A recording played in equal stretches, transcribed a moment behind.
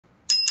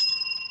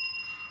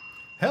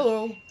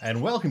Hello,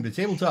 and welcome to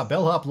Tabletop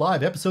Bellhop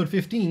Live, Episode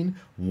 15,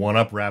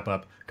 One-Up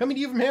Wrap-Up. Coming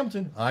to you from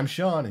Hamilton, I'm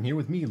Sean, and here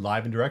with me,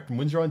 live and direct from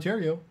Windsor,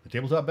 Ontario, the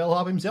Tabletop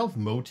Bellhop himself,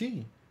 Mo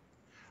T.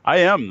 I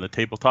am the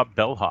Tabletop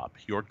Bellhop,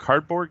 your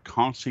cardboard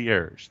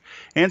concierge,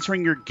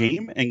 answering your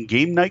game and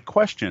game night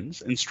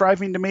questions and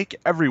striving to make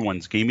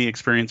everyone's gaming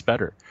experience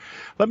better.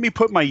 Let me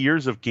put my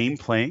years of game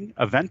playing,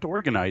 event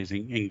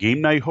organizing, and game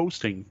night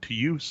hosting to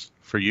use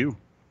for you.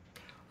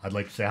 I'd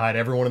like to say hi to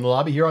everyone in the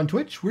lobby here on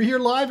Twitch. We're here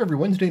live every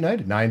Wednesday night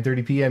at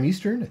 9:30 p.m.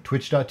 Eastern at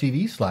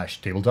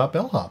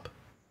twitch.tv/tabletopbellhop.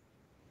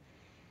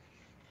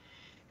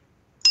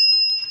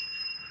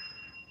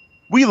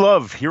 We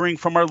love hearing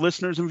from our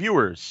listeners and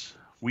viewers.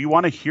 We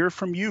want to hear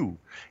from you.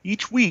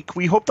 Each week,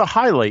 we hope to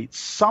highlight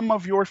some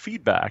of your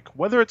feedback,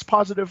 whether it's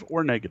positive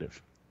or negative.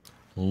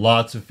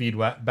 Lots of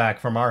feedback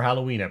from our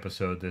Halloween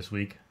episode this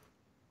week.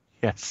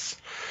 Yes,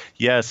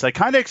 I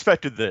kind of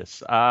expected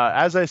this.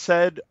 As I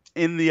said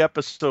in the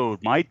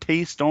episode, my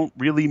tastes don't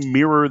really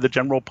mirror the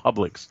general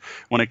public's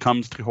when it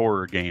comes to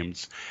horror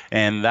games.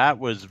 And that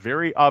was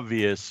very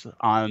obvious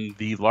on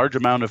the large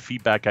amount of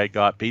feedback I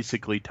got,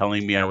 basically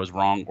telling me I was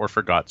wrong or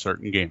forgot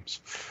certain games.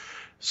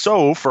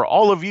 So, for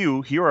all of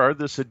you, here are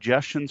the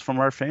suggestions from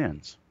our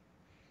fans.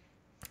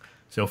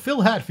 So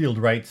Phil Hatfield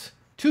writes,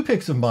 2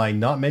 picks of mine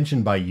not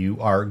mentioned by you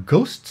are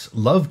Ghosts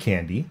Love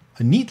Candy,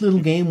 a neat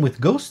little game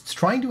with ghosts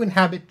trying to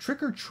inhabit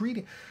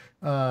trick-or-treating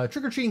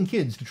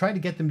kids to try to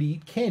get them to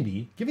eat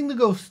candy, giving the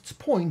ghosts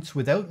points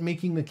without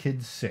making the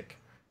kids sick.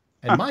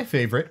 And my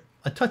favorite,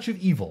 A Touch of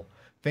Evil,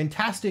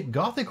 fantastic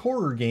gothic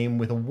horror game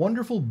with a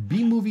wonderful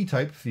B-movie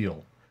type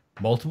feel.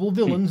 Multiple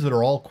villains that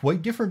are all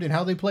quite different in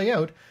how they play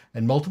out,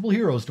 and multiple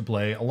heroes to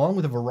play, along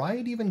with a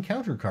variety of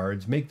encounter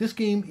cards, make this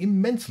game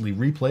immensely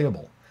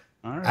replayable.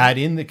 Right. Add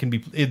in that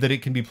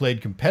it can be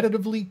played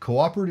competitively,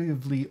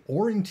 cooperatively,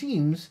 or in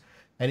teams,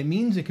 and it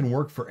means it can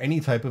work for any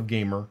type of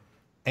gamer,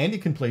 and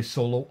it can play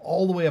solo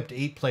all the way up to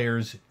 8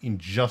 players in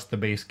just the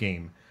base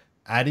game.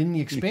 Add in the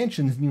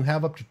expansions, and you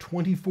have up to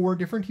 24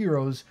 different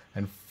heroes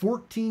and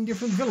 14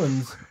 different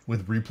villains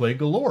with replay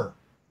galore.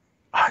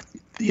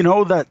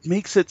 That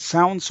makes it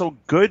sound so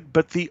good,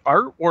 but the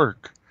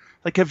artwork.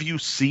 Like, have you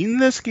seen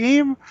this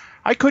game?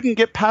 I couldn't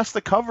get past the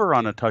cover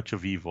on A Touch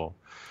of Evil.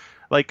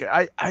 Like,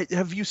 I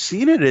have you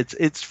seen it?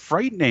 It's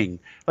frightening.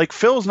 Like,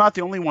 Phil's not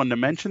the only one to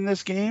mention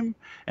this game,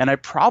 and I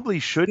probably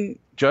shouldn't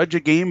judge a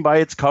game by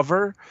its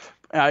cover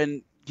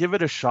and give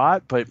it a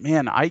shot, but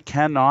man, I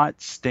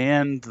cannot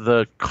stand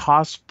the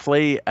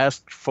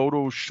cosplay-esque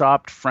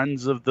photoshopped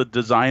Friends of the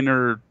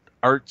Designer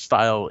art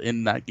style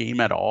in that game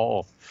at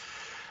all.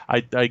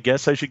 I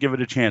guess I should give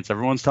it a chance.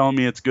 Everyone's telling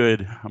me it's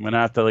good. I'm going to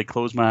have to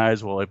close my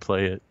eyes while I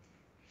play it.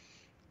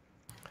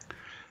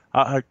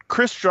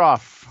 Chris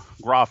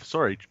Groff,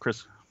 sorry,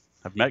 Chris.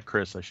 I've met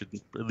Chris. I should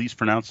at least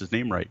pronounce his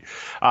name right.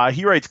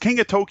 He writes, King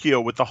of Tokyo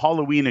with the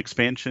Halloween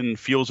expansion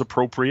feels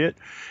appropriate.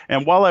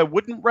 And while I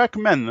wouldn't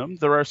recommend them,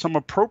 there are some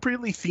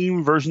appropriately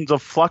themed versions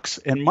of Flux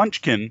and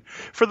Munchkin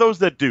for those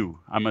that do.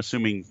 I'm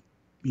assuming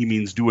he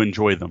means do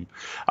enjoy them.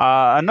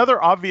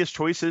 Another obvious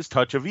choice is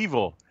Touch of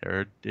Evil.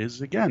 There it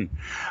is again.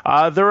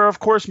 There are, of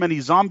course, many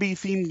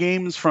zombie-themed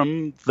games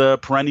from the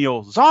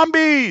perennial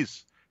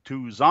Zombies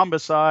to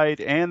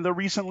Zombicide and the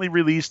recently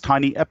released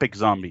Tiny Epic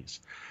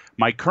Zombies.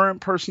 My current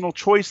personal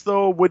choice,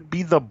 though, would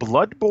be the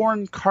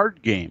Bloodborne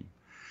card game.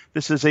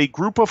 This is a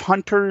group of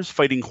hunters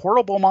fighting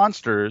horrible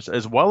monsters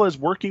as well as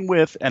working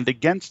with and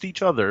against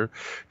each other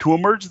to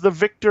emerge the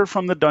victor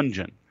from the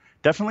dungeon.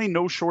 Definitely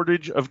no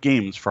shortage of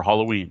games for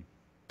Halloween.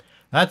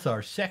 That's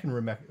our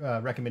second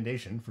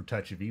recommendation for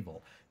Touch of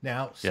Evil.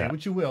 Now, say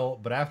what you will,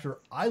 but after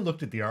I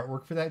looked at the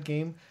artwork for that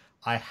game,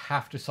 I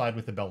have to side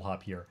with the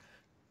bellhop here.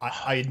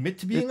 I admit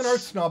to being an art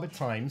snob at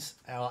times,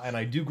 and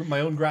I do my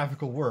own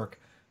graphical work,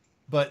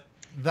 but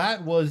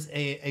that was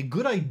a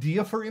good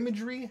idea for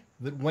imagery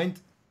that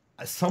went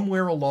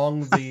somewhere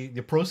along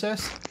the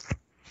process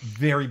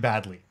very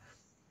badly.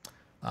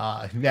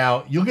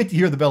 Now, you'll get to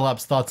hear the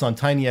bellhop's thoughts on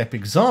Tiny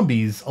Epic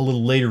Zombies a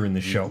little later in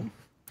the show.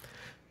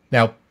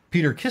 Now,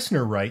 Peter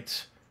Kistner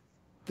writes,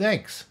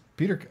 thanks,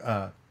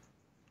 Peter.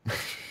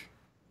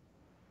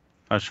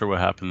 Not sure what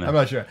happened there. I'm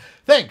not sure.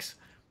 Thanks.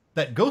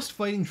 That ghost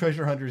fighting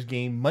treasure hunters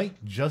game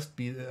might just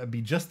be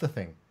just the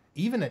thing.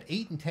 Even at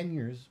 8 and 10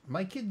 years,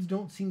 my kids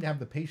don't seem to have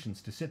the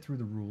patience to sit through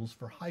the rules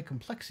for high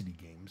complexity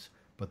games,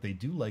 but they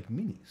do like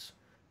minis.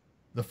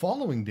 The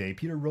following day,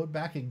 Peter wrote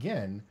back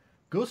again,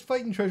 Ghost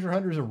Fighting Treasure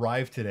Hunters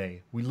arrived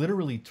today. We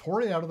literally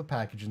tore it out of the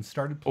package and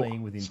started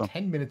playing within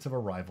 10 minutes of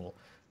arrival.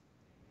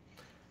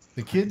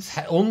 The kids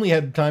only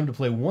had time to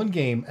play one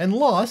game and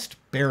lost,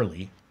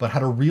 barely, but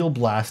had a real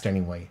blast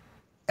anyway.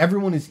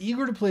 Everyone is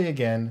eager to play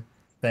again.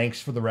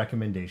 Thanks for the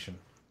recommendation.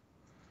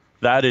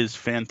 That is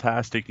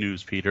fantastic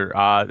news, Peter.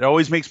 It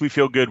always makes me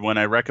feel good when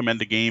I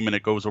recommend a game and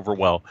it goes over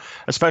well,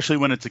 especially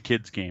when it's a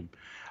kid's game.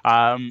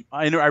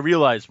 I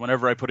realize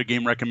whenever I put a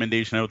game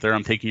recommendation out there,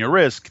 I'm taking a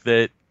risk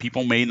that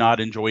people may not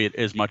enjoy it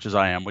as much as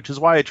I am, which is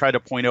why I try to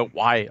point out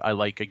why I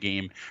like a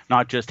game,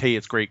 not just, hey,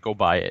 it's great, go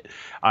buy it.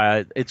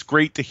 It's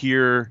great to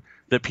hear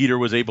that Peter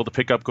was able to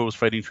pick up Ghost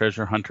Fighting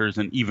Treasure Hunters,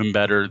 and even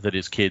better that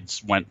his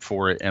kids went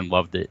for it and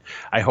loved it.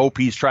 I hope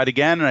he's tried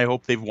again, and I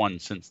hope they've won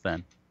since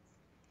then.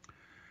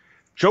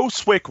 Joe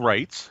Swick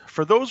writes,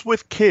 for those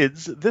with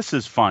kids, this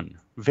is fun.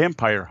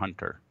 Vampire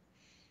Hunter.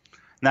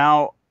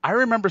 Now, I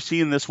remember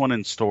seeing this one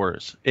in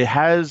stores. It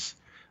has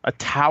a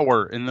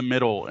tower in the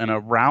middle and a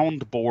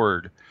round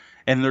board,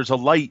 and there's a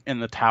light in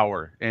the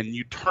tower, and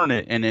you turn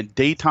it, and at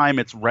daytime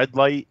it's red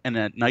light, and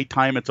at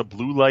nighttime it's a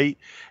blue light,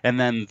 and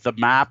then the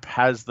map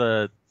has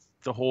the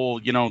whole,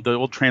 the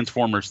old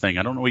Transformers thing.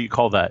 I don't know what you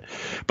call that.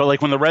 But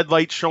like when the red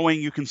light's showing,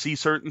 you can see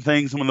certain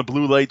things, and when the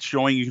blue light's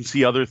showing, you can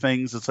see other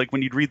things. It's like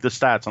when you'd read the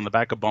stats on the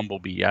back of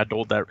Bumblebee, you had to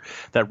hold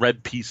that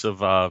red piece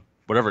of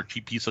whatever,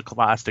 cheap piece of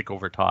plastic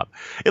over top.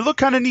 It looked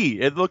kind of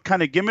neat. It looked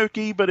kind of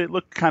gimmicky, but it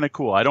looked kind of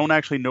cool. I don't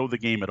actually know the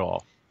game at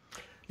all.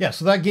 Yeah,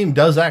 so that game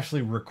does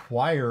actually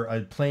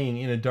require playing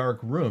in a dark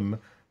room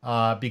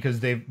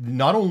because they've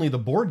not only the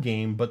board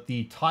game, but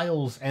the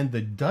tiles and the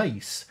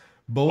dice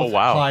both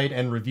hide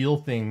and reveal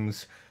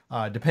things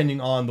depending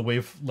on the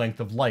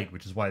wavelength of light,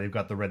 which is why they've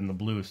got the red and the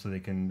blue, so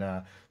they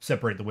can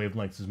separate the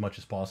wavelengths as much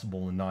as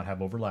possible and not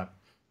have overlap.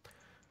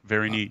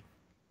 Very neat.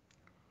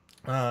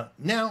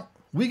 Now,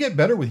 we get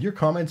better with your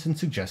comments and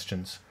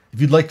suggestions.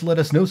 If you'd like to let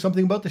us know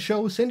something about the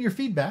show, send your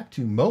feedback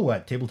to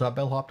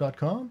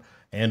mo@tabletopbellhop.com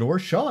and or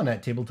Sean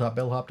at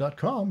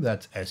tabletopbellhop.com.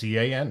 That's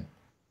SEAN.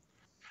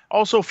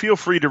 Also, feel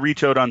free to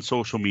reach out on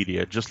social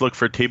media. Just look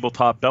for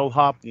Tabletop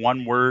Bellhop,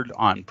 one word,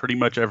 on pretty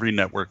much every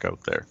network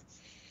out there.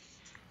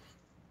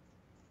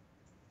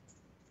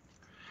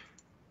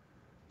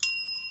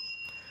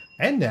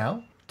 And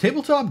now,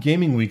 Tabletop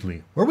Gaming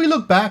Weekly, where we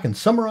look back and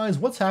summarize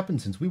what's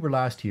happened since we were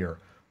last here.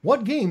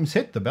 What games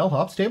hit the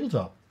Bellhop's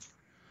tabletop?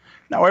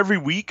 Now, every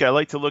week I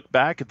like to look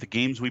back at the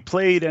games we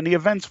played and the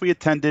events we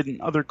attended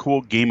and other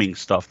cool gaming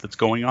stuff that's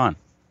going on.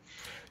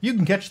 You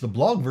can catch the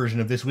blog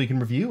version of This Week in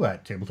Review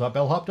at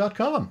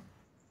tabletopbellhop.com.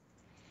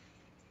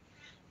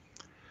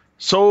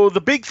 So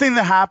the big thing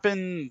that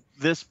happened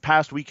this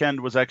past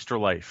weekend was Extra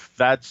Life.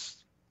 That's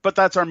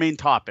our main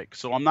topic.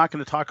 So I'm not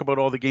going to talk about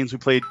all the games we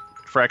played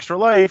for Extra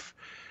Life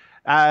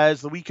as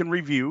the week in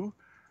review.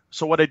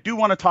 So what I do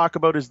want to talk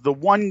about is the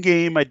one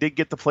game I did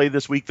get to play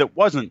this week that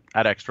wasn't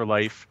at Extra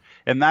Life,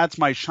 and that's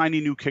my shiny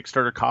new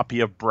Kickstarter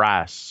copy of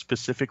Brass,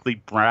 specifically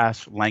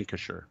Brass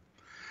Lancashire.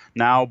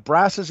 Now,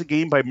 Brass is a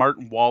game by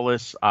Martin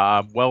Wallace,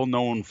 well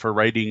known for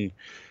writing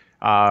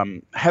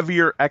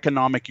heavier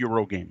economic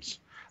Euro games.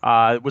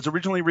 It was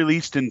originally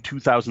released in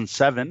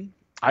 2007.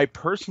 I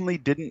personally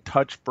didn't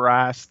touch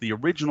Brass, the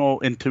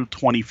original, until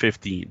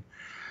 2015.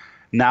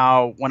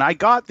 Now, when I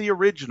got the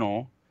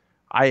original,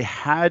 I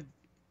had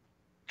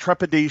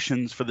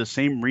trepidations for the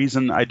same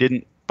reason I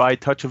didn't buy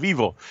Touch of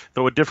Evil,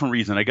 though a different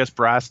reason. I guess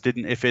Brass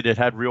didn't, if it had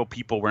had real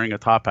people wearing a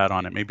top hat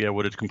on it, maybe I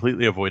would have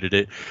completely avoided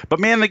it. But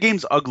man, the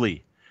game's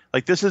ugly.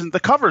 Like, this isn't, the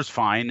cover's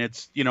fine.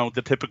 It's,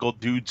 the typical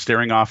dude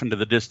staring off into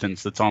the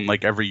distance that's on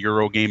like every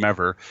Euro game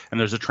ever. And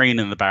there's a train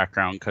in the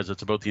background because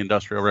it's about the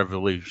Industrial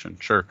Revolution.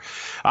 Sure.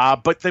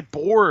 But the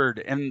board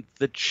and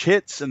the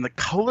chits and the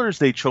colors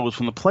they chose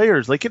from the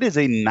players, like, it is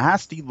a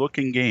nasty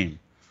looking game.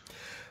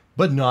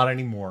 But not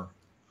anymore.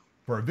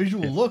 For a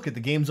visual look at the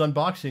game's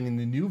unboxing in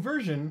the new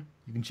version,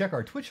 you can check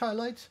our Twitch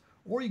highlights,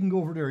 or you can go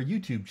over to our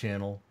YouTube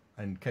channel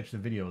and catch the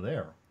video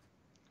there.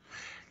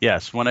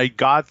 Yes, when I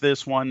got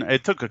this one,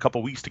 it took a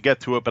couple weeks to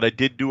get to it, but I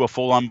did do a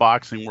full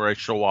unboxing where I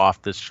show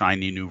off this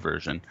shiny new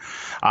version.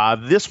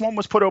 This one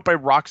was put out by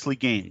Roxley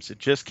Games. It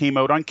just came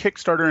out on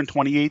Kickstarter in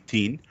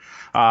 2018.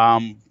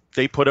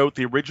 They put out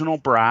the original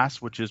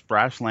Brass, which is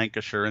Brass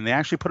Lancashire, and they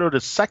actually put out a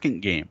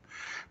second game.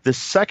 The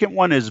second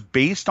one is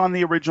based on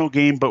the original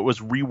game, but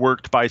was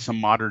reworked by some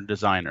modern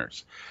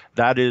designers.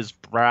 That is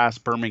Brass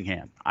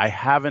Birmingham.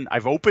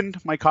 I've opened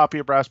my copy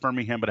of Brass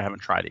Birmingham, but I haven't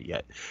tried it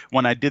yet.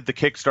 When I did the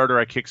Kickstarter,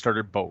 I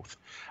Kickstarted both.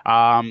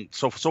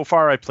 So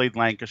far I played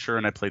Lancashire,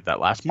 and I played that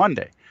last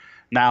Monday.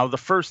 Now, the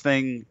first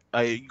thing,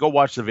 go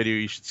watch the video.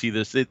 You should see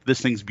this. This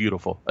thing's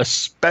beautiful,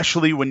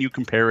 especially when you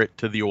compare it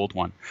to the old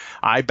one.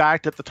 I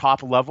backed at the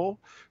top level.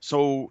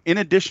 So in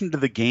addition to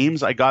the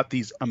games, I got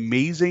these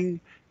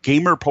amazing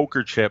gamer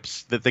poker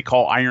chips that they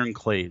call iron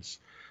clays.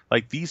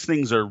 Like, these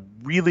things are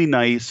really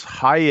nice,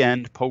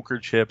 high-end poker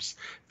chips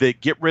that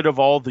get rid of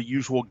all the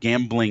usual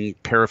gambling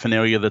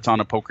paraphernalia that's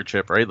on a poker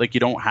chip, right? Like, you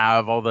don't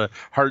have all the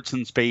hearts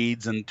and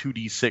spades and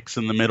 2d6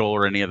 in the middle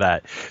or any of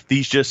that.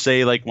 These just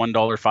say like $1,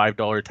 $5,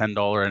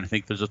 $10, and I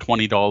think there's a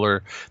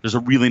 $20. There's a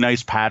really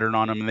nice pattern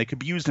on them, and they could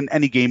be used in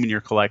any game in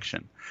your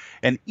collection.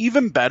 And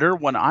even better,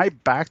 when I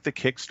backed the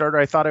Kickstarter,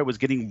 I thought I was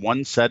getting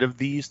one set of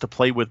these to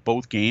play with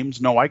both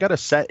games. No, I got a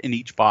set in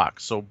each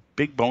box. So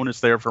big bonus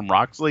there from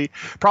Roxley.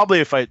 It's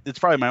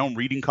probably my own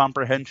reading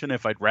comprehension.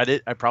 If I'd read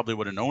it, I probably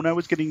would have known I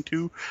was getting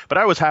two. But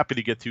I was happy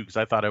to get two because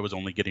I thought I was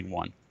only getting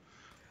one.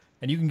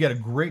 And you can get a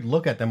great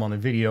look at them on the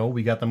video.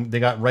 They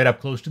got right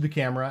up close to the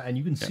camera, and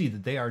you can see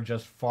that they are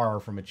just far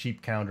from a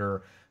cheap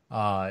counter.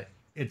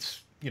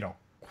 It's,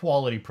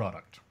 quality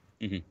product.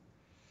 Mm-hmm.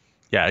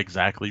 Yeah,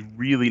 exactly.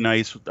 Really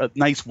nice,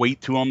 nice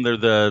weight to them.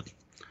 They're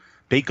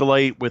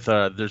Bakelite with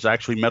there's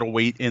actually metal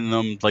weight in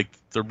them. Like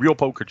they're real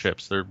poker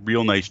chips. They're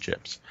real nice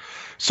chips.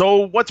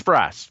 So what's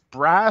Brass?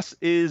 Brass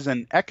is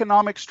an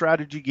economic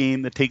strategy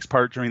game that takes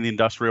part during the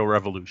Industrial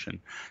Revolution,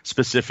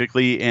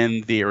 specifically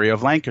in the area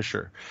of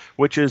Lancashire,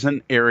 which is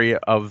an area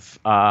of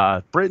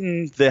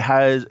Britain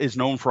that is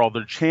known for all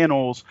their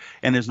channels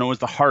and is known as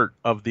the heart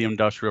of the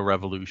Industrial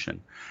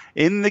Revolution.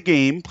 In the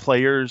game,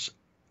 players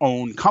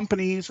own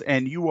companies,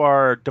 and you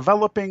are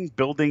developing,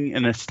 building,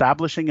 and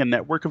establishing a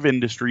network of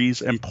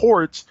industries and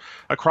ports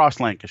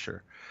across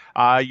Lancashire.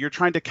 You're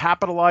trying to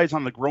capitalize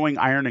on the growing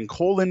iron and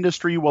coal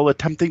industry while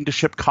attempting to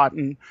ship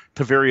cotton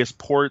to various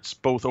ports,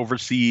 both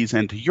overseas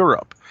and to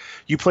Europe.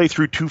 You play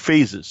through 2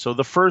 phases. So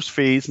the first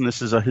phase, and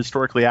this is a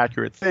historically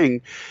accurate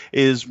thing,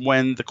 is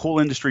when the coal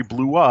industry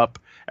blew up,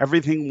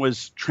 everything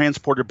was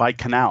transported by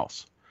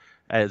canals,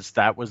 as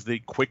that was the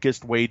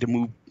quickest way to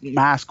move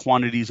mass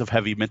quantities of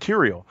heavy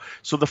material.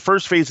 So the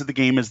first phase of the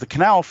game is the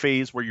canal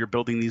phase, where you're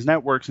building these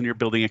networks and you're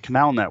building a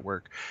canal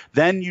network.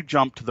 Then you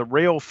jump to the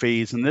rail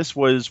phase, and this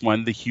was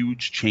when the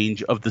huge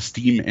change of the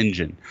steam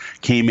engine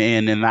came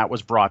in, and that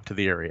was brought to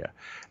the area.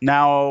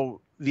 Now,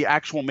 the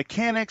actual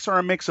mechanics are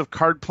a mix of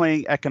card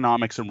playing,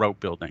 economics, and route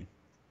building.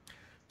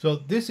 So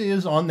this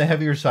is on the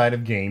heavier side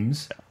of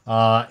games.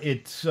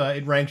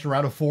 It ranks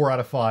around a 4 out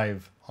of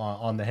 5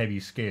 on the heavy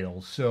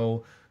scale.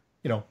 So,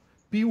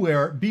 be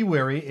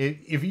wary.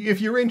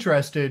 If you're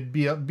interested,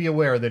 be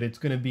aware that it's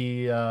going to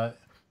be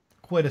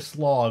quite a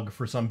slog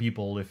for some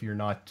people if you're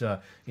not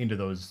into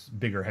those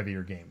bigger,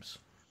 heavier games.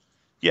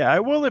 Yeah,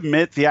 I will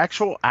admit the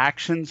actual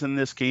actions in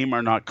this game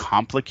are not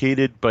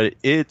complicated, but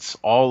it's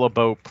all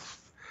about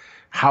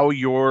how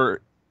your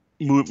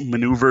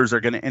maneuvers are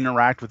going to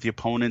interact with the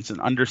opponents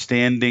and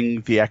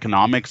understanding the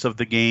economics of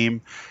the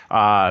game,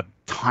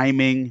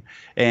 timing,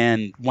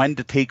 and when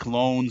to take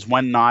loans,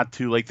 when not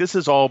to. Like, this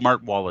is all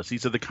Mark Wallace.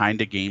 These are the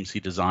kind of games he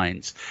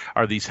designs,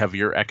 are these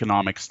heavier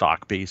economic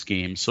stock-based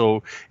games.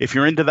 So if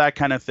you're into that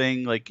kind of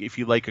thing, like if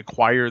you like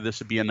Acquire, this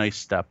would be a nice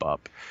step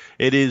up.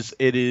 It is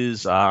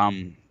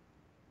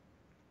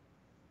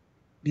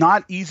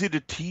not easy to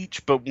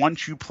teach, but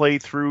once you play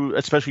through,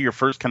 especially your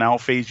first canal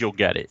phase, you'll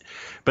get it.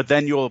 But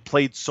then you'll have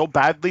played so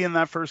badly in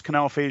that first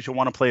canal phase, you'll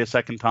want to play a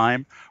second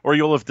time, or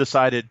you'll have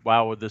decided,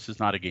 wow, this is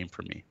not a game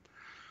for me.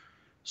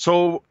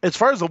 So as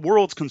far as the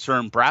world's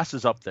concerned, Brass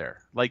is up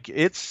there. Like,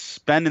 it's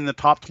been in the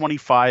top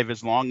 25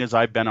 as long as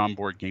I've been on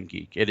Board Game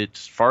Geek.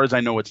 As far as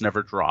I know, it's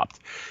never dropped.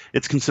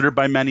 It's considered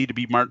by many to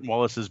be Martin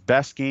Wallace's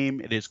best game.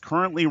 It is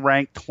currently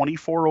ranked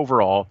 24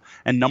 overall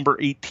and number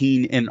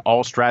 18 in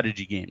all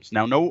strategy games.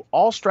 Now, no,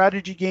 all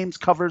strategy games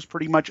covers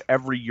pretty much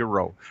every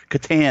Euro.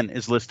 Catan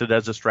is listed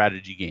as a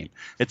strategy game.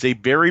 It's a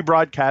very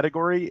broad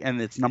category,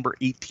 and it's number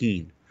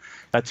 18.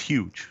 That's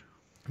huge.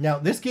 Now,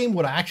 this game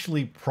would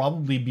actually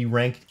probably be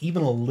ranked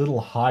even a little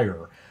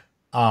higher.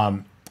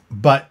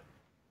 But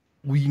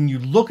when you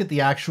look at the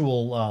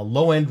actual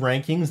low-end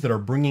rankings that are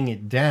bringing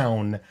it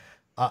down,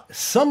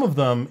 some of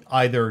them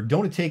either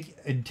don't take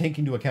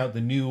into account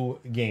the new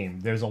game.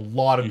 There's a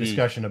lot of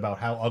discussion about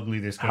how ugly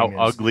this game is.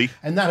 How ugly.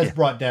 And that has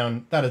brought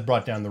down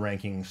the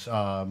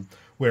rankings,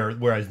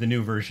 whereas the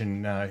new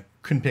version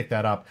couldn't pick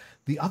that up.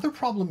 The other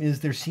problem is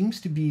there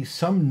seems to be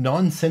some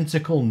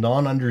nonsensical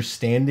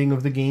non-understanding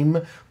of the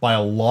game by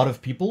a lot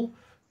of people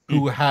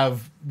who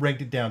have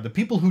ranked it down.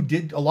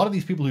 A lot of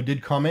these people who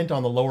did comment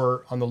on the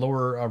lower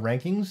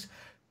rankings,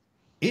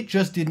 it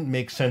just didn't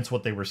make sense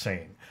what they were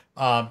saying.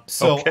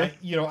 Okay.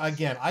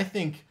 Again, I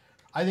think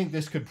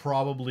this could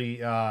probably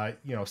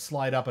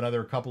slide up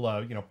another couple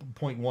of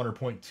 0.1 or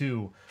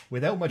 0.2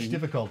 without much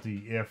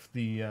difficulty if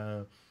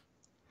the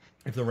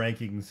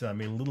rankings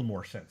made a little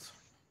more sense.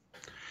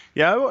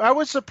 Yeah, I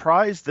was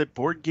surprised that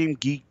Board Game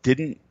Geek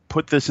didn't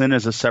put this in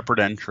as a separate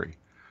entry.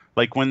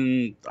 Like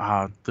when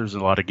there's a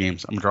lot of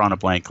games, I'm drawing a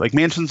blank. Like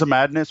Mansions of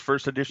Madness,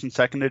 first edition,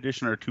 second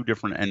edition are 2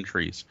 different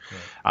entries.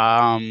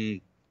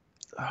 Right.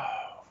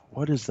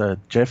 What is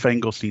Jeff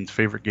Engelstein's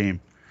favorite game?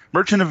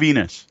 Merchant of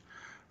Venus.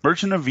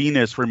 Merchant of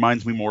Venus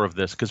reminds me more of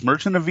this, because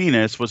Merchant of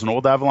Venus was an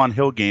old Avalon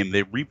Hill game.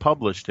 They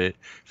republished it.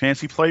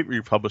 Fantasy Flight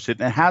republished it,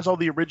 and it has all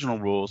the original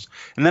rules,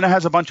 and then it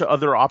has a bunch of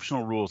other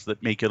optional rules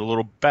that make it a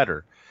little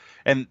better.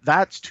 And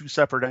that's 2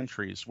 separate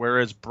entries,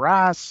 whereas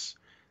Brass,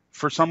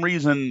 for some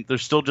reason,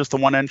 there's still just the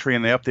 1 entry,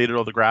 and they updated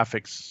all the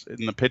graphics,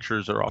 and the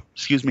pictures are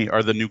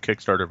the new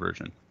Kickstarter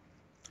version.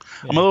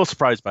 Yeah. I'm a little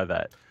surprised by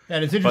that.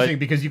 And it's interesting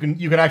because you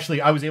can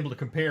actually, I was able to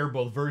compare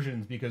both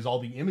versions because all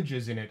the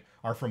images in it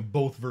are from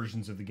both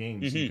versions of the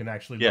game. So you can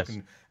actually look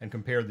and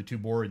compare the 2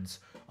 boards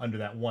under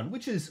that one,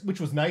 which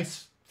was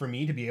nice for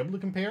me to be able to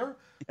compare.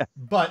 Yeah.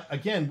 But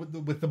again,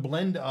 with the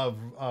blend of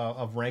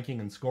ranking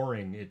and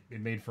scoring,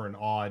 it makes for an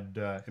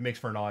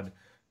odd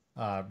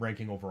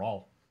ranking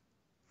overall.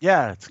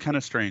 Yeah, it's kind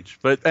of strange.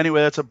 But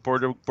anyway, that's a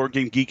Board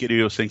Game Geek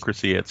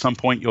idiosyncrasy. At some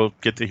point, you'll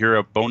get to hear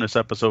a bonus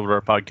episode of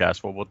our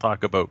podcast where we'll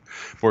talk about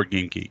Board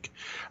Game Geek.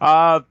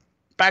 Back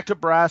to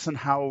Brass and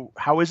how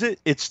is it?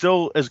 It's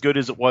still as good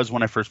as it was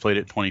when I first played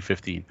it in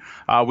 2015.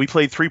 We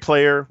played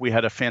 3-player. We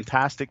had a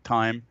fantastic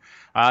time.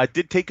 It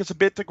did take us a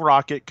bit to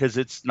grok it because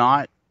it's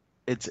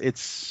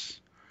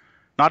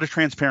not a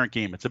transparent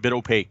game. It's a bit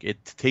opaque. It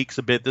takes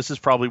a bit. This is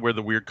probably where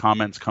the weird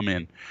comments come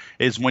in,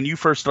 is when you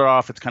first start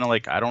off, it's kind of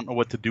like, I don't know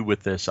what to do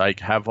with this. I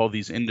have all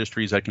these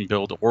industries I can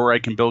build, or I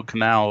can build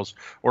canals,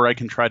 or I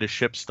can try to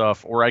ship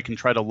stuff, or I can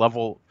try to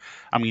level.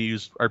 I'm going to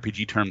use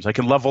RPG terms. I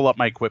can level up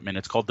my equipment.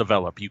 It's called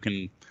develop.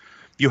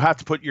 You have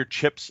to put your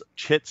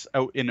chits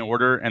out in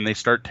order, and they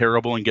start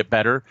terrible and get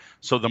better.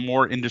 So the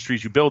more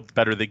industries you build, the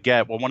better they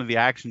get. Well, one of the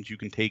actions you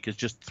can take is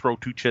just throw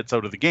 2 chits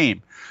out of the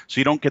game. So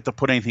you don't get to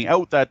put anything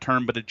out that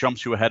turn, but it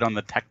jumps you ahead on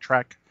the tech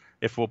track,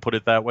 if we'll put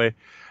it that way.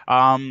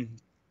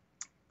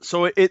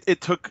 So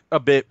it took a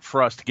bit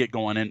for us to get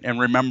going and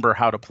remember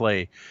how to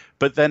play.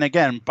 But then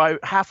again, by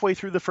halfway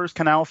through the first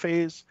canal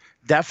phase,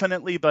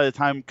 definitely by the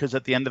time, because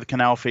at the end of the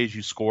canal phase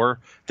you score,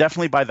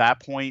 definitely by that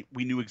point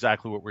we knew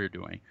exactly what we were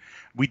doing.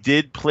 We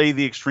did play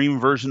the extreme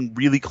version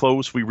really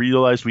close. We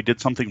realized we did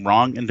something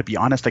wrong, and to be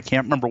honest, I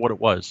can't remember what it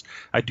was.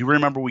 I do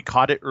remember we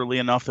caught it early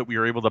enough that we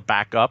were able to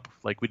back up.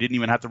 Like, we didn't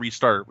even have to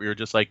restart. We were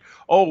just like,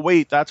 oh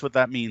wait, that's what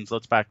that means,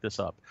 let's back this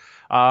up.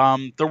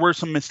 There were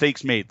some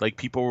mistakes made, like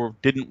people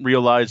didn't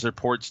realize their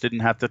ports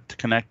didn't have to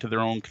connect to their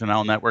own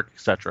canal network,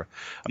 etc.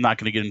 I'm not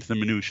going to get into the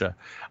minutia.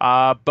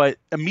 But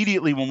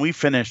immediately when we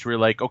finished, we were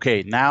like,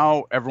 okay,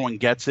 now everyone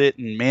gets it,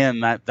 and man,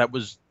 that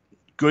was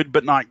good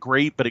but not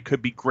great, but it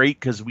could be great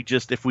because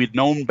if we'd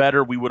known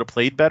better, we would have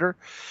played better.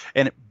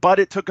 But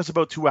it took us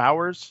about 2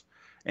 hours,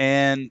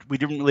 and we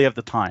didn't really have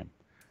the time.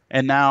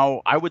 And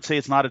now I would say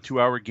it's not a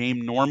 2-hour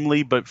game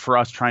normally, but for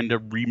us trying to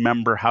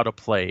remember how to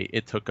play,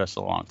 it took us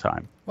a long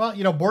time.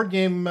 Well, Board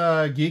Game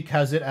Geek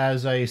has it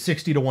as a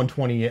 60 to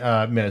 120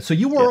 minutes. So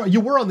you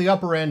were on the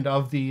upper end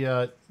of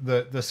the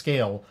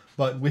scale,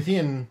 but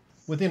within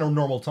a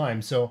normal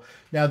time. So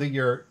now that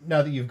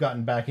you've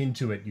gotten back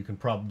into it, you can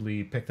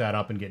probably pick that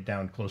up and get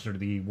down closer to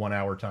the 1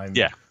 hour time.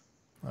 Yeah,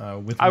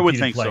 with I would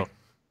think play. so.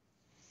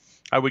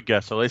 I would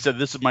guess so. Like I said,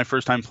 this is my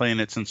first time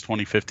playing it since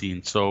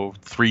 2015, so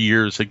 3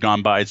 years had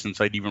gone by since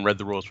I'd even read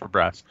the rules for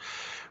Brass,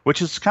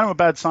 which is kind of a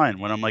bad sign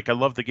when I'm like, I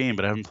love the game,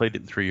 but I haven't played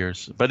it in 3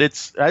 years. But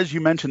it's, as you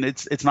mentioned,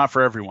 it's not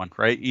for everyone,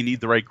 right? You need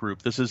the right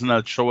group. This isn't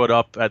a show it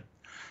up at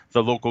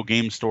the local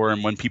game store,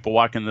 and when people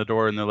walk in the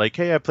door and they're like,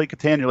 hey, I play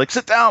Catan, you're like,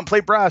 sit down,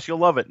 play Brass, you'll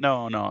love it.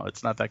 No,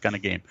 it's not that kind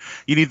of game.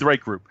 You need the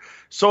right group.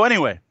 So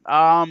anyway,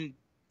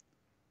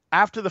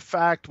 after the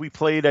fact we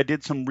played, I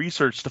did some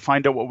research to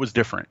find out what was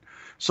different.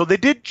 So they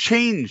did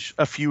change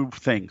a few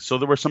things. So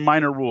there were some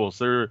minor rules.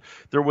 There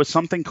was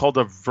something called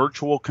a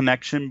virtual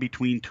connection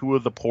between 2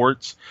 of the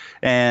ports,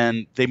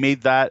 and they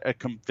made that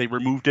they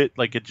removed it,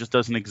 like it just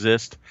doesn't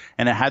exist.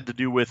 And it had to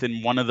do with,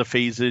 in one of the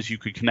phases you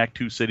could connect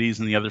 2 cities,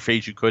 and the other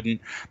phase you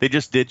couldn't. They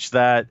just ditched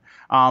that.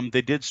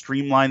 They did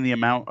streamline the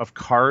amount of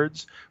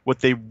cards. What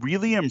they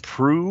really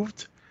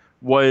improved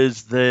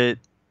was that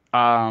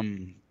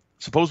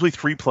supposedly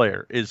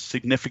 3-player is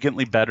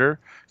significantly better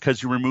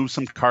because you remove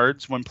some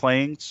cards when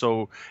playing,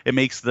 so it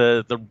makes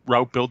the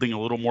route building a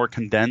little more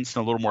condensed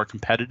and a little more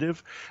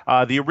competitive.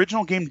 The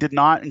original game did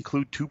not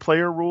include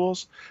 2-player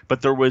rules,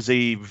 but there was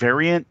a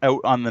variant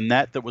out on the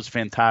net that was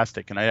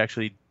fantastic, and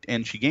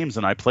Anshi Games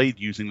and I played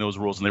using those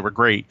rules, and they were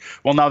great.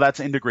 Well, now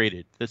that's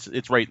integrated.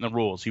 It's right in the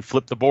rules. You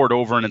flip the board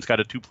over, and it's got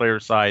a 2-player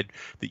side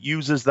that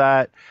uses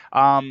that.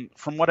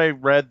 From what I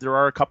read, there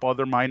are a couple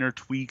other minor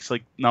tweaks,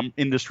 like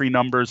industry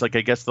numbers. Like,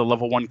 I guess the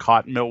level 1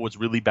 cotton mill was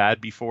really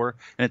bad before,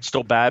 and it's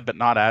still bad, but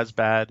not as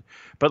bad.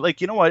 But,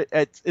 like, you know what?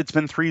 It's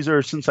been 3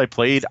 years since I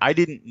played. I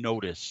didn't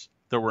notice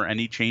there were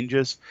any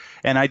changes,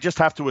 and I just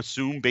have to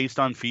assume based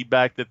on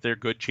feedback that they're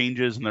good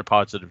changes and they're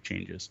positive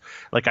changes.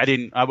 Like,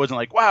 I wasn't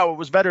like, wow, it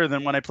was better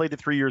than when I played it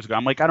 3 years ago.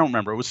 I'm like, I don't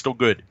remember, it was still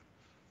good.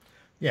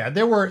 Yeah,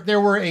 there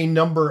were a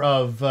number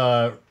of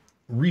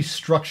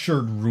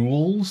restructured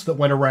rules that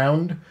went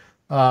around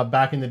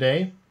back in the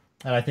day,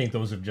 and I think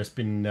those have just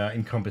been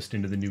encompassed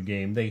into the new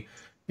game. They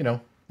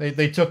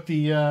took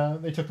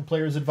the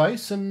players'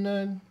 advice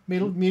and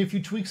made a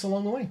few tweaks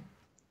along the way.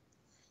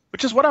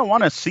 Which is what I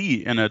want to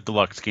see in a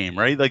deluxe game,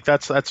 right? Like,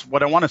 that's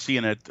what I want to see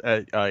in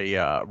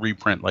a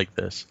reprint like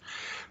this.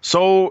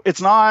 So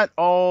it's not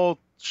all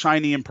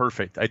shiny and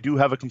perfect. I do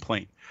have a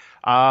complaint.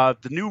 The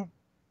new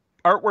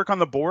artwork on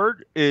the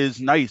board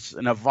is nice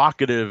and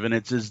evocative, and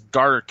it's as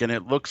dark, and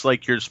it looks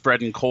like you're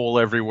spreading coal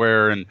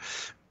everywhere and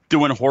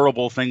doing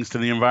horrible things to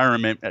the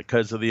environment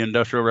because of the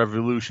Industrial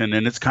Revolution,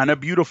 and it's kind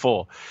of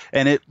beautiful,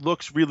 and it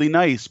looks really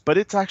nice, but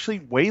it's actually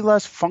way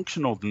less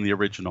functional than the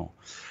original.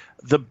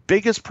 The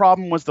biggest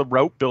problem was the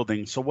route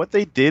building. So what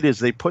they did is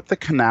they put the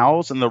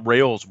canals and the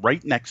rails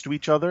right next to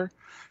each other.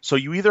 So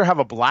you either have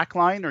a black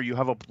line or you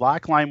have a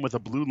black line with a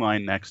blue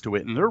line next to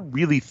it, and they're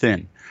really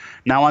thin.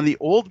 Now, on the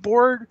old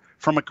board,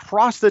 from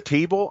across the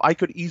table, I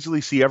could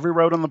easily see every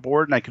route on the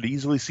board, and I could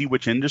easily see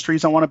which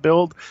industries I want to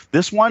build.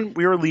 This one,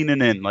 we were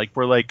leaning in. Like,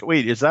 we're like,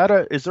 wait, is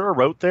there a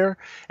route there?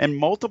 And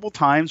multiple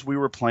times we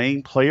were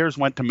playing, players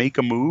went to make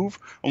a move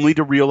only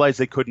to realize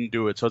they couldn't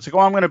do it. So it's like, oh,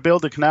 I'm going to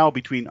build a canal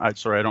between,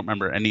 sorry, I don't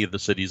remember any of the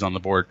cities on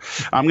the board.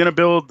 I'm going to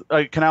build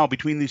a canal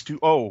between these two.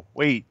 Oh,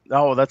 wait,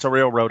 that's a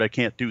railroad. I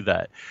can't do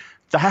that.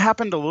 That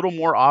happened a little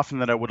more often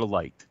than I would have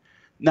liked.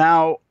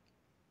 Now,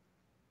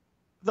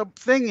 the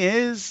thing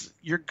is,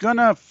 you're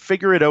gonna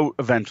figure it out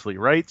eventually,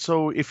 right?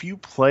 So if you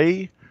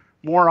play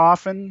more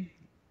often,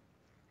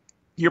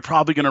 you're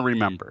probably gonna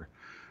remember.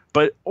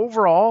 But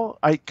overall,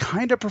 I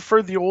kind of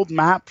prefer the old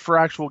map for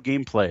actual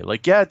gameplay.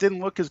 Like, yeah, it didn't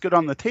look as good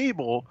on the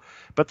table,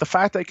 but the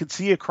fact I could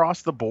see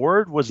across the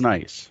board was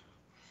nice.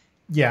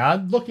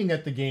 Yeah, looking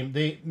at the game,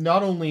 they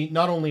not only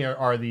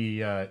are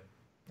the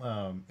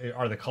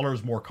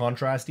colors more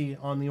contrasty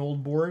on the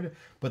old board,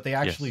 but they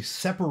actually Yes.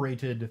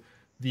 separated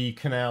the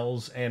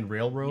canals and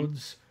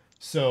railroads.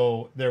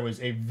 So there was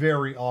a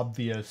very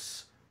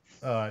obvious,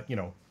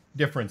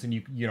 difference, and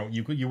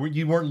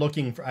you weren't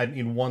looking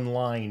in one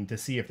line to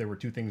see if there were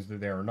two things that are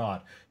there or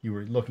not. You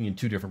were looking in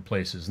two different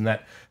places, and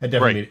that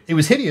definitely Right. it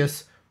was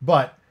hideous,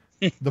 but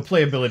the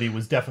playability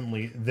was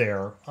definitely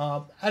there.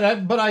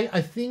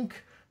 I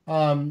think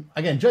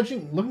again,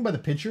 looking by the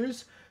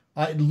pictures,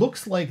 it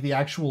looks like the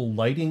actual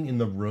lighting in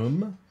the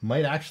room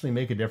might actually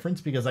make a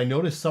difference because I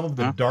noticed some of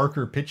the Huh?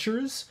 darker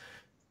pictures,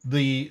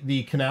 the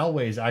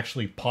canalways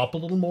actually pop a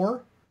little more.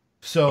 Okay.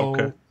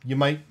 So it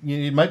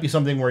might be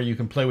something where you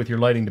can play with your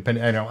lighting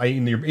depending. I know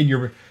in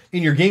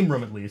your game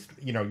room at least,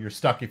 you're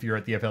stuck if you're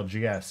at the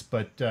FLGS,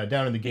 but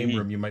down in the game Hmm.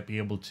 room you might be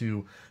able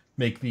to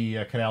make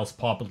the canals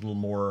pop a little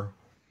more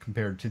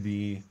compared to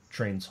the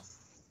trains.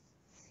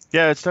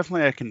 Yeah, it's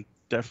definitely, I can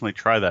definitely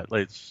try that.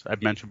 Like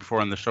I've mentioned before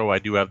on the show, I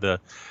do have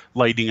the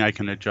lighting I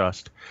can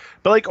adjust.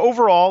 But like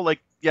overall, like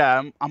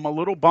yeah, I'm a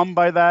little bummed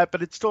by that,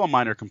 but it's still a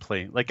minor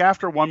complaint. Like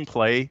after one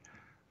play,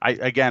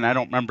 I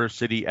don't remember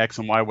city X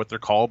and Y what they're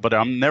called, but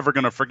I'm never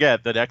gonna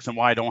forget that X and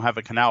Y don't have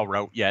a canal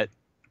route yet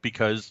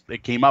because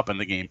it came up in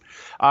the game.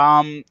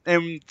 And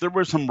there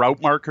were some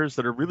route markers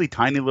that are really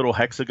tiny little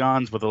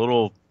hexagons with a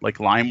little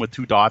like line with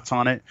two dots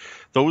on it.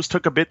 Those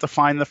took a bit to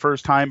find the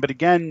first time, but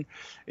again,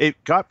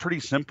 it got pretty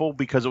simple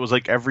because it was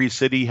like every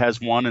city has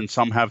one and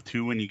some have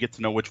two, and you get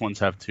to know which ones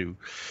have two.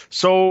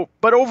 So,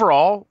 but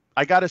overall,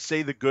 I gotta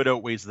say the good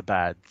outweighs the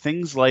bad.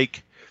 Things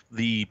like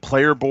the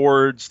player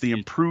boards, the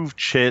improved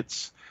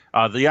chits,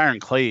 the iron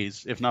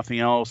clays, if nothing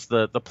else,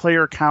 the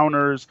player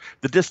counters,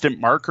 the distant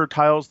marker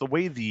tiles, the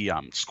way the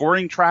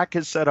scoring track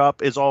is set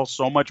up is all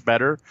so much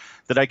better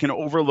that I can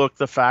overlook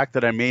the fact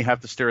that I may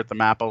have to stare at the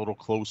map a little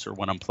closer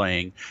when I'm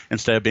playing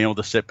instead of being able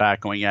to sit back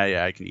going,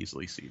 yeah, I can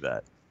easily see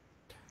that.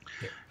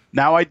 Yeah.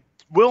 Now, I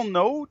will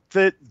note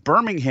that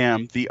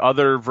Birmingham, the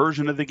other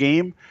version of the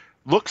game,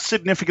 looks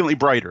significantly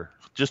brighter.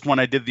 Just when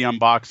I did the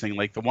unboxing,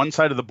 like the one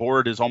side of the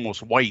board is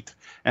almost white,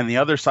 and the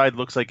other side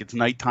looks like it's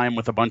nighttime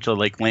with a bunch of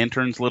like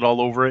lanterns lit all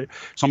over it.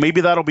 So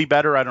maybe that'll be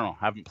better. I don't know.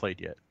 Haven't played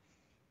yet.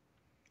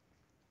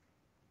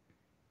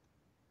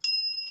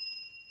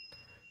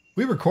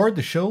 We record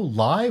the show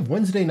live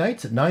Wednesday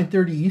nights at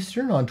 9:30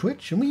 Eastern on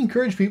Twitch, and we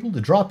encourage people to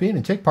drop in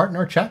and take part in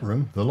our chat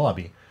room, The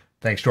Lobby.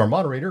 Thanks to our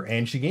moderator,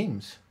 Angie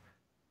Games.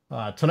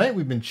 Tonight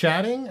we've been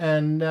chatting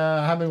and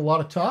having a lot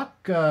of talk.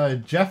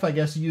 Jeff, I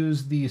guess,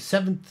 used the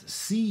 7th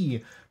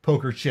C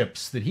poker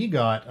chips that he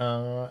got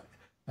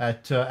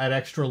at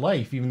Extra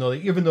Life, even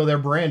though they're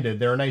branded.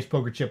 They're a nice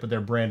poker chip, but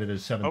they're branded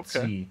as 7th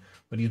Okay. C.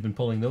 But he's been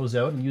pulling those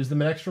out and used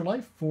them at Extra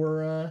Life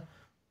for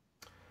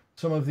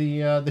some of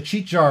the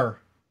cheat jar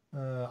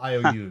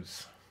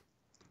IOUs.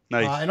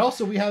 Nice. And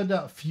also we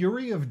had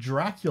Fury of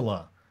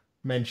Dracula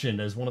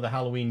mentioned as one of the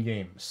Halloween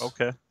games.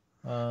 Okay.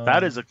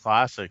 That is a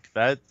classic.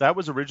 That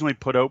was originally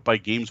put out by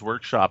Games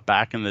Workshop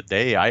back in the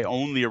day. I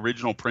own the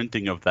original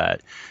printing of that,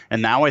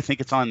 and now I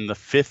think it's on the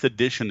 5th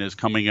edition is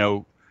coming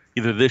out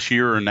either this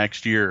year or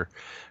next year.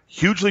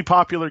 Hugely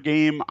popular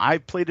game. I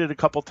played it a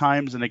couple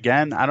times, and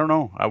again, I don't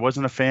know. I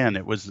wasn't a fan.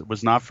 It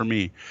was not for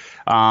me.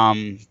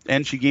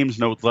 NC Games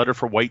note Letter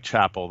for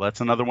Whitechapel.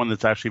 That's another one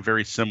that's actually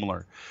very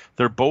similar.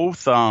 They're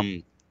both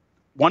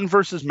one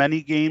versus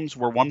many games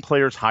where one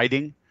player's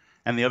hiding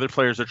and the other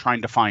players are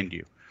trying to find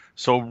you.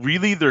 So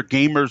really, they're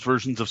gamers'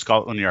 versions of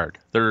Scotland Yard.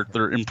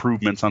 They're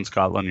improvements on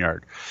Scotland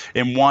Yard.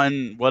 In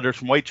one, Letters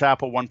from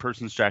Whitechapel, one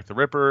person's Jack the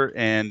Ripper,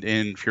 and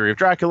in Fury of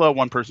Dracula,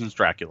 one person's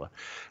Dracula.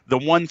 The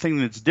one thing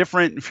that's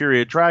different in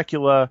Fury of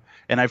Dracula,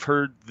 and I've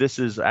heard this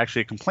is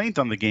actually a complaint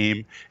on the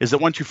game, is that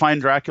once you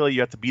find Dracula, you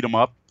have to beat him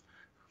up.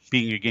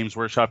 Being a Games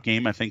Workshop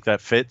game, I think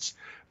that fits.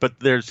 But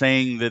they're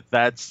saying that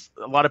that's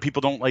a lot of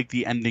people don't like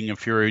the ending of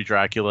Fury of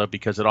Dracula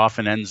because it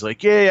often ends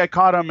like, "Yay, I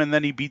caught him," and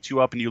then he beats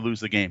you up and you lose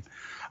the game.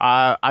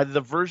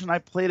 The version I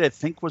played, I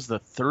think, was the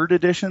 3rd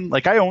edition.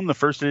 Like I own the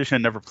 1st edition,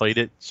 and never played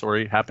it.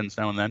 Sorry, happens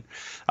now and then.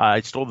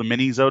 I stole the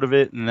minis out of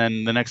it, and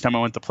then the next time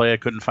I went to play, I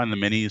couldn't find the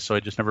minis, so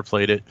I just never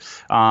played it.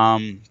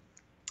 I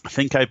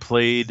think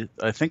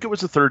it was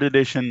the 3rd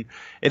edition,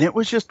 and it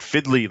was just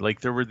fiddly.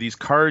 Like there were these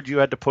cards you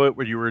had to put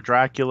where you were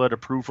Dracula to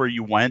prove where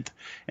you went.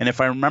 And if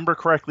I remember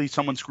correctly,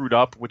 someone screwed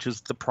up, which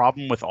is the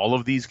problem with all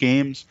of these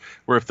games,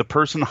 where if the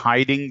person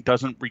hiding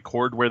doesn't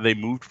record where they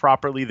moved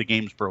properly, the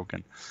game's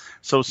broken.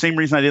 So same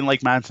reason I didn't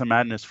like Madness and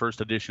Madness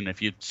 1st edition.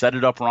 If you set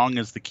it up wrong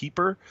as the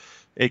keeper,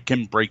 it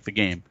can break the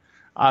game.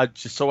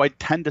 So I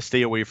tend to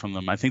stay away from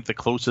them. I think the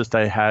closest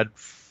I had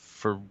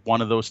for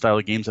one of those style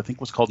of games, I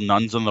think was called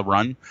Nuns on the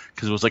Run,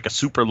 because it was like a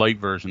super light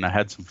version. I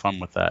had some fun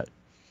with that.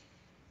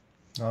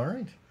 All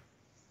right.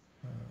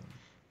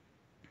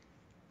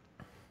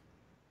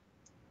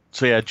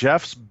 So yeah,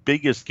 Jeff's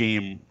biggest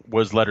game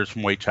was Letters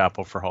from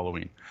Whitechapel for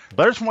Halloween.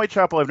 Letters from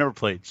Whitechapel I've never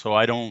played, so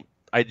I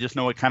just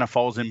know it kind of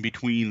falls in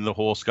between the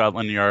whole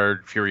Scotland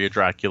Yard, Fury of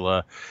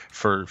Dracula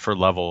for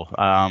level.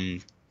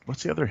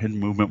 What's the other hidden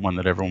movement one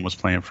that everyone was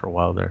playing for a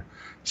while there?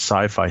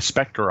 Sci-fi,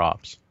 Spectre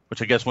Ops,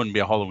 which I guess wouldn't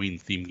be a Halloween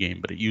themed game,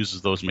 but it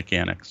uses those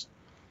mechanics.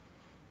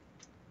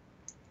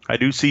 I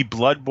do see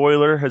Blood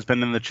Boiler has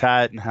been in the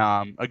chat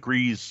and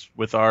agrees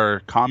with our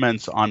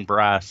comments on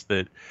Brass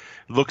that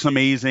it looks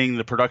amazing.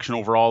 The production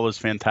overall is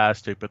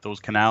fantastic, but those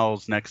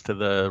canals next to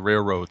the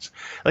railroads,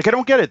 like, I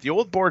don't get it. The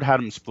old board had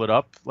them split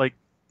up. Like,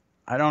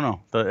 I don't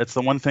know. It's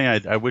the one thing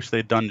I wish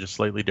they'd done just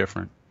slightly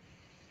different.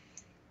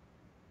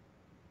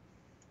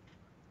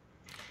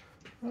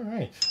 All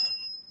right.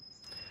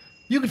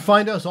 You can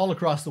find us all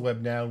across the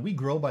web now. We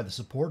grow by the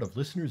support of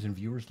listeners and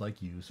viewers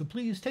like you. So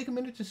please take a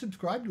minute to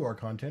subscribe to our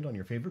content on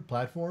your favorite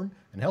platform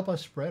and help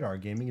us spread our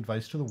gaming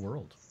advice to the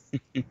world.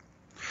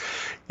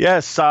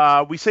 Yes,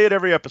 we say it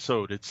every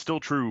episode. It's still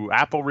true.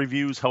 Apple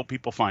reviews help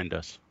people find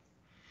us.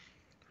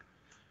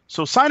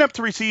 So sign up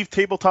to receive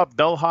Tabletop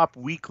Bellhop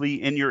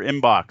Weekly in your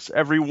inbox.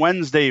 Every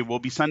Wednesday, we'll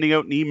be sending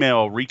out an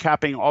email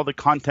recapping all the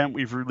content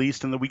we've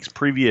released in the weeks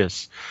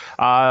previous.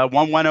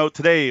 One went out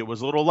today. It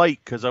was a little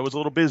light because I was a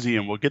little busy,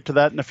 and we'll get to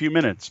that in a few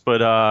minutes.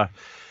 But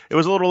it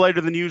was a little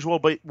lighter than usual,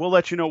 but we'll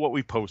let you know what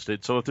we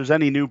posted. So if there's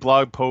any new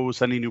blog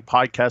posts, any new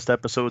podcast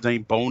episodes, any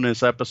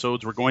bonus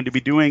episodes we're going to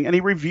be doing, any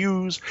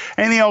reviews,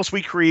 anything else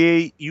we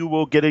create, you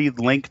will get a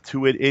link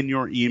to it in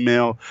your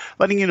email,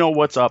 letting you know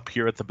what's up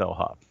here at the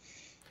Bellhop.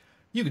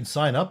 You can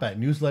sign up at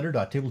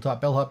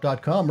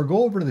newsletter.tabletopbellhop.com or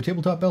go over to the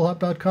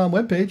tabletopbellhop.com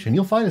webpage and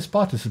you'll find a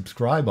spot to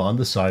subscribe on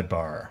the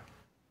sidebar.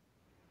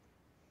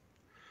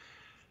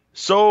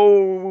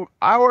 So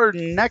our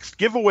next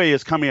giveaway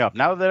is coming up.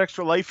 Now that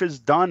Extra Life is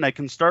done, I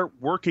can start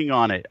working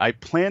on it. I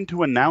plan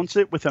to announce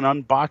it with an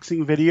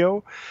unboxing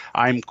video.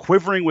 I'm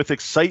quivering with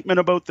excitement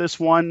about this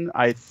one.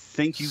 I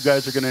think you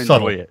guys are going to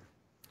enjoy it.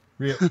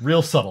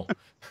 Real subtle.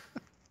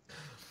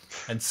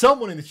 And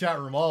someone in the chat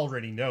room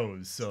already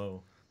knows,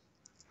 so...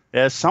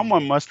 Yeah,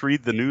 someone must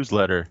read the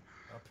newsletter.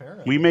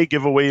 Apparently. We may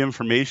give away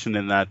information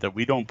in that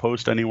we don't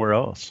post anywhere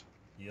else.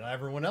 Yeah,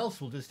 everyone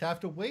else will just have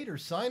to wait or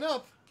sign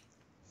up.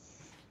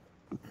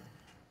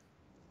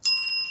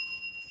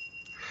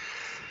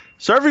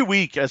 So every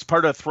week, as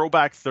part of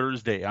Throwback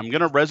Thursday, I'm going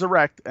to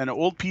resurrect an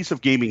old piece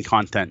of gaming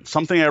content,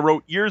 something I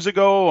wrote years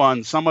ago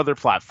on some other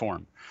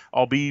platform.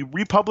 I'll be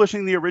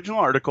republishing the original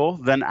article,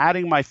 then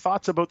adding my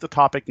thoughts about the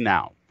topic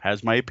now.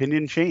 Has my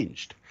opinion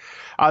changed?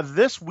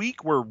 This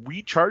week, we're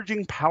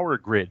recharging Power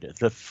Grid,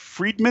 the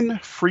Friedman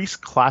Freese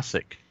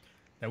Classic.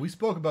 Now, we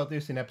spoke about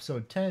this in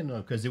episode 10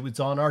 because it was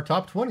on our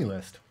top 20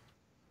 list.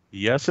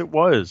 Yes, it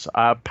was.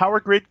 Power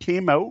Grid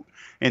came out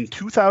in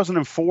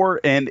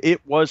 2004, and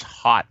it was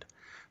hot.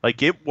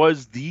 Like, it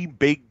was the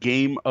big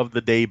game of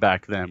the day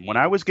back then. When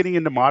I was getting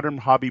into modern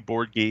hobby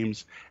board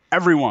games,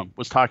 everyone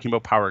was talking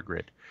about Power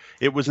Grid.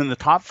 It was in the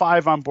top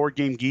 5 on Board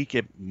Game Geek.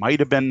 It might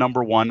have been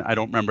number 1. I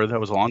don't remember. That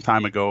was a long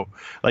time ago.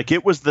 Like,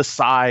 it was the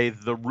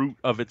scythe, the root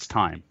of its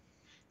time.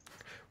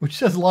 Which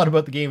says a lot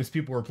about the games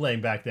people were playing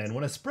back then,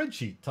 when a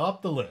spreadsheet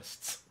topped the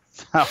lists.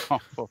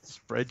 Oh,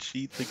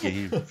 spreadsheet the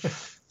game.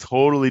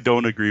 Totally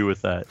don't agree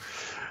with that.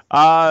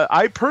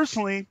 I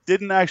personally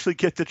didn't actually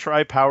get to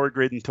try Power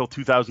Grid until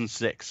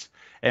 2006.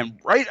 And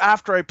right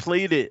after I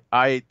played it,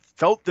 I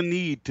felt the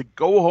need to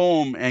go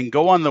home and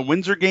go on the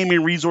Windsor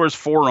Gaming Resource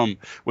Forum,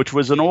 which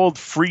was an old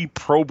free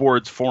Pro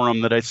Boards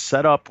forum that I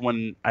set up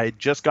when I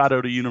just got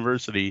out of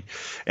university.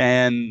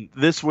 And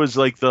this was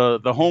like the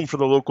home for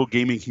the local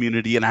gaming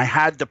community. And I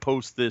had to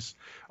post this.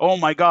 Oh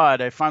my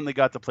God, I finally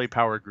got to play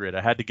Power Grid.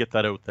 I had to get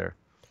that out there.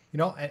 You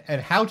know, and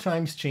how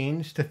times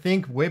changed. To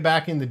think way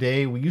back in the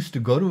day, we used to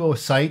go to a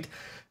site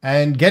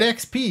and get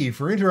XP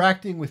for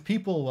interacting with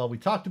people while we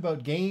talked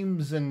about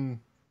games and...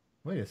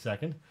 Wait a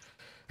second.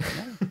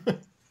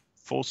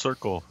 Full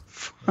circle.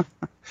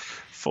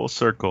 Full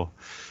circle.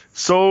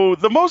 So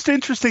the most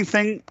interesting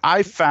thing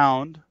I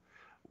found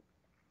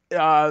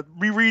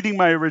rereading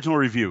my original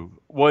review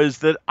was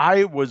that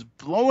I was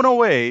blown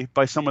away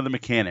by some of the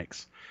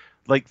mechanics.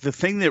 Like, the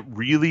thing that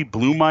really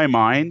blew my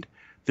mind,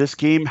 this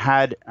game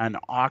had an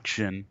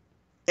auction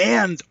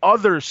and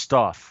other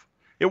stuff.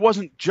 It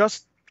wasn't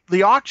just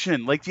the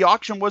auction. Like, the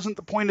auction wasn't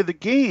the point of the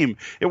game.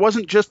 It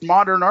wasn't just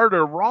modern art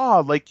or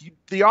raw. Like,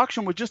 the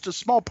auction was just a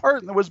small part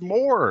and there was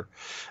more.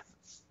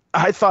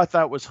 I thought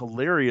that was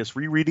hilarious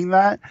rereading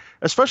that,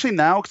 especially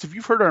now, because if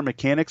you've heard our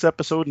mechanics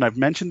episode, and I've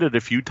mentioned it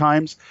a few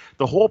times,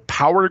 the whole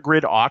Power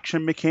Grid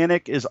auction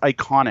mechanic is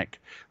iconic.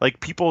 Like,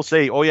 people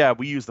say, oh yeah,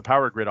 we use the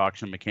Power Grid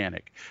auction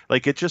mechanic.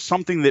 Like, it's just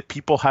something that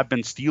people have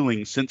been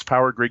stealing since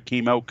Power Grid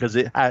came out because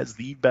it has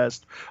the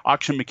best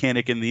auction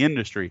mechanic in the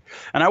industry.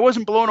 And I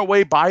wasn't blown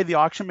away by the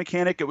auction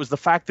mechanic. It was the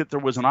fact that there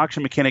was an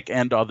auction mechanic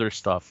and other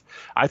stuff.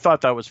 I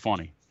thought that was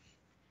funny.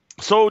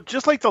 So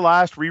just like the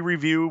last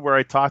re-review where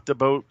I talked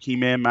about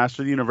He-Man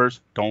Master of the Universe,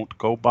 don't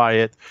go buy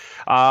it.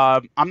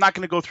 I'm not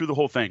going to go through the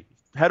whole thing.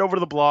 Head over to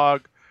the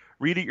blog,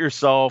 read it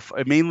yourself.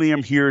 I mainly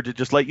am here to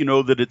just let you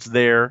know that it's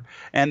there,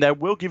 and I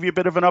will give you a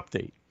bit of an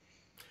update.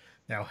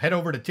 Now head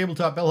over to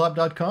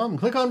tabletopbellhop.com and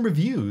click on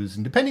reviews,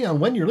 and depending on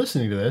when you're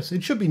listening to this,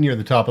 it should be near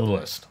the top of the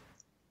list.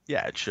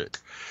 Yeah, it should.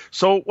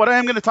 So what I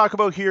am going to talk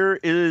about here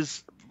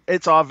is,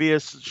 it's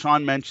obvious,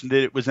 Sean mentioned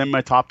it, it was in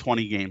my top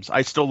 20 games.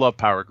 I still love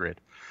Power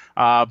Grid.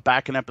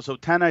 Back in episode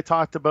 10, I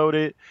talked about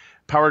it.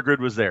 Power Grid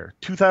was there.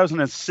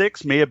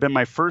 2006 may have been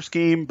my first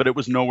game, but it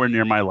was nowhere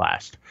near my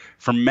last.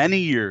 For many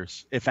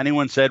years, if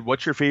anyone said,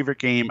 what's your favorite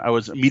game? I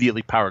was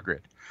immediately Power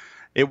Grid.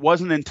 It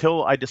wasn't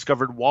until I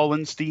discovered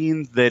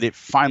Wallenstein that it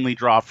finally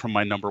dropped from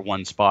my number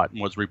 1 spot and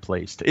was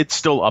replaced. It's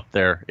still up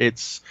there.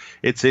 It's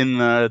in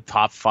the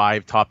top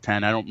 5, top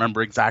 10. I don't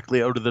remember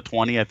exactly out of the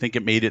 20. I think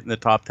it made it in the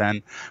top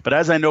 10. But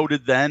as I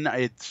noted then,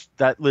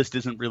 that list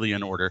isn't really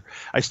in order.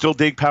 I still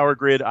dig Power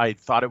Grid. I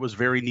thought it was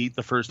very neat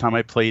the first time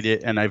I played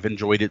it, and I've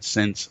enjoyed it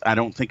since. I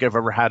don't think I've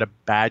ever had a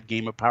bad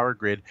game of Power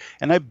Grid.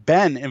 And I've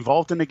been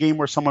involved in a game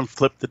where someone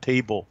flipped the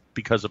table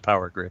because of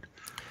Power Grid.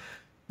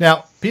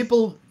 Now,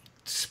 people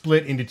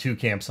split into two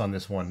camps on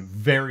this one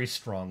very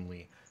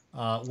strongly.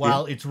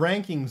 While its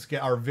rankings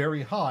are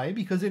very high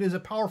because it is a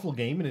powerful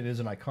game and it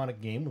is an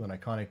iconic game with an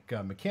iconic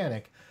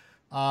mechanic,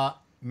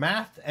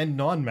 math and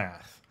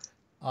non-math.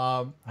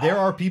 There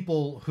are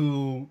people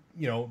who,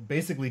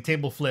 basically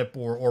table flip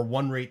or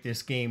one rate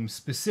this game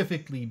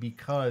specifically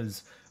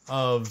because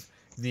of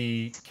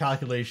the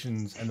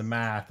calculations and the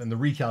math and the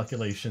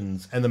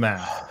recalculations and the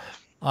math.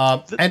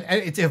 And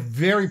it's a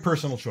very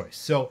personal choice.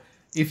 So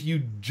if you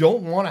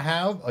don't want to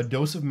have a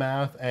dose of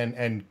math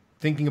and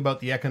thinking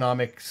about the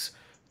economics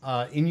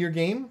in your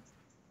game,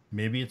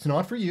 maybe it's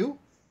not for you.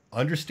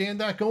 Understand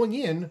that going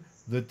in,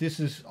 that this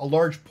is a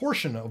large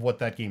portion of what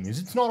that game is.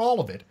 It's not all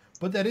of it,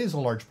 but that is a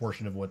large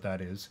portion of what that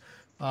is.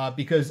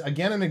 Because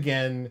again and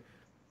again,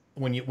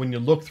 when you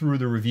look through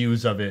the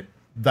reviews of it,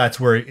 that's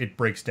where it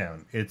breaks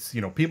down. It's,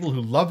 people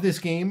who love this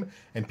game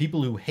and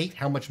people who hate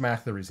how much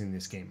math there is in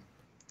this game.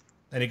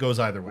 And it goes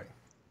either way.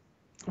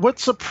 What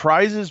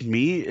surprises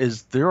me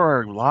is there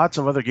are lots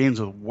of other games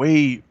with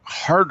way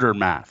harder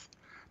math.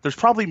 There's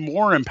probably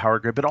more in Power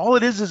Grid, but all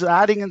it is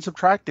adding and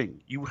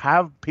subtracting. You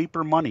have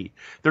paper money.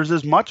 There's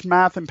as much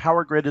math in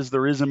Power Grid as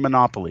there is in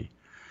Monopoly.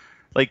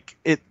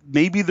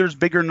 Maybe there's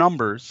bigger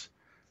numbers,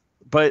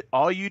 but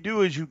all you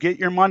do is you get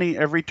your money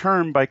every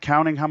turn by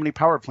counting how many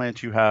power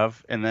plants you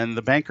have, and then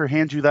the banker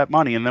hands you that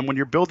money. And then when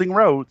you're building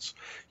roads,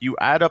 you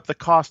add up the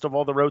cost of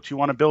all the roads you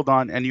want to build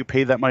on, and you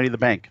pay that money to the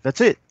bank.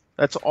 That's it.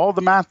 That's all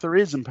the math there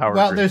is in Power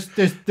Grid.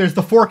 Well, there's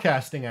the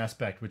forecasting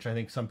aspect, which I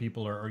think some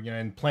people are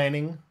and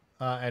planning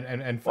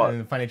and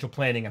financial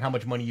planning and how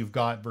much money you've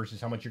got versus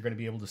how much you're going to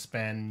be able to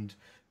spend.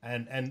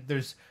 And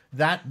there's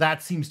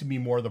that seems to be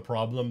more the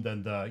problem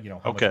than the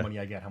how much money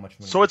I get, how much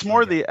money. So it's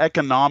more the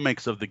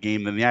economics of the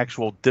game than the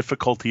actual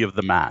difficulty of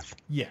the math.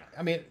 Yeah,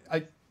 I mean,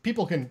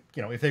 people can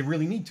if they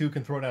really need to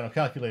can throw down a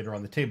calculator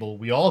on the table.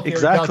 We all carry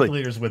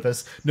calculators with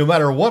us, no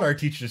matter what our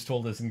teachers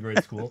told us in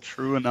grade school.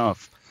 True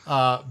enough.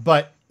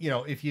 But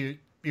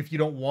if you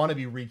don't want to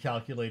be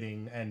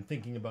recalculating and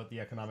thinking about the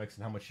economics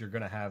and how much you're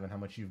going to have and how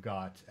much you've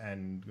got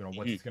and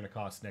what it's going to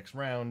cost next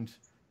round,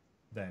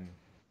 then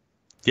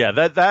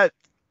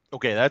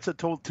okay,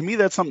 to me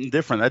that's something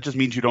different. That just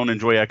means you don't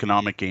enjoy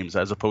economic games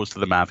as opposed to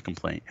the math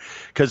complaint.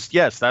 Because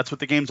yes, that's what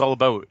the game's all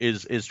about,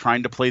 is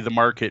trying to play the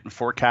market and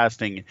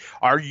forecasting.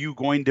 Are you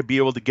going to be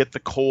able to get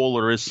the coal,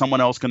 or is someone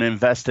else going to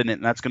invest in it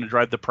and that's going to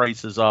drive the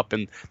prices up?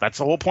 And that's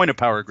the whole point of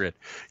Power Grid.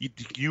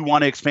 You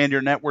want to expand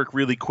your network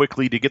really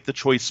quickly to get the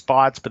choice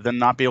spots, but then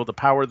not be able to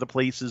power the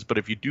places. But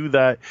if you do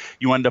that,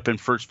 you end up in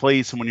first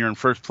place. And when you're in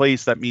first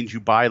place, that means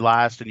you buy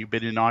last and you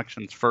bid in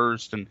auctions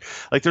first. And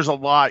there's a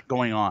lot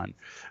going on.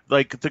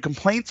 The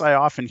complaints I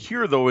often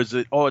hear, though, is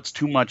that, it's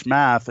too much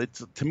math.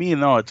 To me,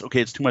 no, it's okay.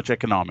 It's too much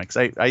economics.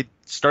 I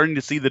starting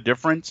to see the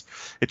difference.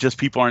 It's just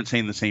people aren't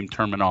saying the same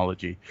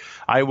terminology.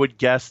 I would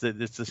guess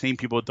that it's the same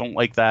people that don't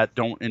like that,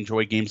 don't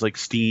enjoy games like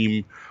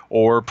Steam,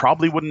 or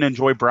probably wouldn't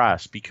enjoy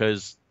Brass,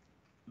 because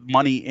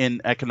money in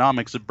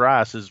economics of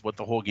Brass is what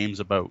the whole game's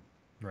about.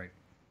 Right.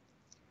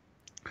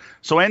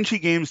 So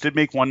NG Games did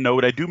make one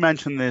note. I do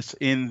mention this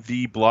in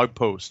the blog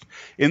post.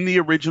 In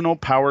the original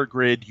Power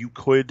Grid, you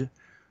could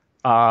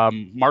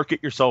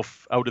market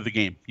yourself out of the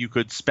game. You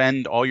could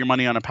spend all your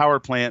money on a power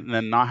plant and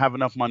then not have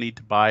enough money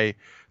to buy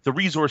the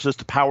resources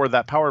to power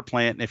that power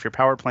plant. And if your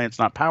power plant's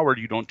not powered,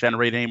 you don't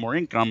generate any more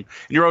income and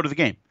you're out of the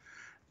game.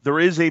 There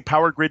is a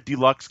Power Grid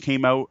Deluxe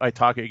came out. I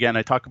talk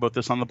about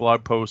this on the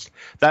blog post.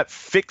 That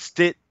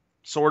fixed it,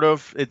 sort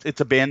of.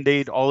 It's a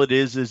Band-Aid. All it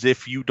is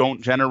if you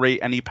don't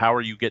generate any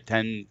power, you get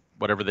 10,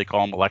 whatever they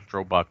call them,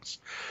 electro bucks.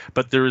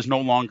 But there is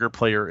no longer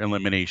player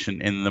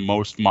elimination in the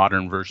most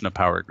modern version of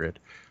Power Grid.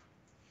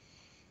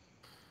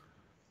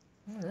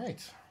 All right.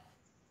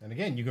 And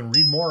again, you can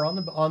read more on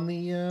the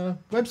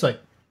website.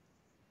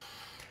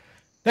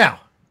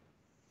 Now,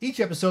 each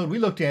episode we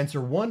look to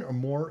answer one or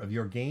more of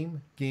your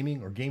gaming,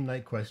 or game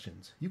night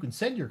questions. You can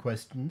send your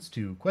questions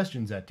to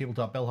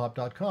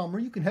questions@tabletopbellhop.com, or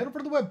you can head over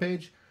to the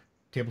webpage,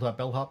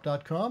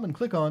 tabletopbellhop.com, and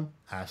click on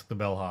Ask the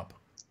Bellhop.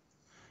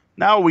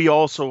 Now we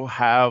also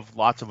have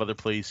lots of other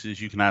places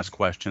you can ask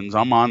questions.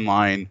 I'm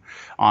online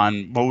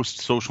on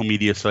most social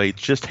media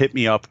sites. Just hit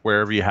me up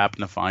wherever you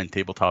happen to find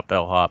Tabletop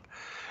Bellhop.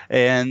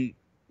 And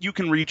you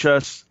can reach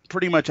us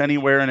pretty much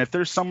anywhere. And if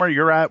there's somewhere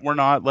you're at, we're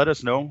not, let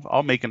us know.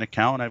 I'll make an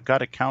account. I've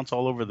got accounts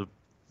all over the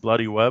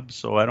bloody web,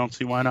 so I don't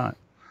see why not.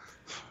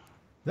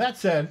 That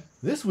said,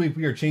 this week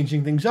we are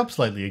changing things up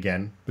slightly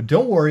again, but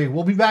don't worry,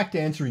 we'll be back to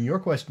answering your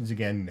questions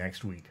again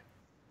next week.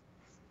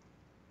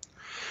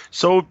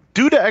 So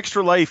due to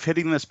Extra Life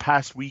hitting this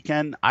past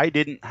weekend, I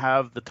didn't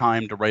have the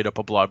time to write up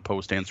a blog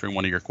post answering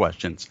one of your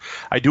questions.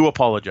 I do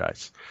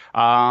apologize.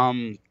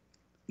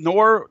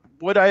 Nor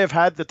would I have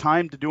had the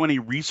time to do any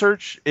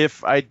research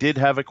if I did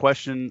have a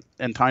question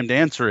and time to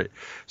answer it.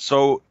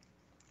 So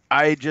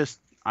I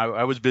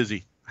was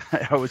busy.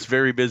 I was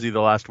very busy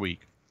the last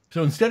week.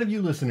 So instead of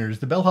you listeners,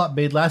 the Bellhop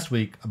made last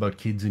week about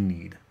kids in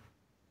need.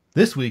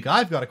 This week,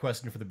 I've got a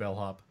question for the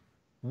Bellhop.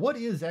 What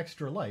is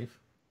Extra Life,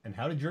 and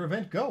how did your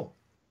event go?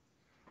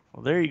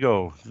 Well, there you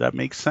go. That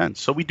makes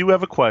sense. So we do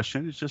have a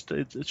question.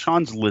 It's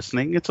Sean's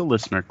listening. It's a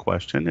listener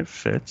question. It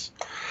fits.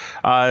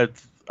 I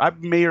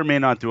may or may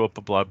not do up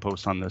a blog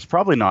post on this.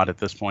 Probably not at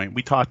this point.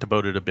 We talked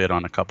about it a bit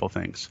on a couple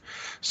things.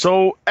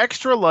 So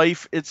Extra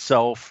Life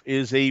itself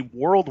is a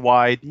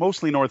worldwide,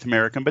 mostly North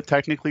American, but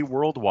technically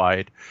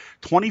worldwide,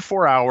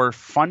 24-hour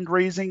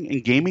fundraising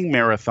and gaming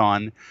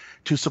marathon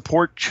to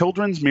support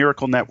Children's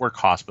Miracle Network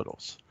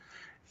hospitals.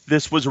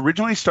 This was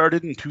originally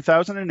started in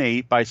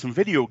 2008 by some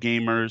video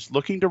gamers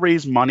looking to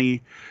raise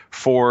money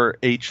for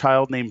a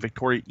child named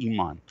Victoria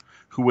Iman,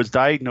 who was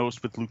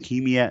diagnosed with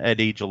leukemia at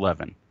age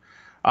 11.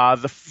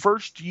 The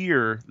first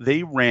year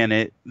they ran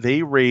it,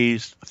 they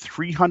raised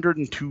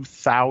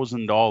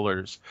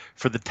 $302,000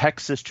 for the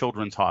Texas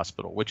Children's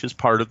Hospital, which is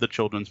part of the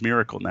Children's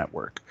Miracle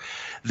Network.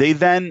 They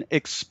then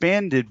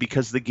expanded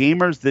because the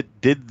gamers that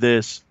did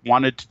this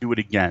wanted to do it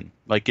again.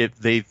 Like if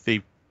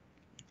they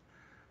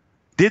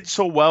did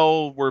so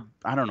well, were,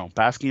 I don't know,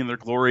 basking in their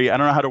glory. I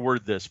don't know how to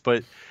word this,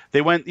 but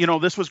they went,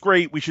 this was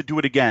great. We should do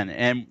it again.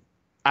 And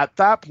at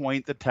that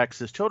point, the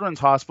Texas Children's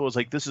Hospital was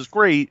like, this is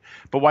great,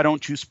 but why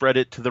don't you spread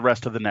it to the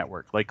rest of the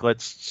network? Like,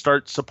 let's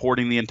start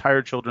supporting the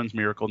entire Children's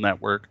Miracle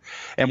Network.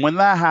 And when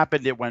that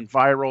happened, it went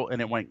viral and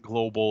it went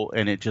global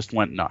and it just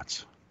went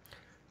nuts.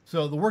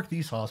 So the work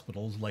these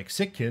hospitals, like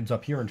Sick Kids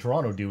up here in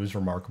Toronto, do is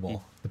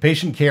remarkable. The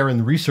patient care and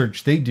the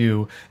research they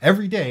do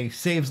every day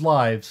saves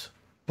lives,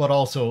 but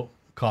also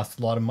costs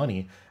a lot of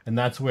money. And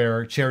that's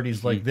where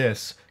charities like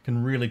this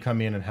can really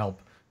come in and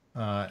help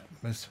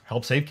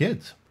save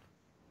kids.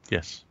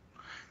 Yes.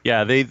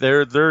 Yeah,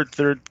 their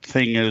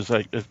thing is,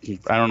 like,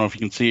 I don't know if you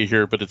can see it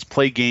here, but it's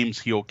play games,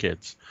 heal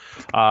kids.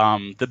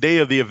 The day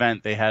of the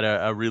event, they had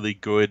a really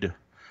good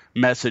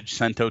message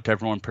sent out to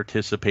everyone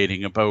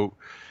participating about,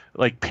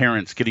 like,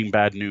 parents getting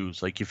bad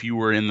news, like if you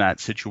were in that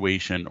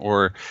situation,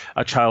 or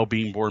a child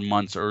being born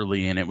months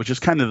early, and it was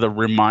just kind of the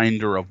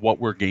reminder of what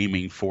we're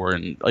gaming for,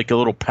 and like a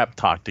little pep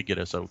talk to get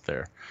us out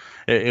there.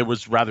 It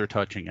was rather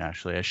touching,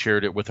 actually. I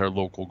shared it with our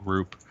local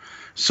group.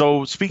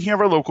 So speaking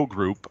of our local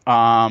group,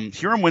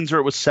 here in Windsor,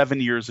 it was 7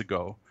 years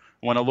ago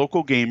when a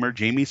local gamer,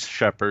 Jamie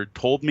Shepard,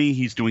 told me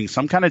he's doing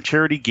some kind of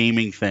charity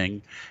gaming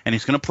thing, and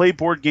he's going to play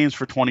board games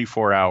for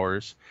 24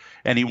 hours.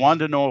 And he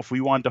wanted to know if we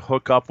wanted to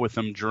hook up with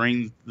him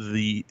during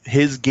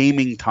his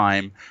gaming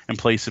time and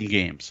play some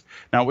games.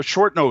 Now, with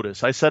short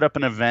notice, I set up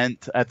an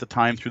event at the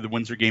time through the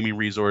Windsor Gaming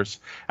Resource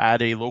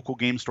at a local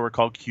game store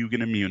called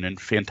Cugin and Munin,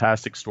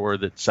 fantastic store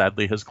that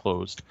sadly has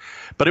closed.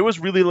 But it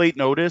was really late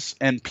notice,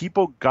 and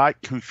people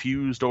got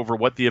confused over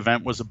what the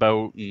event was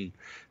about, and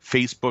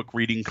Facebook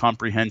reading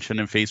comprehension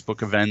and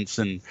Facebook events,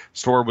 and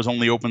store was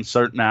only open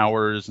certain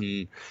hours,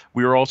 and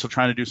we were also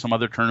trying to do some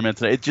other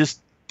tournaments. It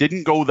just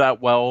didn't go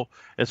that well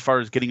as far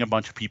as getting a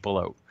bunch of people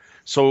out.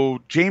 So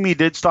Jamie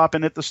did stop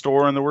in at the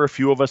store, and there were a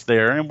few of us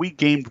there, and we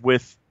gamed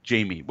with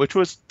Jamie, which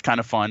was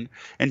kind of fun.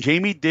 And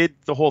Jamie did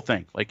the whole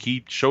thing. Like,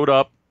 he showed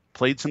up,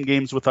 played some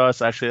games with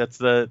us.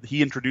 Actually,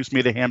 he introduced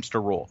me to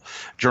Hamster Roll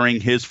during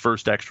his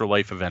first Extra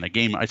Life event, a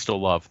game I still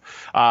love.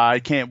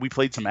 We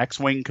played some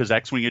X-Wing because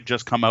X-Wing had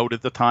just come out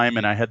at the time,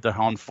 and I had the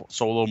Han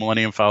Solo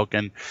Millennium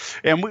Falcon,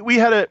 and we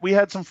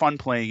had some fun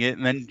playing it.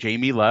 And then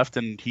Jamie left,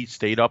 and he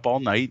stayed up all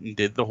night and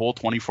did the whole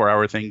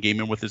 24-hour thing,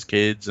 gaming with his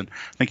kids, and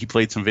I think he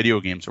played some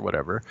video games or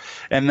whatever.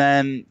 And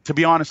then, to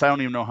be honest, I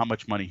don't even know how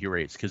much money he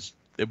raised because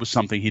it was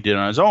something he did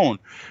on his own.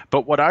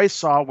 But what I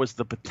saw was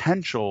the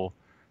potential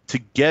to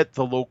get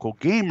the local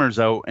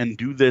gamers out and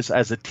do this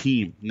as a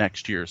team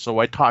next year. So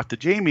I talked to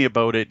Jamie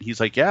about it. He's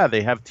like, yeah,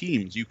 they have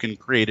teams. You can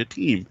create a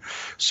team.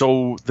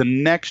 So the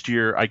next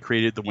year I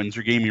created the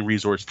Windsor Gaming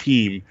Resource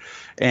team,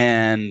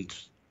 and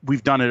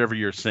we've done it every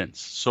year since.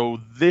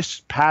 So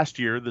this past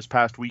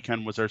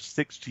weekend was our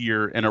 6th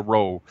year in a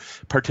row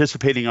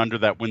participating under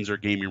that Windsor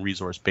Gaming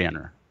Resource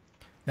banner.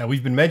 Now,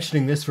 we've been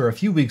mentioning this for a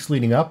few weeks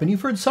leading up, and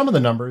you've heard some of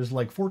the numbers,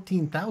 like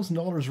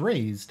 $14,000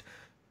 raised,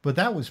 but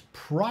that was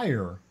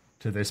prior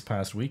to this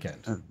past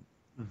weekend.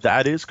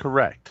 That is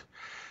correct.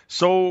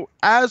 So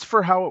as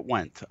for how it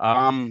went,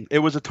 it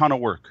was a ton of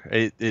work.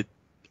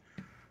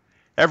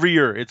 Every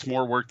year, it's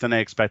more work than I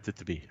expect it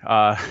to be.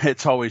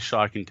 It's always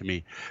shocking to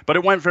me, but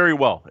it went very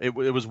well. It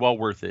was well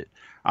worth it.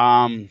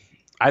 Um,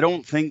 I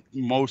don't think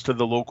most of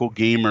the local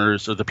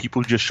gamers or the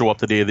people who just show up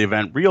the day of the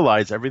event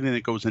realize everything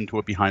that goes into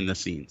it behind the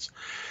scenes.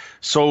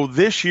 So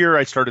this year,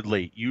 I started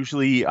late.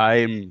 Usually,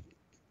 I'm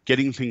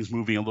getting things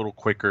moving a little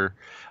quicker.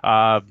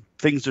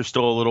 Things are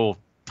still a little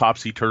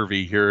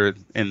topsy-turvy here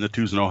in the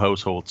Tuzano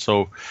household.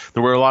 So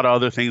there were a lot of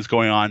other things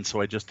going on,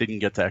 so I just didn't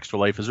get to Extra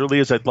Life as early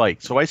as I'd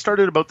like. So I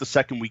started about the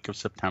second week of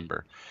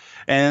September.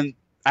 And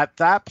at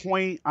that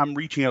point, I'm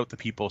reaching out to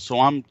people. So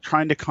I'm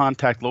trying to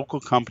contact local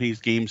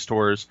companies, game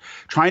stores,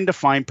 trying to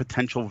find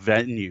potential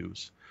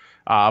venues,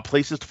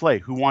 places to play.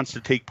 Who wants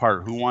to take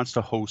part? Who wants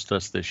to host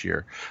us this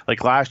year?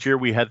 Like last year,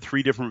 we had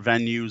 3 different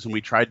venues, and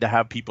we tried to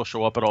have people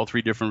show up at all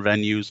 3 different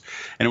venues,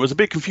 and it was a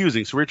bit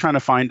confusing. So we're trying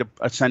to find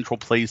a central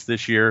place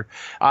this year.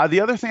 The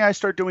other thing I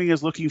start doing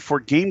is looking for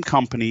game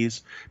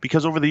companies,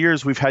 because over the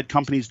years, we've had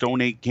companies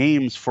donate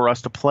games for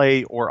us to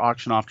play or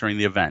auction off during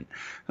the event.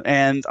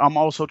 And I'm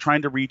also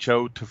trying to reach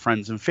out to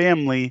friends and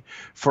family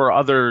for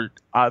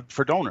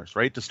for donors,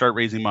 right, to start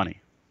raising money.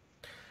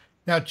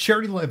 Now,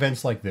 charity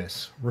events like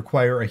this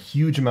require a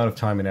huge amount of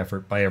time and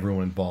effort by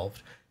everyone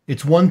involved.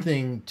 It's one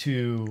thing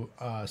to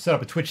set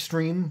up a Twitch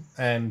stream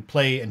and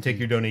play and take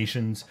your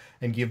donations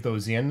and give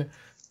those in,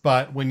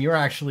 but when you're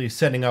actually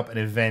setting up an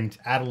event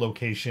at a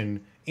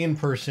location in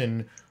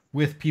person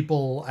with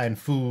people and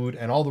food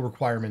and all the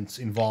requirements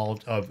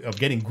involved of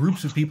getting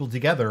groups of people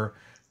together,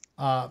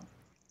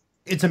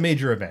 it's a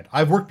major event.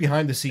 I've worked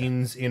behind the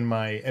scenes in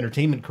my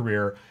entertainment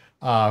career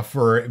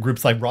for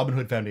groups like Robin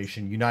Hood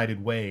Foundation,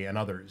 United Way, and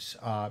others,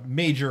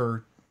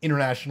 major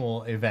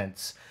international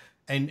events,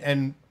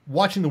 and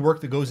watching the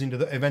work that goes into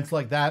the events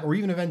like that, or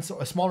even events,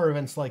 smaller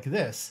events like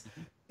this,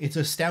 it's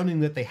astounding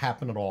that they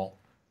happen at all.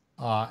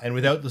 And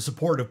without the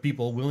support of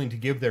people willing to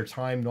give their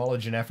time,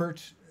 knowledge, and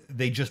effort,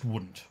 they just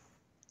wouldn't.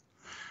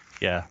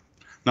 Yeah.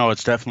 No,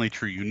 it's definitely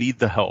true. You need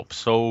the help.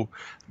 So,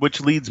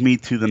 which leads me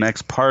to the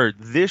next part.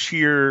 This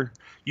year,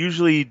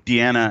 usually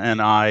Deanna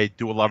and I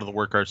do a lot of the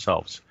work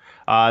ourselves.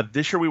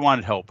 This year we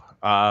wanted help.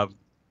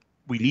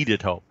 We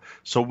needed help.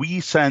 So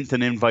we sent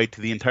an invite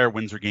to the entire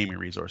Windsor Gaming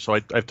Resource. So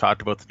I've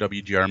talked about the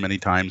WGR many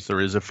times. There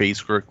is a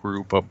Facebook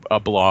group, a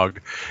blog,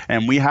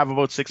 and we have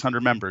about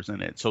 600 members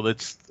in it. So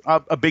that's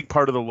a big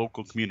part of the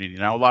local community.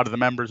 Now, a lot of the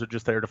members are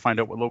just there to find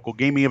out what local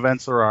gaming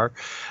events there are,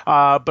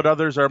 but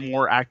others are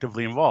more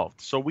actively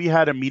involved. So we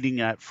had a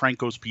meeting at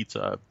Franco's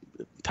Pizza,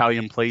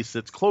 Italian place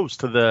that's close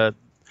to the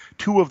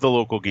 2 of the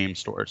local game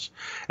stores.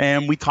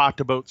 And we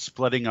talked about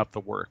splitting up the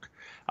work.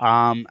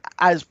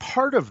 As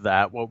part of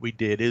that, what we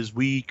did is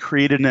we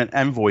created an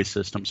envoy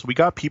system. So we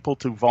got people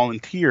to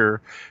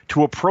volunteer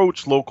to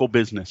approach local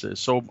businesses.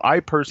 So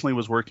I personally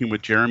was working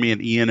with Jeremy and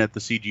Ian at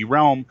the CG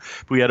Realm.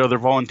 But we had other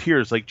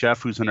volunteers like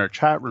Jeff, who's in our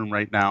chat room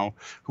right now,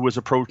 who was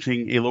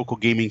approaching a local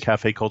gaming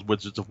cafe called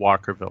Wizards of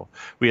Walkerville.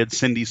 We had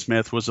Cindy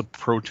Smith who was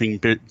approaching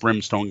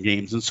Brimstone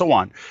Games and so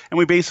on. And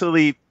we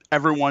basically,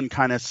 everyone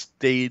kind of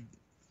stayed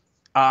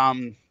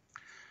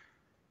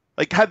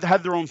like had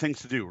their own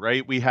things to do,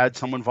 right? We had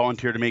someone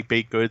volunteer to make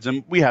baked goods,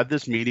 and we had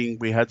this meeting.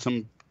 We had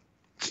some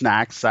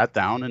snacks, sat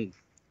down, and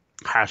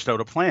hashed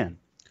out a plan.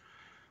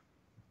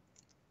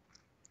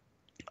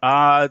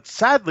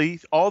 Sadly,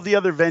 all the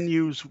other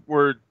venues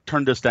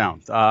turned us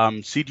down.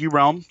 CG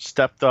Realm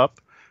stepped up,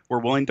 were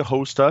willing to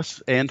host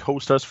us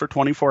for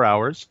 24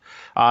 hours.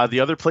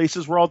 The other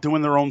places were all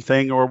doing their own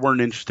thing or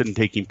weren't interested in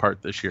taking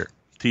part this year.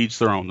 To each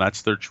their own.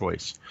 That's their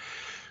choice.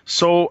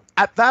 So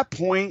at that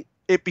point,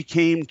 it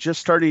became just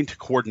starting to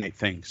coordinate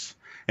things.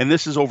 And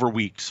this is over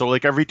weeks. So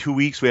like every 2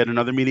 weeks, we had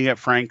another meeting at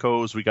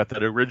Franco's. We got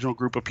that original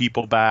group of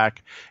people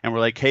back. And we're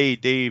like, hey,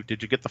 Dave,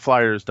 did you get the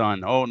flyers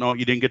done? Oh, no,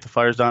 you didn't get the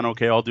flyers done.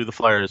 Okay, I'll do the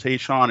flyers. Hey,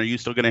 Sean, are you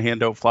still going to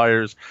hand out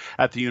flyers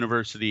at the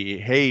university?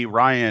 Hey,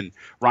 Ryan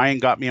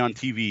got me on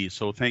TV.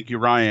 So thank you,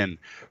 Ryan.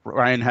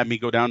 Ryan had me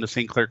go down to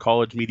St. Clair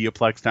College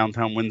Mediaplex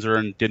downtown Windsor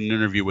and did an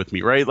interview with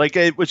me, right? Like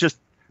it was just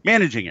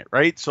managing it,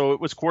 right? So it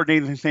was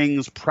coordinating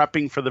things,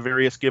 prepping for the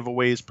various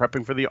giveaways,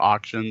 prepping for the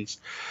auctions.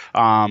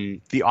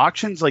 The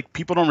auctions, like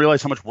people don't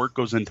realize how much work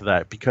goes into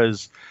that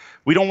because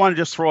we don't want to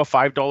just throw a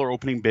 $5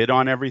 opening bid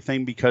on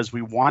everything because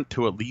we want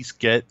to at least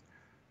get,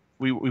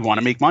 we want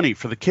to make money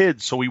for the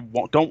kids. So we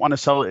don't want to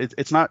sell it.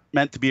 It's not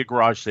meant to be a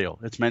garage sale.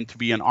 It's meant to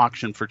be an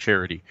auction for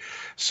charity.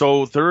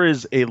 So there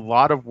is a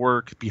lot of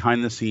work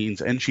behind the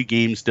scenes. NG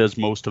Games does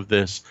most of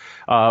this,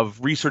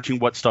 of researching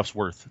what stuff's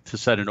worth to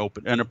set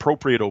an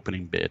appropriate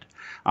opening bid.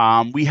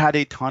 We had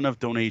a ton of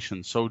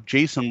donations. So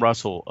Jason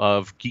Russell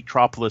of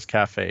Geektropolis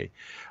Cafe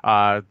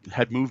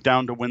had moved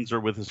down to Windsor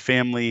with his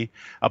family.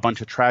 A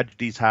bunch of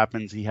tragedies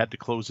happened. He had to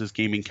close his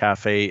gaming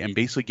cafe and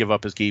basically give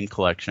up his game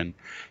collection.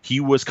 He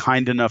was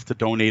kind enough to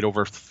donate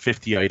over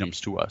 50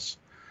 items to us.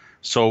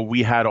 So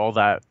we had all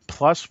that.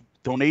 Plus,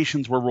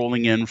 donations were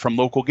rolling in from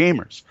local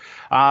gamers.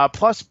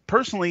 Plus,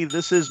 personally,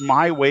 this is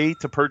my way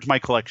to purge my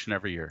collection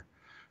every year.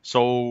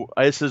 So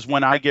this is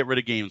when I get rid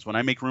of games. When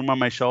I make room on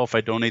my shelf,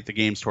 I donate the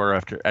games to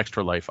our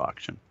Extra Life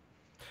auction.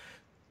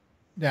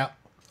 Now,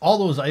 all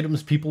those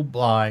items people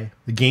buy,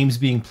 the games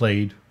being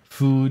played,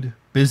 food,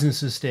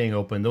 businesses staying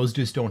open, those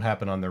just don't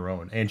happen on their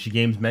own. And She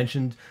Games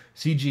mentioned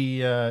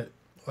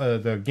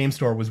the game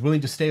store was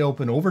willing to stay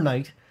open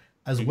overnight,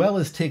 as well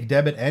as take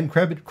debit and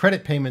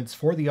credit payments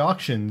for the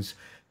auctions,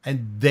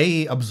 and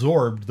they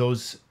absorbed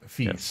those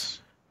fees. Yes.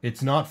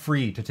 It's not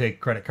free to take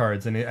credit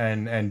cards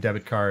and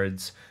debit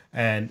cards,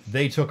 and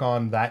they took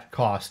on that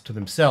cost to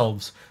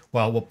themselves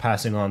while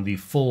passing on the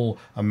full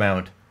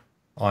amount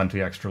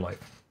onto Extra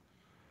Life.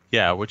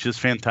 Yeah, which is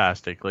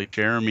fantastic. Like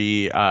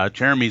Jeremy's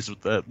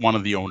one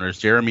of the owners.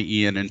 Jeremy,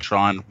 Ian, and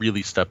Sean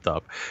really stepped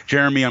up.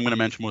 Jeremy, I'm going to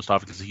mention most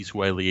often because he's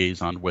who I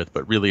liaison with,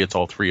 but really it's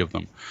all three of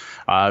them.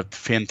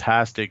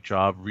 Fantastic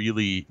job.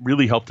 Really,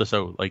 really helped us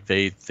out. Like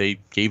they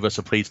gave us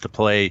a place to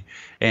play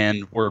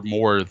and were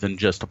more than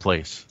just a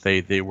place.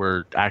 They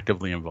were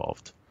actively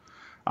involved.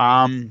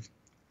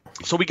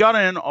 So we got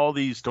in all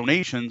these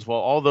donations. Well,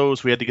 all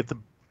those, we had to get the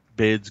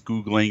bids,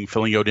 Googling,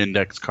 filling out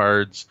index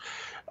cards,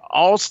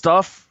 all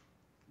stuff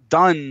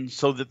done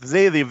so that the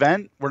day of the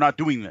event, we're not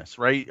doing this,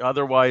 right?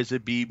 Otherwise,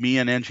 it'd be me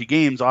and Angie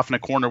Games off in a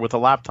corner with a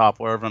laptop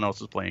while everyone else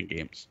is playing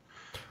games.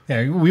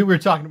 Yeah, we were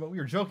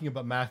joking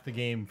about Math the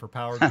Game for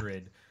Power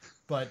Grid,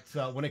 but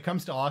when it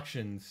comes to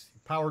auctions,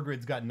 Power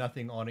Grid's got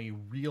nothing on a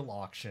real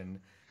auction.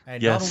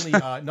 And yes.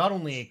 not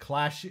only a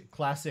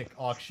classic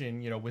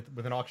auction,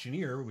 with an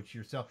auctioneer, which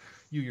you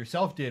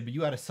yourself did, but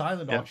you had a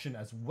silent auction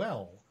as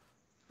well.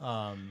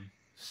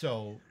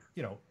 So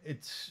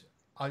it's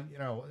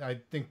I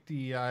think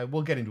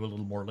we'll get into it a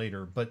little more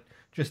later, but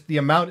just the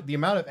amount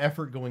of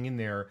effort going in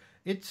there,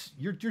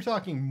 you're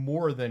talking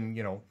more than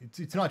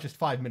it's not just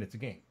 5 minutes a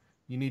game.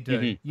 You need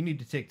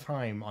to take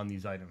time on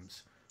these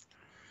items.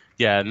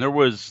 Yeah, and there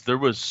was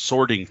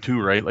sorting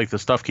too, right? Like the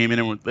stuff came in,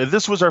 and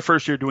this was our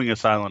first year doing a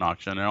silent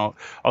auction, and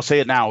I'll say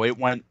it now, it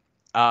went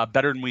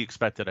better than we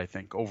expected, I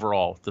think,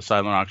 overall, the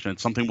silent auction.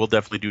 It's something we'll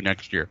definitely do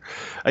next year.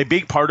 A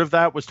big part of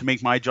that was to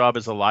make my job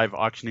as a live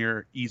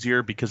auctioneer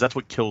easier, because that's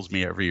what kills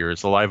me every year,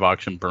 is the live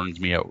auction burns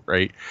me out,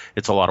 right?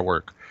 It's a lot of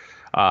work.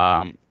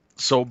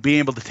 So being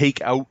able to take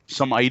out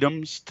some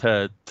items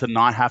to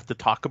not have to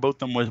talk about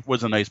them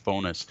was a nice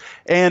bonus,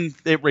 and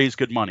it raised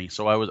good money.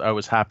 So I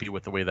was happy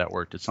with the way that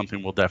worked. It's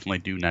something we'll definitely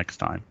do next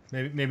time.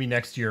 Maybe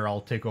next year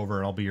I'll take over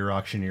and I'll be your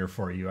auctioneer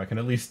for you. I can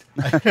at least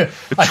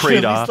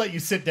trade off. Let you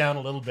sit down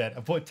a little bit.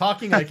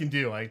 Talking I can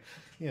do.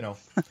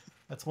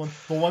 That's the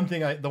one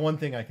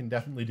thing I can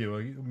definitely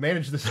do.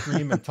 Manage the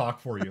stream and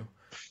talk for you.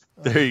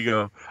 There you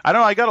go.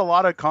 I got a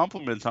lot of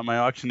compliments on my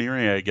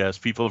auctioneering, I guess.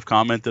 People have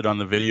commented on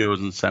the videos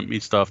and sent me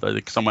stuff. I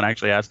think someone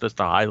actually asked us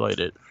to highlight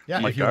it.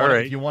 Yeah, if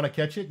you want to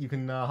catch it, you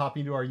can hop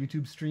into our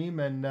YouTube stream,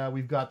 and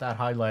we've got that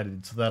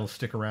highlighted, so that'll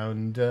stick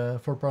around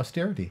for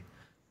posterity.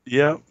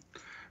 Yeah.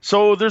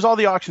 So there's all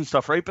the auction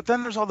stuff, right? But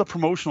then there's all the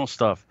promotional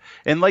stuff.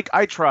 And like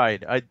I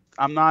tried.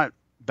 I'm not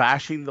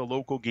bashing the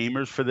local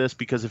gamers for this,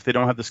 because if they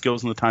don't have the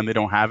skills and the time, they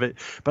don't have it.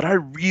 But I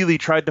really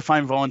tried to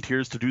find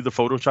volunteers to do the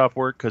Photoshop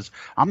work, because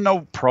I'm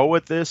no pro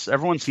at this.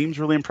 Everyone seems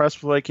really impressed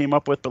with what I came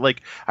up with, but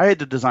like I had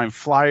to design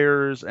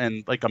flyers,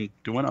 and like I'm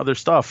doing other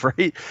stuff,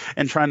 right?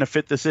 And trying to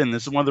fit this in.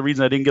 This is one of the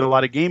reasons I didn't get a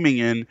lot of gaming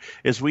in,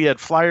 is we had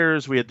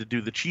flyers, we had to do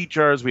the cheat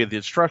jars, we had the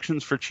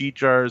instructions for cheat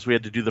jars, we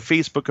had to do the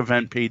Facebook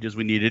event pages,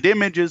 we needed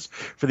images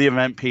for the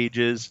event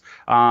pages.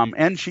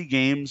 And She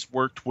Games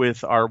worked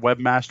with our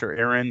webmaster,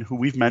 Aaron, who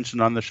we've mentioned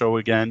on the show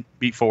again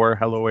before.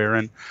 Hello,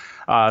 Aaron.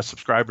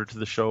 Subscriber to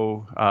the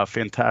show,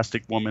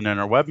 fantastic woman, and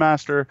our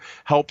webmaster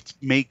helped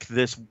make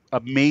this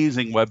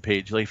amazing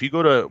webpage. Like if you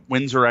go to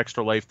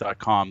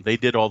windsorextralife.com, they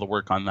did all the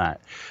work on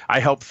that. I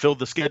helped fill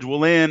the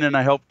schedule in, and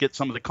I helped get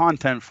some of the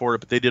content for it,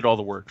 but they did all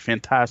the work.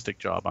 Fantastic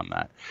job on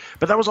that.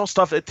 But that was all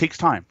stuff that takes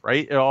time,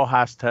 right? It all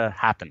has to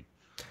happen.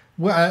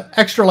 Well,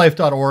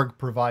 extralife.org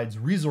provides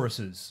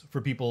resources for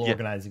people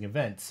organizing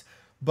events,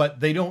 but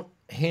they don't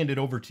hand it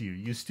over to you.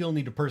 You still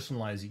need to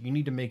personalize it. You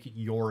need to make it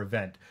your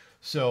event.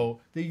 So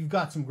you've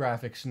got some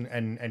graphics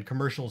and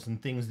commercials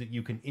and things that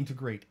you can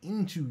integrate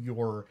into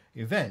your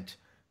event,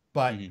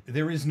 but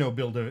there is no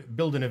build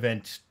an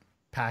event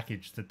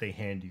package that they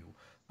hand you.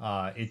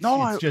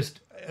 It's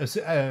just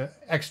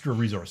extra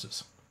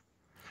resources.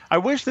 I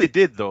wish they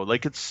did, though.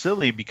 Like, it's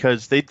silly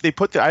because they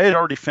put I had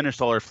already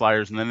finished all our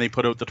flyers, and then they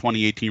put out the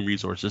 2018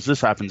 resources. This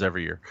happens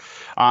every year.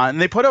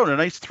 And they put out a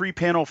nice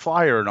 3-panel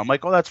flyer, and I'm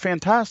like, oh, that's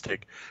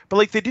fantastic. But,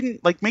 like, they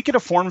didn't, like, make it a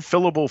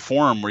fillable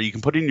form where you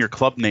can put in your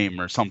club name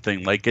or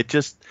something. Like, it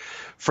just,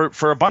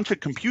 for a bunch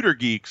of computer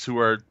geeks who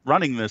are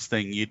running this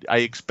thing, I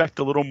expect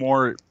a little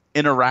more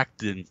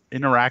interactive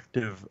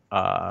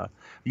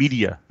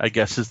media, I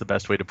guess is the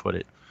best way to put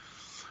it.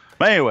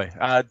 But anyway,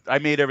 I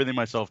made everything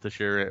myself this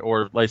year,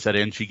 or like I said,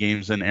 Angie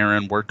Games and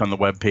Aaron worked on the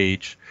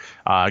webpage.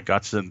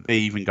 They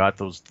even got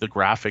the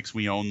graphics.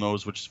 We own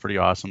those, which is pretty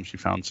awesome. She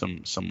found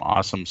some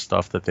awesome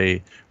stuff that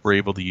they were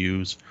able to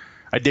use.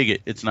 I dig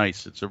it. It's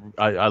nice.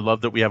 I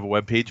love that we have a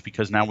webpage,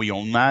 because now we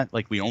own that.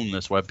 Like, we own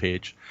this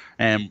webpage,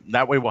 and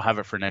that way we'll have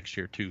it for next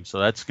year too. So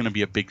that's going to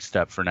be a big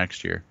step for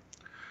next year.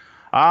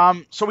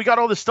 So we got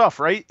all this stuff,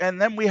 right?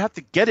 And then we had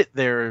to get it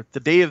there the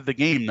day of the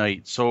game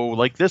night. So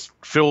like this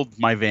filled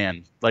my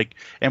van.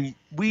 And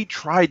we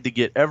tried to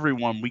get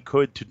everyone we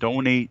could to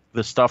donate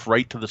the stuff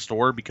right to the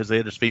store because they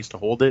had the space to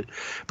hold it.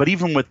 But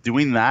even with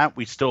doing that,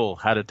 we still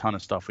had a ton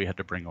of stuff we had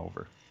to bring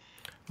over.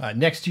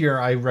 Next year,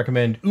 I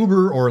recommend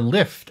Uber or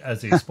Lyft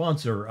as a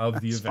sponsor of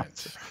the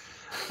event.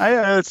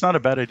 It's not a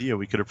bad idea.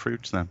 We could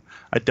approach them.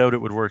 I doubt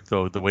it would work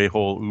though. The way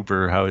whole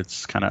Uber, how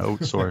it's kind of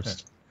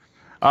outsourced.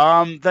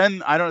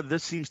 Then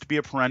this seems to be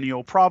a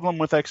perennial problem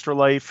with Extra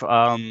Life.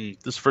 This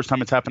is the first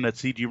time it's happened at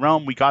CG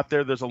Realm. We got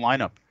there's a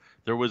lineup.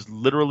 There was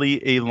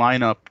literally a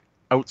lineup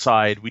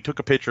outside. We took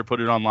a picture,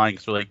 put it online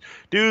because we're like,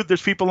 dude,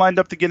 there's people lined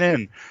up to get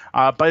in.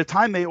 By the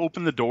time they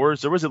opened the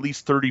doors, there was at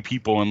least 30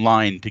 people in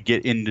line to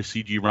get into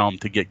CG Realm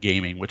to get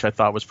gaming, which I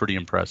thought was pretty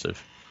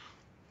impressive.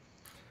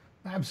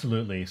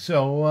 Absolutely.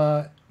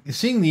 So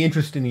seeing the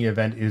interest in the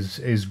event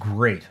is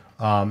great.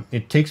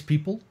 It takes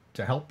people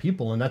to help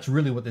people, and that's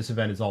really what this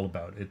event is all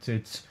about.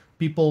 It's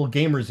people,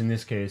 gamers in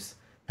this case,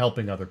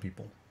 helping other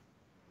people.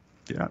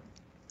 Yeah.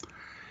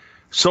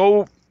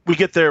 So we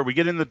get there, we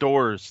get in the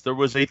doors. There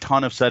was a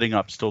ton of setting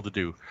up still to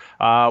do.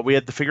 We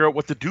had to figure out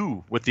what to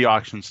do with the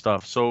auction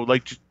stuff. So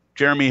like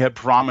Jeremy had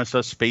promised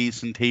us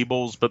space and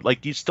tables, but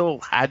like you still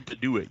had to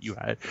do it.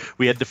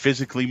 We had to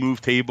physically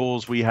move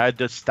tables. We had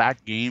to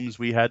stack games.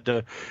 We had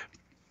to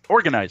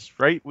organize,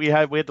 right? We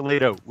had to lay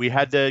it out. We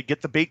had to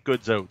get the baked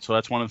goods out. So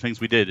that's one of the things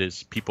we did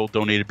is people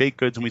donated baked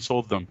goods and we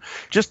sold them.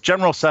 Just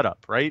general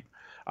setup, right?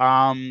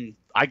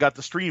 I got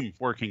the stream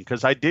working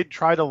because I did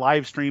try to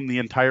live stream the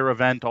entire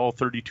event, all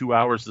 32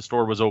 hours the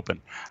store was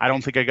open. I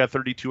don't think I got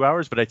 32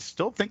 hours, but I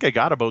still think I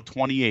got about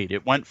 28.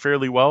 It went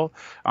fairly well.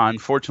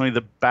 Unfortunately,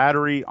 the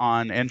battery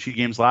on NG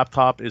Games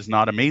laptop is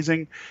not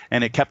amazing,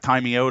 and it kept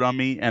timing out on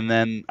me. And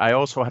then I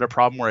also had a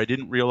problem where I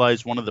didn't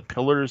realize one of the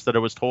pillars that I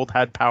was told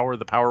had power.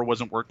 The power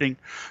wasn't working,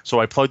 so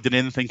I plugged it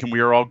in thinking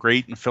we were all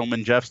great and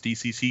filming Jeff's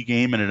DCC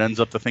game, and it ends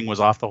up the thing was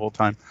off the whole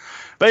time.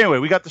 But anyway,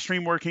 we got the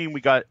stream working,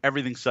 we got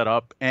everything set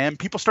up, and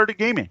people started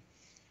gaming.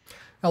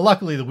 Now,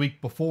 luckily, the week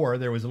before,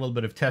 there was a little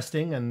bit of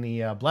testing, and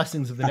the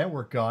blessings of the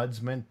network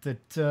gods meant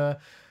that,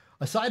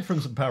 aside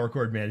from some power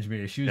cord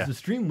management issues, the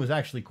stream was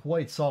actually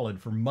quite solid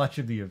for much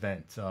of the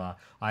event.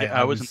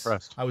 I was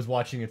impressed. I was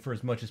watching it for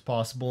as much as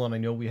possible, and I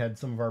know we had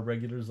some of our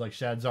regulars like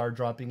Shadzar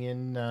dropping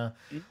in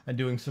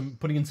and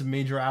putting in some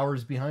major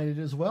hours behind it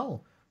as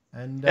well.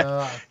 And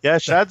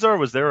Shadzar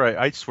was there.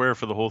 I swear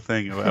for the whole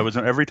thing. I was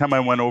every time I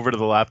went over to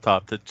the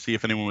laptop to see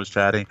if anyone was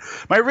chatting.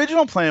 My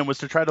original plan was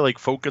to try to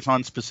focus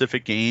on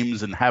specific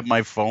games and have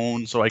my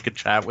phone so I could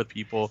chat with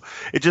people.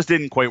 It just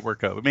didn't quite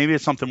work out. Maybe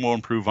it's something we'll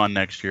improve on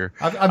next year.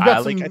 I've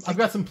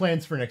got some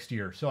plans for next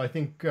year, so I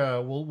think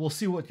we'll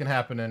see what can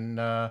happen. And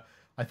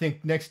I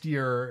think next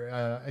year,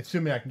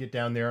 assuming I can get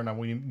down there, and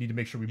we need to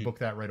make sure we book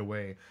that right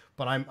away.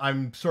 But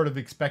I'm sort of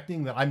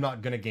expecting that I'm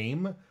not going to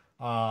game.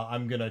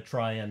 I'm going to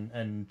try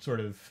and sort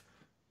of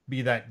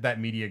be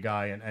that media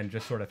guy and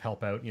just sort of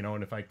help out,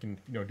 and if I can,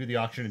 do the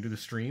auction and do the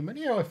stream, and,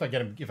 if I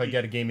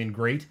get a game in,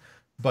 great.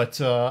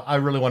 But I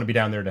really want to be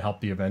down there to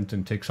help the event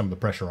and take some of the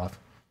pressure off.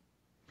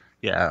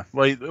 Yeah,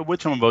 well,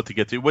 which I'm about to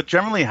get to. What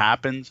generally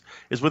happens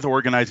is with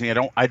organizing,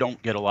 I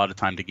don't get a lot of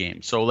time to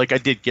game. So I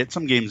did get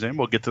some games in.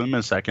 We'll get to them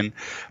in a second.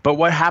 But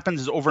what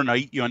happens is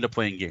overnight you end up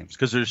playing games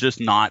because there's just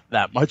not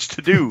that much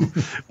to do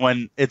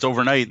when it's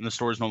overnight and the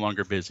store is no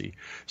longer busy.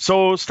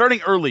 So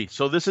starting early.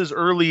 So this is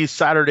early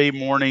Saturday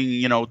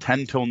morning,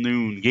 10 till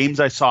noon. Games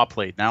I saw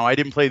played. Now I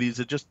didn't play these.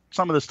 It's just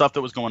some of the stuff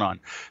that was going on.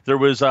 There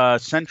was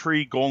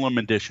Century Golem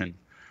Edition.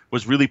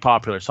 Was really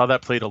popular. Saw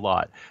that played a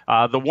lot.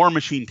 The War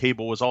Machine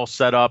table was all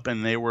set up,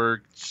 and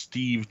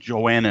Steve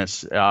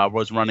Joannis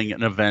was running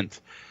an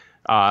event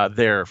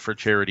there for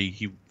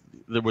charity.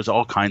 There was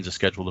all kinds of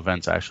scheduled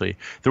events, actually.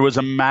 There was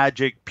a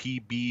Magic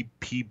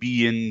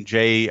PB and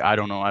J. I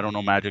don't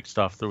know Magic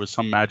stuff. There was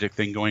some Magic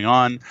thing going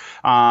on.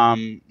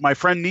 My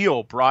friend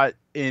Neil brought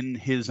in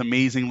his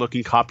amazing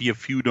looking copy of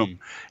Feudum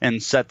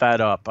and set that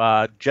up.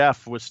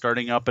 Jeff was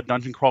starting up a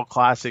Dungeon Crawl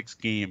Classics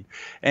game.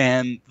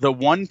 And the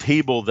one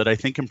table that I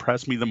think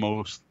impressed me the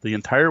most the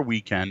entire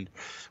weekend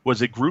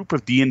was a group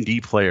of D&D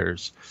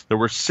players. There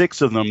were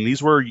 6 of them.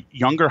 These were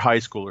younger high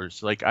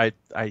schoolers.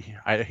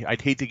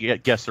 I'd hate to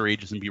guess their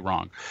ages and be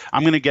wrong.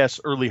 I'm going to guess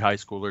early high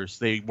schoolers.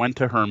 They went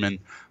to Herman,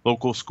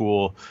 local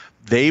school.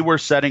 They were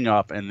setting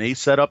up, and they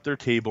set up their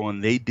table,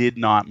 and they did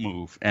not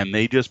move. And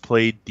they just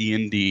played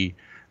D&D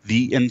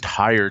the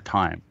entire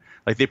time.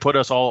 They put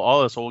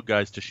all us old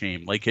guys to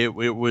shame.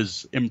 It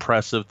was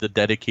impressive the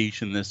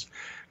dedication this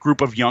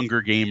group of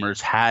younger gamers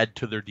had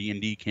to their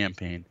D&D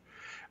campaign.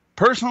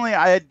 Personally,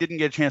 I didn't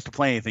get a chance to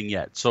play anything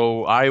yet,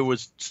 so I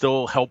was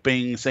still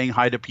helping, saying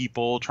hi to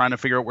people, trying to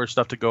figure out where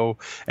stuff to go.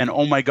 And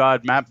oh my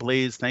God, Matt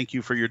Blaze, thank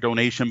you for your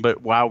donation,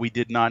 but wow, we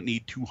did not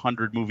need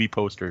 200 movie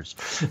posters.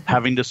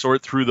 Having to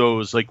sort through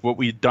those, what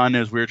we'd done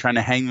is we were trying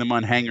to hang them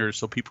on hangers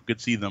so people could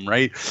see them,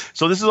 right?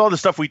 So this is all the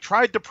stuff we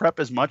tried to prep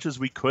as much as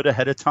we could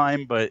ahead of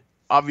time, but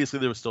obviously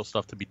there was still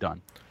stuff to be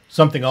done.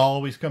 Something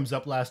always comes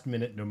up last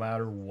minute, no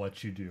matter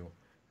what you do.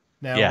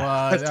 Now,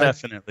 yeah,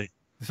 definitely.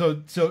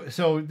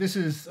 So this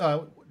is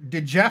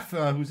did Jeff,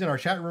 who's in our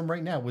chat room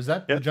right now, was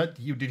that Yep.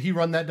 did he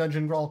run that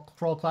Dungeon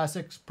Crawl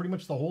Classics pretty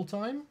much the whole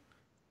time?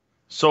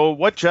 So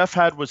what Jeff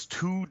had was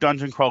 2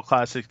 Dungeon Crawl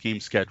Classic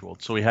games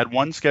scheduled. So we had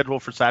one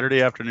scheduled for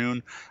Saturday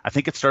afternoon. I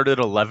think it started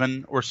at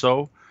 11 or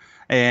so.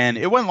 And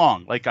it went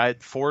long. Like I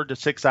had 4 to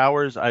 6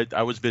 hours.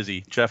 I was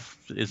busy. Jeff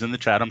is in the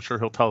chat. I'm sure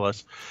he'll tell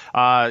us.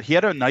 He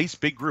had a nice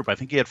big group. I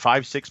think he had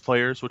 5, 6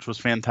 players, which was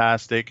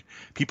fantastic.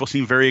 People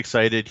seemed very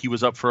excited. He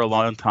was up for a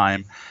long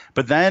time.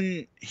 But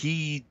then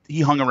he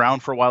hung around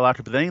for a while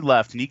after. But then he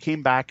left, and he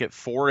came back at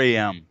 4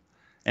 a.m.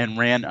 and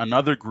ran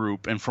another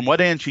group. And from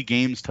what Angie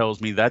Games tells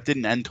me, that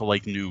didn't end till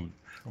like noon.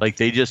 Like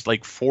they just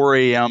like 4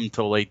 a.m.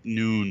 till like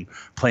noon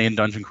playing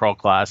Dungeon Crawl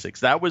Classics.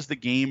 That was the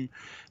game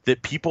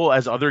that people,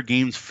 as other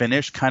games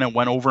finished, kind of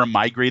went over and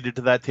migrated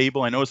to that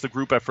table. I noticed the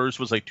group at first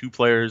was like 2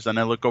 players, and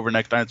I look over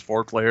next time it's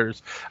 4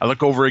 players. I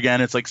look over again,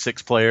 it's like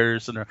 6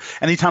 players. And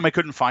anytime I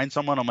couldn't find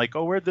someone, I'm like,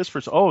 oh, where'd this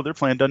person? Oh, they're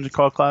playing Dungeon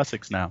Crawl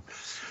Classics now.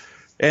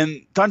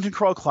 And Dungeon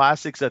Crawl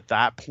Classics at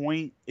that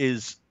point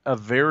is a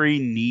very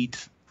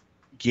neat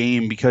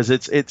game because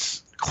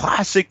it's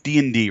classic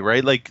D&D,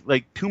 right?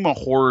 Like Tomb of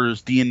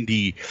Horrors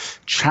D&D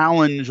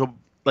challenge.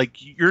 Like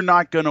you're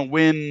not gonna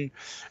win.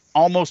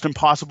 Almost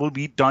impossible to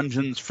beat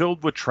dungeons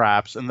filled with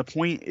traps, and the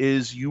point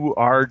is you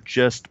are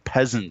just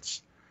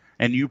peasants,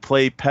 and you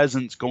play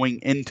peasants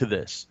going into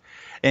this,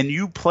 and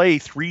you play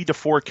 3 to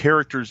 4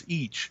 characters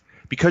each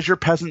because your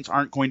peasants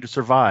aren't going to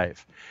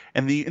survive.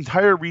 And the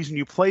entire reason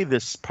you play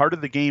this part of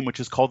the game, which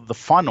is called the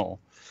funnel,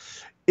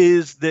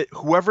 is that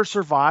whoever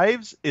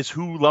survives is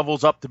who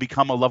levels up to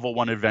become a level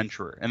 1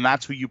 adventurer, and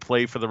that's who you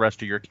play for the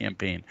rest of your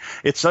campaign.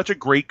 It's such a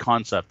great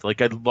concept.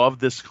 Like I love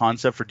this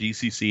concept for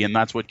DCC, and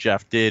that's what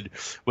Jeff did.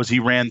 Was he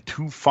ran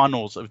 2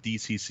 funnels of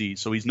DCC.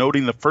 So he's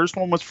noting the first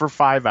one was for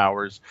 5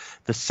 hours,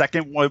 the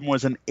second one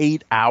was an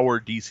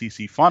 8-hour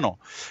DCC funnel.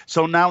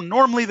 So now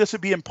normally this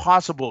would be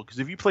impossible, because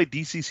if you play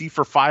DCC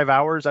for 5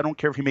 hours, I don't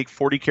care if you make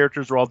 40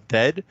 characters, they're all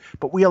dead,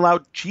 but we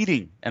allowed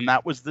cheating, and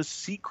that was the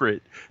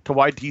secret to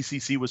why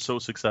DCC was so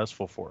successful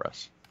for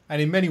us.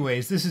 And in many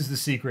ways, this is the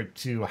secret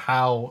to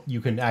how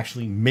you can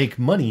actually make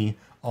money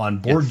on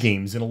board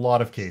games in a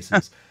lot of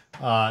cases.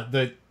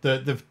 The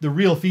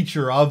real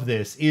feature of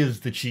this is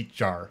the cheat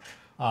jar.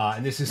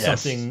 And this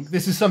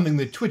is something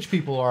that Twitch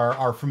people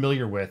are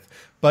familiar with.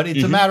 But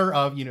it's a matter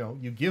of,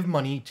 you give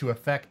money to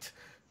affect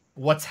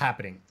what's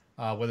happening,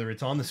 whether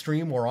it's on the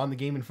stream or on the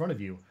game in front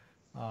of you.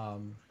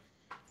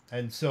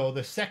 And so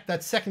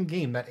that second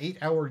game, that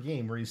 8-hour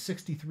game, raised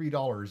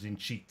 $63 in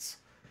cheats.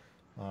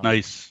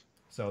 Nice.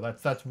 So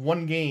that's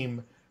one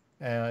game,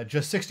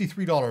 just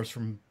 $63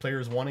 from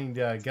players wanting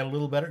to get a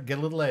little better, get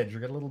a little edge, or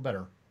get a little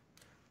better.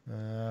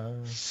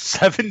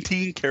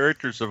 17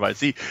 characters survive.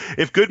 See,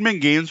 if Goodman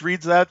Games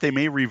reads that, they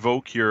may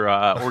revoke your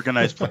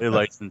organized play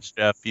license,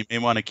 Jeff. You may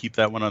want to keep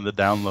that one on the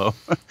down low.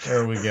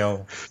 There we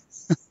go.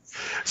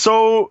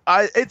 So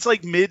it's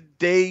like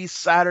midday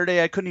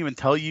Saturday. I couldn't even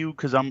tell you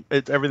because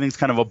everything's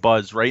kind of a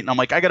buzz, right? And I'm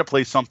like, I got to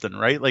play something,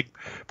 right? Like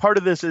part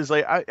of this is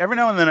like every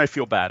now and then I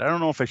feel bad. I don't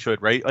know if I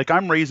should, right? Like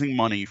I'm raising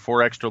money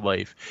for Extra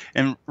Life,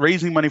 and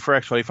raising money for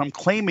Extra Life, I'm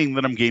claiming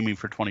that I'm gaming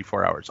for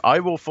 24 hours. I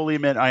will fully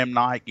admit I am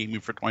not gaming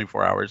for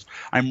 24 hours.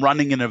 I'm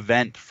running an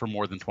event for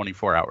more than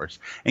 24 hours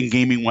and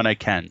gaming when I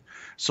can.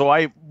 So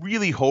I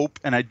really hope,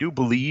 and I do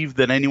believe,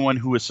 that anyone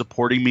who is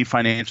supporting me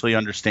financially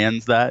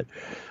understands that.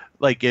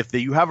 Like if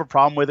you have a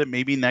problem with it,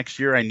 maybe next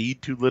year I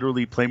need to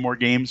literally play more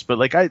games. But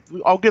like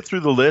I'll get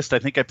through the list. I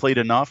think I played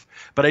enough,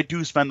 but I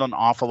do spend an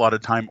awful lot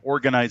of time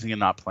organizing and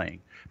not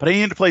playing. But I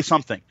needed to play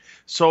something.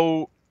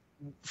 So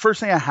first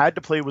thing I had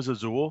to play was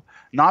Azul,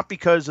 not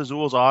because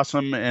Azul's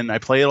awesome and I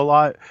play it a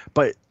lot,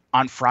 but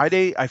on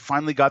Friday I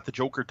finally got the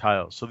Joker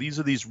tiles. So these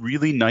are these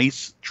really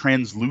nice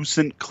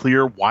translucent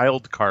clear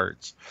wild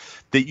cards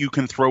that you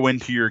can throw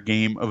into your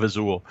game of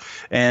Azul.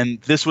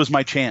 And this was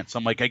my chance.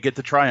 I'm like, I get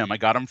to try them. I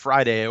got them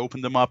Friday. I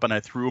opened them up and I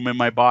threw them in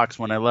my box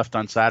when I left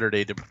on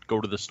Saturday to go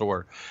to the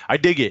store. I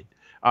dig it.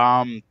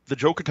 The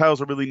Joker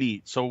tiles are really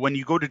neat. So when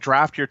you go to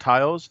draft your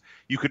tiles,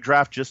 you could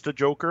draft just a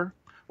Joker,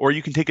 or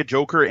you can take a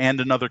Joker and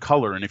another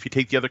color. And if you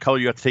take the other color,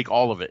 you have to take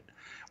all of it.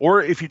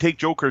 Or if you take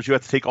Jokers, you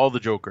have to take all the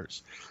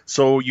Jokers.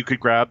 So you could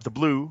grab the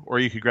blue, or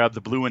you could grab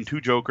the blue and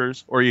 2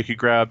 Jokers, or you could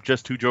grab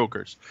just 2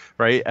 Jokers,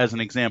 right, as an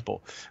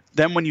example.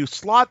 Then when you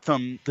slot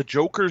them, the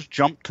Jokers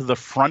jump to the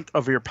front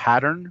of your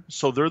pattern,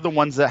 so they're the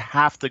ones that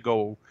have to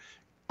go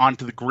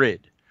onto the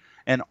grid.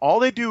 And all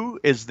they do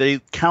is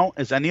they count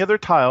as any other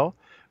tile,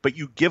 but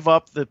you give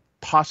up the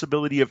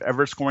possibility of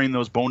ever scoring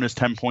those bonus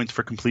 10 points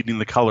for completing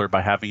the color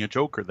by having a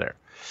Joker there.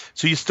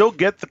 So you still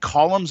get the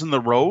columns and the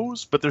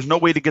rows, but there's no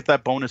way to get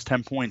that bonus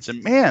 10 points.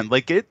 And man,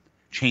 like it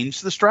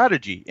changed the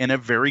strategy in a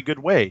very good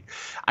way.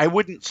 I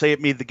wouldn't say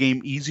it made the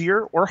game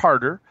easier or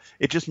harder.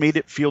 It just made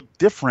it feel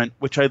different,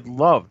 which I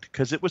loved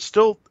because it was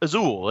still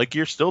Azul. Like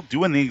you're still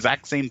doing the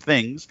exact same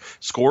things,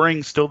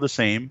 scoring still the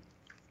same.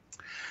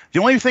 The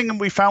only thing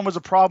we found was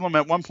a problem.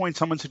 At one point,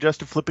 someone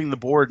suggested flipping the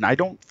board, and I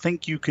don't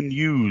think you can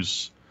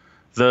use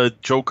the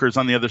Jokers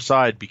on the other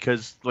side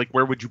because, like,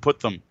 where would you put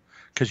them?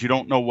 because you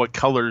don't know what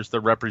colors they're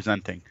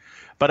representing.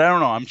 But I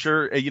don't know. I'm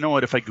sure, you know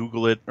what, if I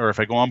Google it or if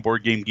I go on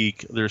Board Game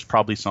Geek, there's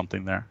probably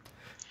something there.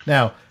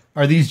 Now,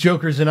 are these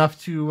jokers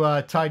enough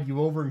to tide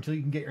you over until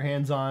you can get your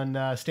hands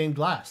on stained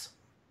glass?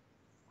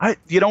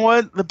 You know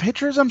what? The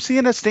pictures I'm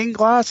seeing of stained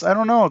glass, I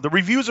don't know. The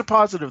reviews are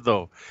positive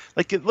though.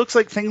 Like it looks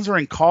like things are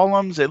in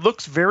columns. It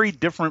looks very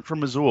different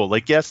from Azul.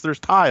 Like yes, there's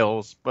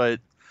tiles, but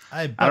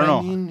I don't know.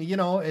 I mean, you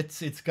know,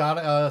 it's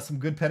got some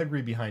good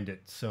pedigree behind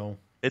it. So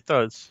it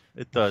does.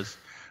 It does.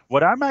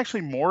 What I'm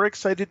actually more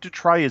excited to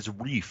try is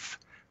Reef.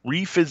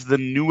 Reef is the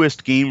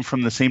newest game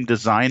from the same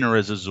designer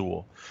as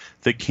Azul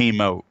that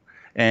came out.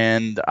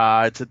 And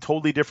it's a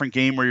totally different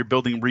game where you're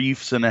building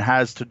reefs, and it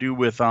has to do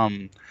with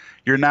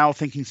you're now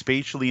thinking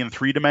spatially in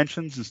 3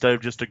 dimensions instead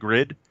of just a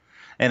grid.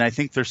 And I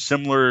think they're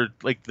similar,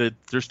 like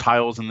there's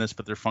tiles in this,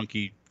 but they're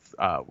funky.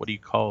 What do you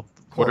call?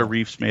 What are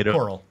reefs made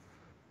of?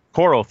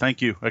 Coral.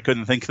 Thank you. I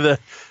couldn't think of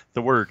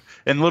the word.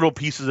 And little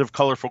pieces of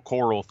colorful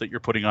coral that you're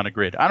putting on a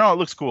grid. I don't know. It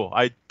looks cool.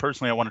 I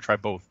want to try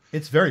both.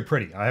 It's very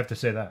pretty. I have to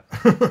say that.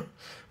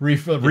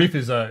 Reef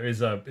is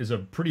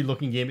a pretty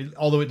looking game,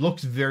 although it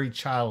looks very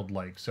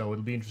childlike. So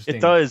it'll be interesting.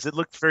 It does. It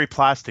looks very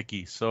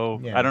plasticky.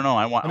 So yeah. I don't know.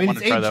 I want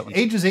to try that one.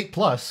 Age is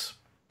 8+,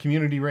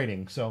 community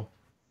rating. So.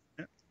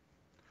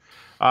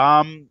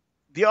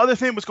 The other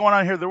thing was going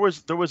on here. There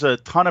was a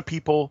ton of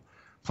people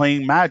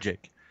playing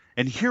Magic.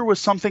 And here was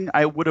something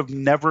I would have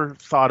never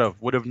thought of,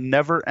 would have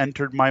never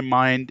entered my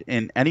mind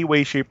in any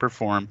way, shape, or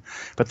form.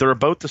 But they're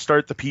about to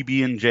start the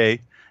PB&J,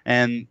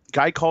 and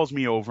guy calls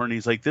me over, and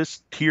he's like,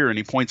 this tier, and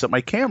he points at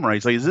my camera.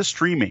 He's like, is this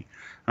streaming?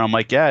 And I'm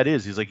like, yeah, it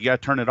is. He's like, you got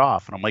to turn it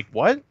off. And I'm like,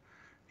 what?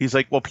 He's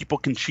like, well, people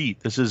can cheat.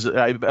 This is a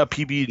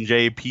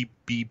PB&J,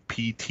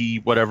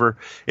 PBPT, whatever.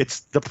 It's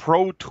the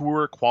Pro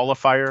Tour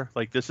qualifier.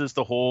 Like, this is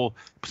the whole,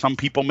 some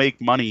people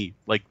make money,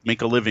 like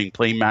make a living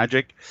playing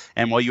Magic.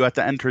 And while you have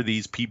to enter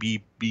these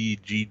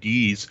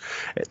PBBGDs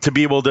to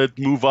be able to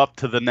move up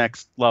to the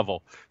next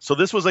level. So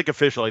this was like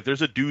official. Like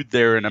there's a dude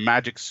there in a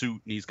Magic suit,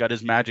 and he's got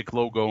his Magic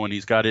logo, and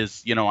he's got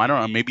his, I don't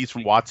know, maybe he's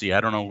from WotC. I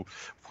don't know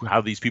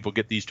how these people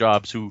get these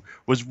jobs, who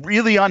was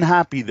really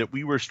unhappy that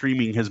we were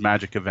streaming his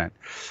Magic event.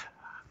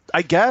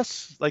 I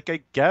guess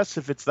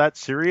if it's that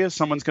serious,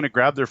 someone's going to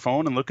grab their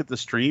phone and look at the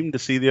stream to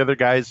see the other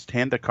guy's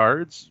hand of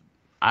cards.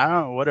 I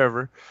don't know,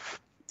 whatever.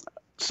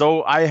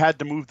 So I had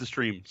to move the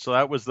stream. So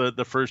that was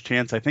the first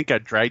chance. I think I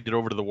dragged it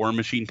over to the War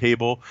Machine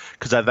table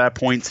because at that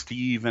point,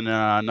 Steve and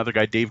another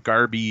guy, Dave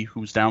Garby,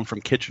 who's down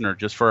from Kitchener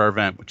just for our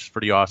event, which is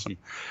pretty awesome,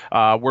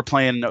 we're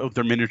playing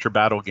their miniature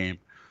battle game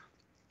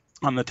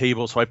on the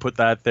table. So I put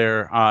that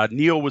there.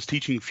 Neil was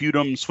teaching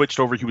Feudum, switched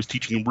over. He was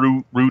teaching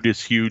Root. Root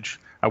is huge.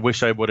 I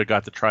wish I would have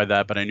got to try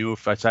that, but I knew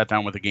if I sat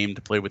down with a game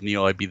to play with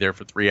Neil, I'd be there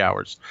for 3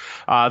 hours.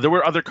 There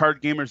were other card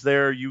gamers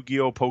there,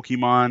 Yu-Gi-Oh!,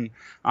 Pokemon.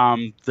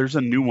 There's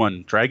a new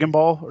one, Dragon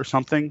Ball or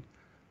something.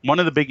 One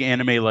of the big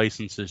anime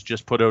licenses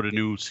just put out a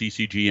new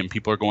CCG, and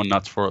people are going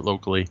nuts for it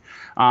locally.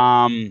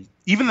 Even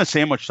the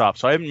Sandwich Shop.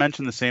 So I haven't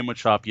mentioned the Sandwich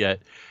Shop yet,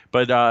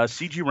 but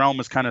CG Realm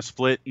is kind of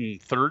split in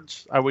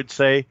thirds, I would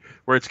say,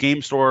 where it's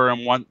Game Store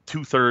and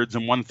 2/3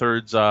 and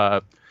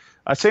 1/3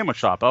 a sandwich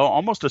shop,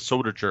 almost a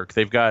soda jerk.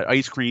 They've got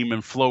ice cream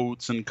and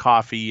floats and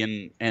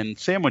coffee and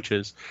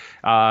sandwiches.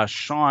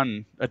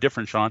 Sean, a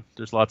different Sean,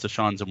 there's lots of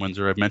Seans in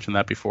Windsor, I've mentioned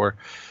that before,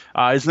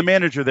 is the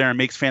manager there and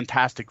makes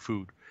fantastic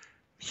food.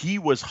 He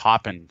was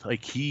hopping.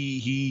 Like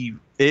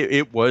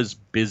it was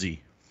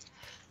busy.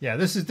 Yeah,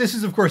 this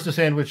is of course the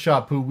Sandwich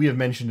Shop, who we have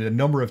mentioned a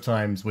number of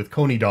times with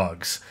Coney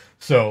dogs.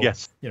 So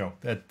yes,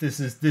 that this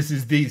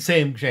is the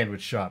same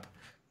Sandwich Shop.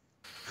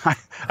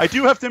 I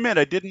do have to admit,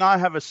 I did not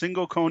have a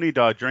single Coney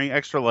dog during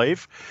Extra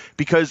Life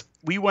because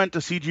we went to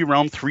CG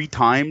Realm 3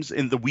 times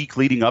in the week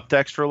leading up to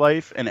Extra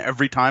Life, and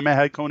every time I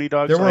had Coney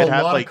dogs. There were a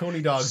lot of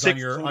Coney dogs on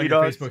your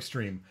Facebook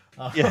stream.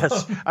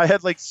 Yes, I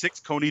had like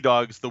 6 Coney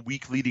dogs the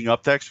week leading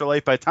up to Extra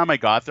Life. By the time I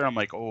got there, I'm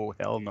like, oh,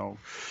 hell no.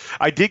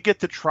 I did get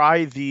to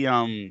try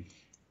the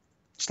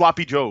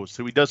Sloppy Joe's.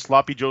 So he does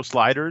Sloppy Joe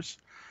sliders.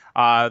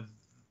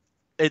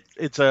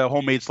 It's a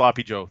homemade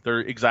Sloppy Joe. They're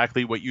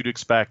exactly what you'd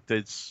expect.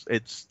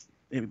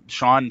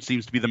 Sean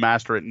seems to be the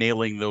master at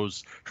nailing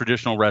those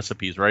traditional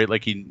recipes, right?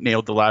 Like he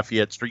nailed the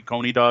Lafayette Street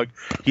Coney dog.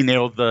 He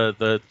nailed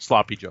the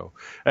Sloppy Joe.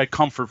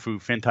 Comfort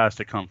food,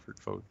 fantastic comfort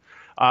food.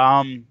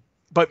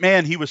 But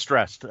man, he was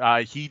stressed.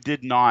 He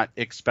did not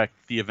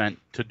expect the event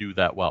to do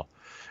that well.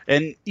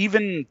 And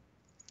even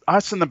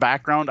us in the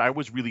background, I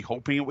was really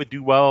hoping it would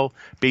do well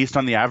based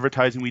on the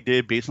advertising we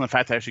did, based on the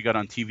fact I actually got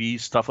on TV,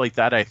 stuff like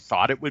that. I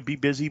thought it would be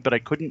busy, but I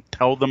couldn't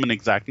tell them an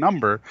exact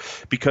number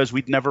because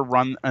we'd never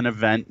run an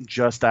event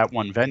just at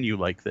one venue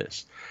like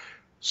this.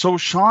 So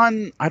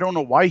Sean, I don't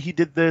know why he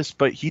did this,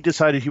 but he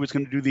decided he was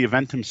going to do the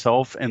event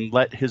himself and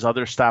let his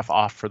other staff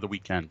off for the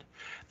weekend.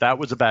 That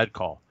was a bad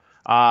call.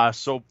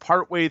 So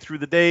partway through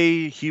the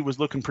day, he was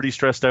looking pretty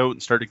stressed out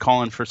and started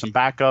calling for some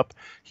backup.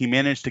 He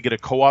managed to get a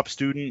co-op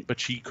student, but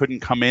she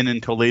couldn't come in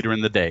until later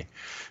in the day.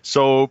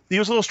 So he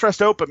was a little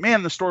stressed out, but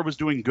man, the store was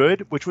doing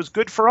good, which was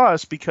good for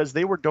us because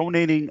they were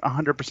donating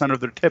 100% of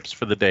their tips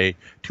for the day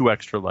to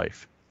Extra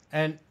Life.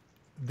 And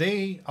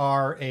they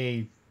are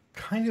a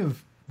kind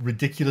of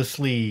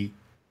ridiculously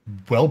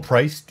well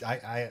priced.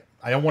 I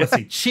don't want to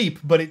say cheap,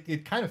 but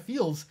it kind of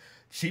feels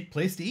cheap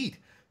place to eat.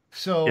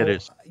 So, It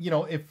is.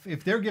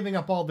 if they're giving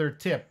up all their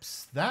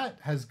tips, that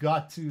has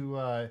got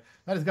to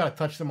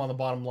touch them on the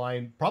bottom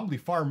line, probably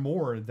far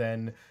more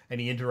than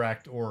any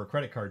Interact or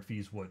credit card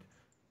fees would.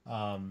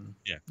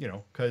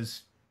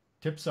 Because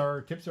tips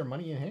are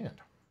money in hand.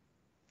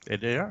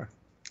 They are.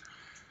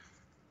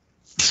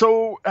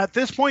 So at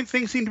this point,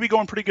 things seem to be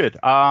going pretty good.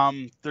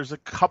 There's a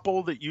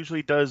couple that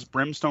usually does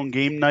Brimstone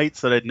game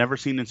nights that I'd never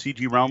seen in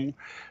CG Realm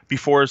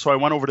before, so I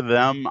went over to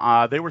them.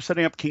 They were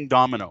setting up King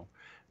Domino.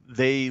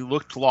 They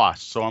looked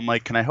lost, so I'm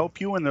like, can I help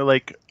you? And they're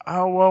like,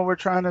 oh, well, we're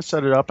trying to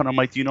set it up. And I'm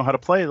like, do you know how to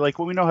play? They're like,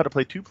 well, we know how to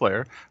play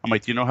 2-player. I'm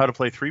like, do you know how to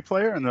play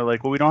 3-player? And they're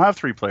like, well, we don't have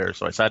 3-player.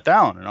 So I sat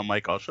down, and I'm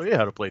like, I'll show you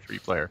how to play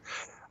 3-player.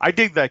 I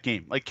dig that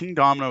game. Like, King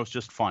Domino is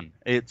just fun.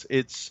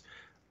 It's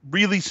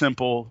really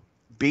simple,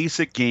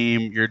 basic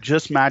game. You're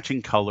just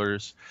matching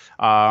colors.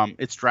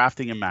 It's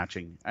drafting and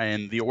matching,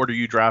 and the order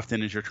you draft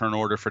in is your turn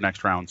order for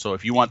next round. So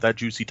if you want that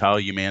juicy tile,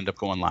 you may end up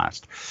going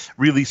last.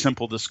 Really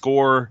simple to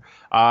score.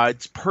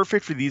 It's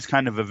perfect for these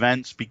kind of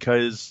events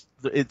because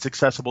it's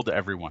accessible to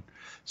everyone.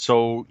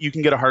 So you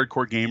can get a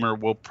hardcore gamer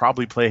will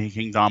probably play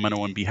King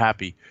Domino and be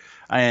happy.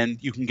 And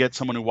you can get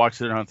someone who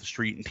walks it down the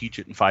street and teach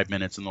it in 5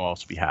 minutes, and they'll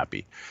also be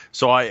happy.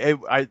 So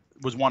I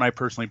was one I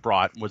personally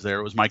brought, was there.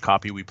 It was my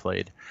copy we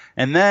played.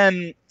 And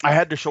then I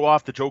had to show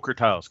off the Joker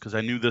tiles because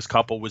I knew this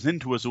couple was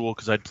into Azul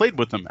because I'd played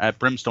with them at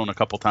Brimstone a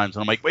couple times.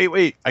 And I'm like,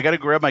 wait, I got to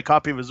grab my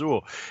copy of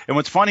Azul. And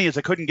what's funny is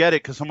I couldn't get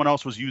it because someone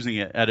else was using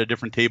it at a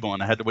different table,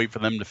 and I had to wait for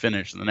them to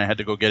finish. And then I had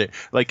to go get it.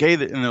 Like, hey,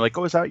 and they're like,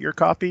 oh, is that your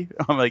copy?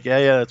 I'm like,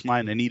 yeah, that's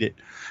mine. I need it.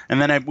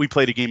 And then we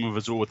played a game of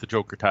Azul with the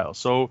Joker tiles.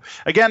 So,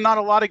 again, not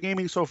a lot of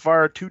gaming so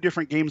far. 2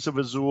 different games of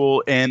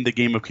Azul and the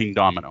game of King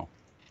Domino.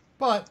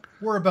 But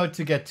we're about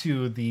to get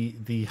to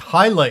the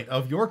highlight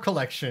of your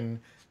collection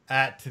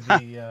at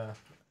the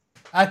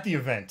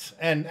event,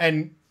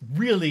 and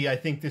really, I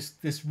think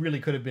this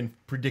really could have been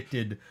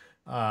predicted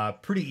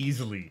pretty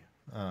easily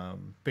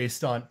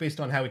based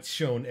on how it's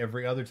shown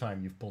every other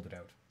time you've pulled it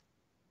out.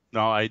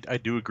 No, I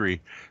do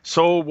agree.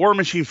 So War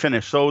Machine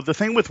finished. So the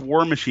thing with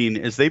War Machine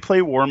is they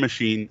play War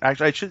Machine.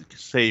 Actually, I should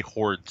say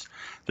Hordes.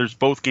 There's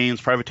both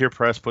games. Privateer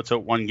Press puts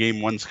out one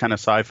game. One's kind of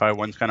sci-fi.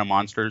 One's kind of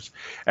monsters.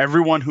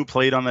 Everyone who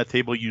played on that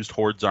table used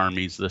Hordes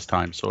armies this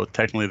time. So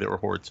technically they were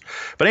Hordes.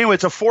 But anyway,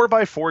 it's a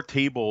 4x4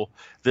 table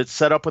that's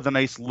set up with a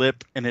nice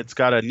lip, and it's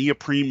got a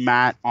neoprene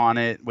mat on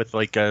it with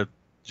like a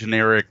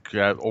generic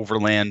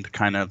overland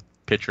kind of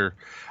picture.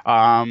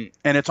 And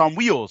it's on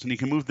wheels, and you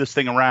can move this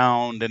thing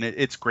around, and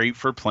it's great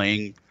for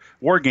playing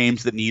war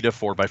games that need a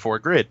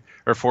 4x4 grid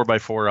or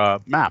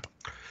 4x4 map.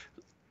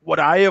 What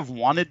I have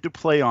wanted to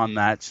play on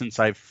that since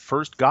I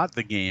first got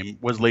the game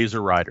was Laser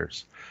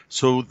Riders.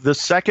 So the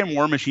second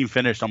War Machine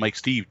finished, I'm like,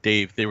 Steve,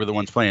 Dave, they were the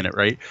ones playing it,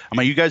 right? I'm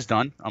like, you guys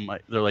done?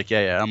 They're like,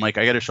 yeah. I'm like,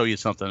 I got to show you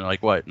something. They're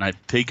like, what? And I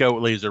take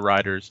out Laser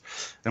Riders,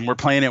 and we're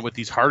playing it with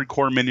these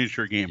hardcore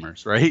miniature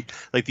gamers, right?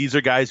 Like, these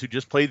are guys who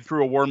just played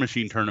through a War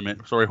Machine tournament,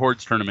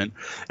 Hordes tournament,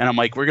 and I'm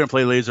like, we're gonna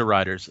play Laser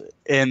Riders,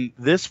 and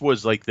this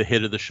was like the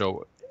hit of the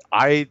show.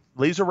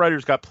 Laser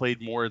Riders got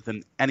played more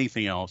than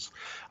anything else.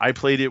 I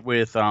played it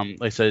with, like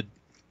I said,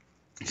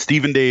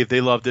 Steve and Dave. They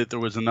loved it. There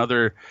was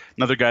another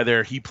guy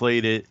there. He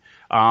played it.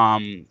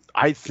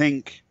 I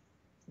think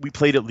we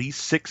played at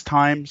least 6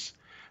 times.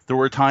 There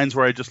were times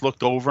where I just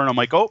looked over and I'm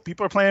like, oh,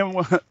 people are playing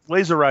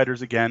Laser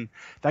Riders again.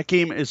 That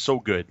game is so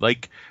good.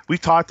 Like, we've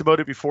talked about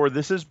it before.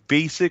 This is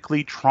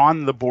basically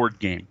Tron the board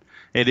game.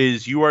 It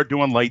is, you are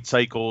doing light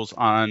cycles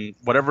on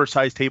whatever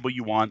size table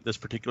you want. This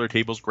particular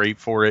table is great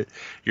for it.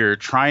 You're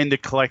trying to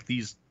collect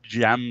these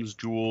gems,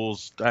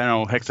 jewels,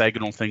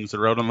 hexagonal things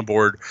that are out on the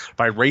board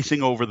by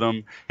racing over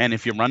them. And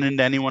if you run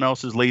into anyone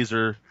else's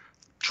laser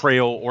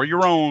trail or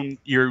your own,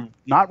 you're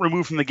not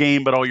removed from the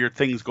game, but all your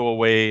things go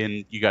away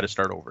and you got to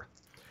start over.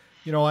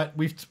 You know what?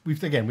 We've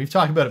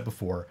talked about it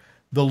before.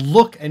 The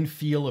look and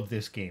feel of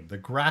this game, the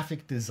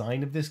graphic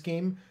design of this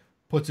game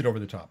puts it over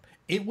the top.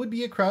 It would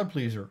be a crowd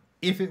pleaser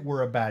if it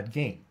were a bad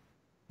game,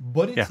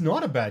 but it's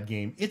not a bad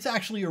game. It's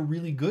actually a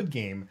really good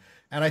game,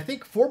 and I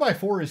think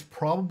 4x4 is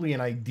probably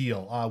an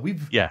ideal.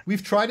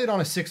 We've tried it on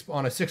a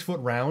 6-foot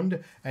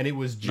round, and it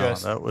was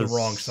just the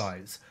wrong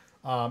size.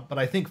 But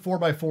I think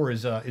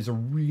 4x4 is a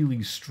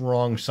really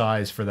strong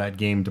size for that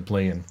game to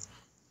play in.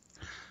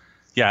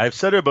 Yeah, I've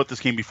said it about this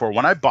game before.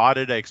 When I bought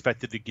it, I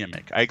expected a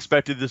gimmick. I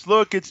expected this,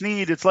 look, it's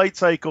neat, it's light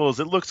cycles,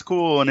 it looks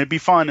cool, and it'd be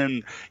fun.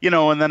 And,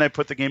 and then I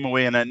put the game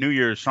away, and at New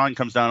Year's, Sean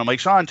comes down. I'm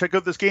like, Sean, check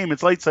out this game.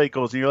 It's light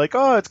cycles. And you're like,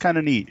 oh, it's kind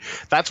of neat.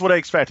 That's what I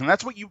expect. And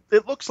that's what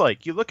it looks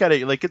like. You look at it,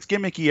 you're like, it's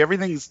gimmicky.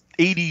 Everything's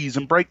 80s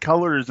and bright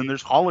colors, and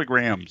there's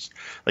holograms.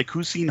 Like,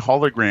 who's seen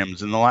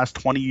holograms in the last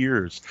 20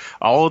 years?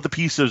 All of the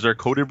pieces are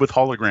coated with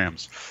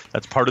holograms.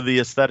 That's part of the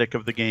aesthetic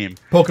of the game.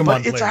 Pokemon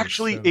But it's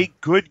actually a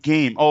good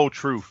game. Oh,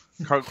 true.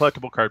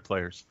 Collectible card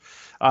players.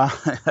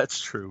 That's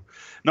true.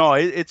 No,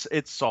 it's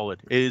solid.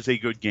 It is a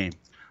good game.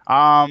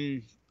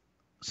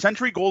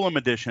 Century Golem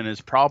Edition is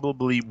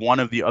probably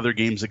one of the other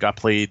games that got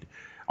played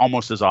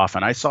almost as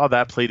often. I saw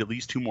that played at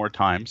least 2 more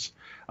times.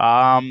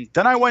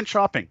 Then I went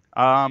shopping.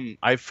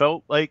 I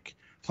felt like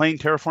playing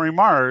Terraforming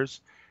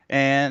Mars,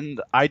 and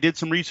I did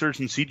some research,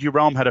 and CG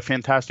Realm had a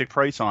fantastic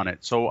price on it.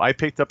 So I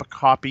picked up a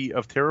copy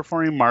of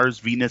Terraforming Mars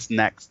Venus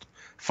Next,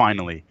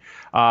 finally.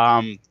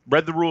 Read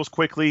the rules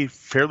quickly,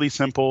 fairly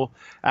simple.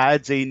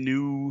 Adds a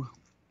new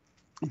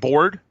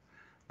board,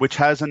 which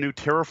has a new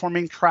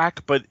terraforming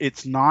track, but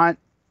it's not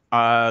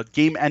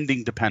game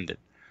ending dependent.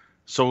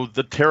 So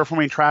the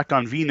terraforming track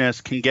on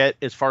Venus can get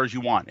as far as you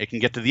want. It can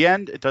get to the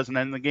end, it doesn't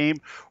end the game,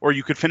 or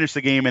you could finish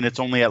the game and it's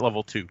only at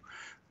level 2.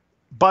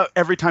 But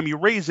every time you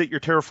raise it, your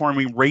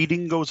terraforming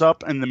rating goes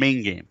up in the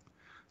main game.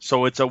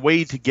 So it's a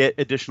way to get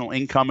additional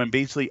income and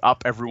basically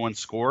up everyone's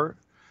score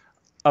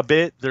a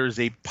bit. There's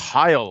a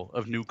pile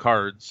of new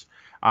cards.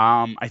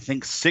 I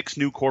think 6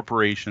 new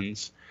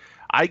corporations.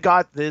 I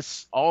got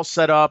this all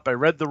set up. I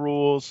read the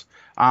rules.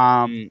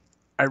 I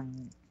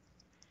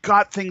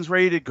got things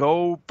ready to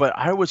go, but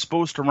I was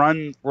supposed to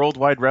run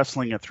Worldwide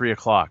Wrestling at 3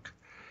 o'clock.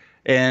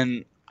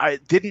 And I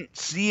didn't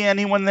see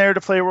anyone there to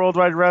play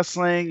Worldwide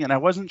Wrestling, and I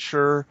wasn't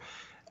sure.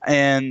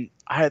 And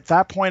at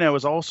that point, I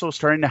was also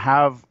starting to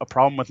have a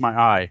problem with my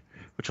eye,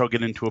 which I'll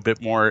get into a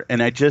bit more.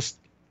 And I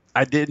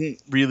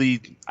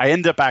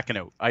ended up backing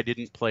out. I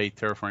didn't play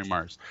Terraforming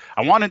Mars.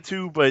 I wanted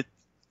to, but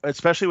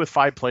especially with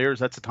 5 players,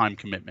 that's a time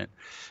commitment.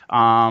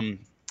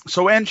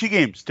 So Angie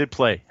Games did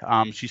play.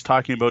 She's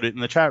talking about it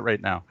in the chat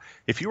right now.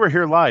 If you were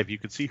here live, you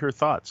could see her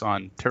thoughts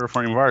on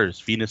Terraforming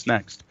Mars Venus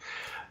Next.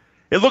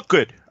 It looked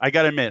good. I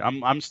got to admit,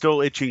 I'm still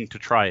itching to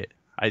try it.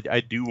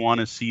 I do want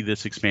to see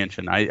this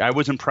expansion. I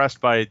was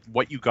impressed by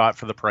what you got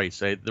for the price.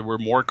 There were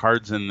more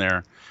cards in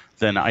there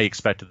than I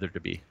expected there to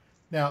be.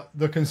 Now,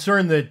 the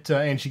concern that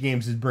Angie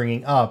Games is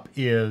bringing up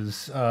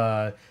is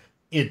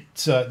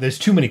there's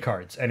too many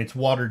cards, and it's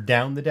watered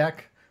down the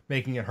deck,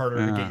 making it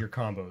harder to get your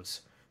combos.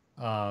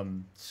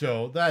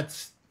 So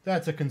that's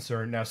a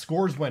concern. Now,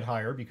 scores went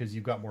higher because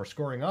you've got more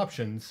scoring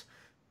options.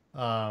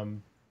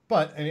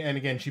 But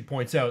again, she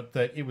points out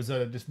that it was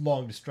a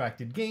long,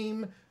 distracted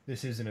game.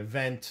 This is an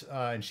event,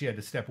 and she had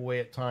to step away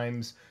at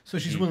times. So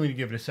she's willing to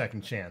give it a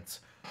second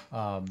chance.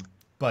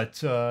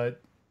 But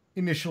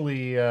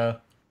initially,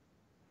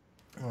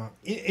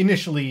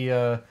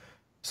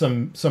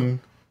 some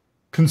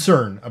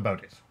concern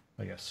about it,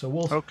 I guess. So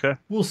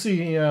we'll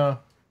see.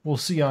 We'll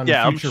see on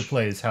future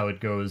plays how it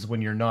goes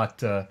when you're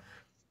not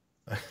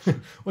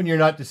when you're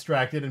not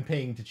distracted and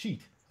paying to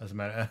cheat as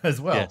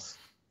well. Yes.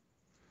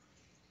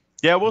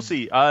 Yeah, we'll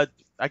see.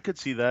 I could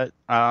see that.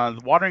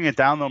 Watering it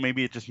down, though,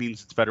 maybe it just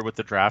means it's better with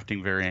the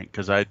drafting variant,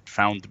 because I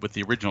found with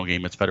the original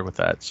game it's better with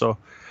that. So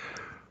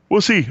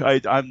we'll see.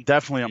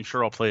 I'm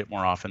sure I'll play it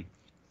more often.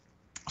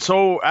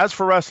 So as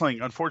for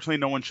wrestling, unfortunately,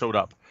 no one showed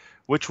up,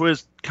 which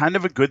was kind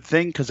of a good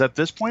thing, because at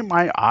this point,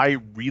 my eye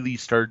really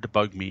started to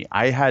bug me.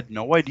 I had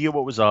no idea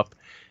what was up.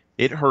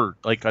 It hurt,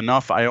 like,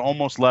 enough. I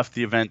almost left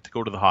the event to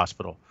go to the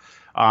hospital.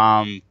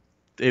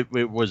 It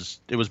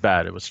was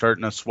bad. It was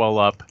starting to swell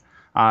up.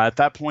 At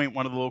that point,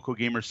 one of the local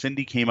gamers,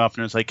 Cindy, came up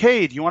and was like,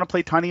 "Hey, do you want to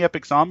play Tiny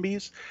Epic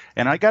Zombies?"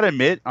 And I got to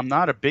admit, I'm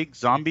not a big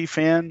zombie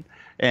fan,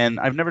 and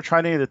I've never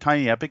tried any of the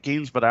Tiny Epic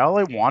games, but all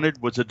I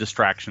wanted was a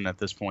distraction at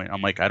this point.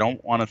 I'm like, I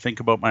don't want to think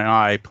about my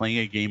eye. Playing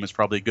a game is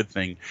probably a good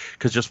thing,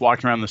 because just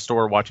walking around the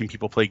store, watching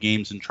people play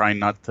games and trying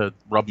not to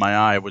rub my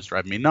eye was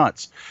driving me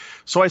nuts.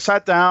 So I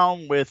sat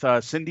down with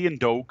Cindy and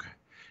Doak,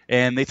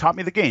 and they taught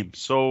me the game.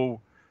 So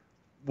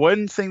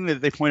one thing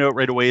that they point out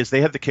right away is they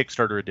had the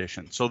Kickstarter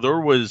edition. So there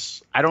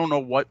was, I don't know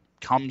what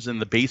comes in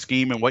the base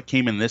game and what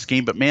came in this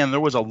game, but man, there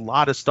was a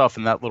lot of stuff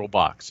in that little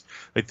box.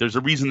 Like, there's a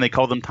reason they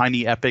call them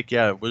Tiny Epic.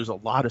 Yeah, there's a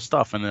lot of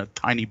stuff in a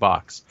tiny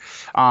box.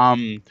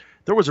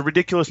 There was a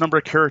ridiculous number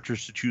of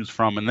characters to choose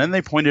from. And then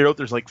they pointed out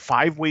there's like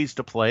 5 ways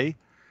to play.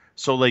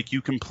 So like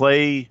you can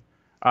play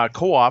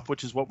co-op,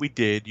 which is what we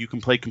did. You can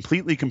play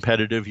completely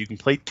competitive. You can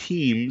play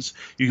teams.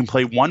 You can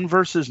play 1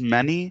 versus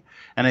many.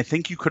 And I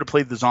think you could have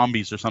played the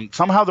zombies or something.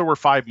 Somehow there were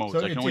 5 modes.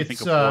 I can only think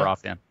of 4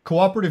 offhand.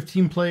 Cooperative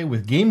team play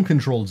with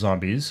game-controlled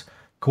zombies.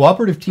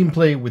 Cooperative team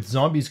play with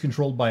zombies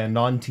controlled by a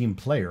non-team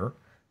player.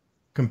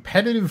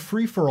 Competitive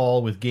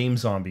free-for-all with game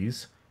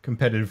zombies.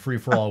 Competitive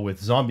free-for-all with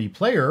zombie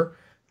player.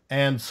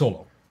 And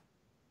solo.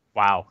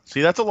 Wow.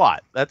 See, that's a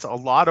lot. That's a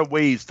lot of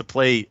ways to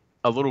play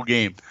a little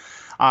game.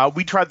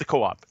 We tried the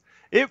co-op.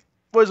 It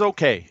was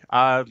okay.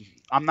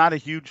 I'm not a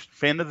huge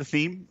fan of the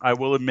theme, I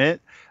will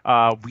admit.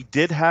 We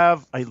did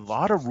have a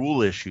lot of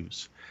rule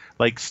issues.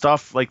 Like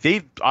stuff, like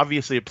they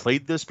obviously had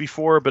played this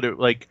before, but it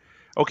like,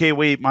 okay,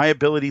 wait, my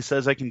ability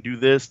says I can do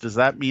this. Does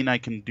that mean I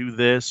can do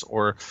this?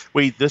 Or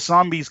wait, this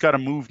zombie's got to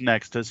move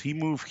next. Does he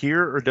move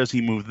here or does he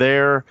move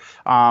there?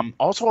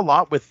 Also a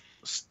lot with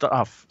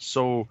stuff.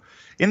 So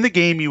in the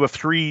game, you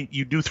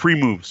do 3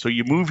 moves. So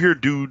you move your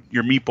dude,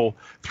 your meeple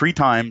 3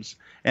 times.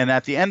 And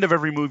at the end of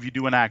every move, you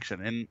do an action.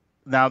 And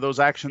now those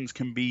actions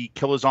can be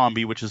kill a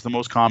zombie, which is the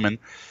most common.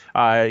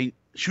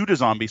 Shoot a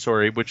zombie,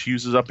 which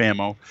uses up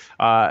ammo.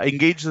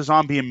 Engage the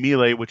zombie in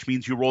melee, which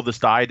means you roll this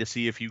die to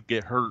see if you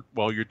get hurt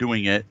while you're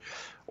doing it.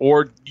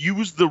 or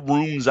use the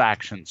rooms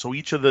action. So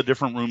each of the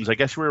different rooms, I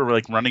guess we were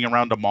like running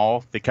around a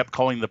mall. They kept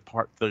calling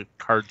the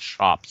card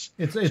shops.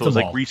 It's So a it was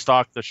like mall.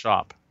 restock the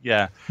shop.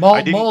 Yeah,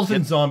 I didn't Malls get.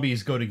 and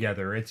zombies go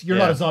together. You're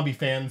not a zombie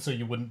fan, so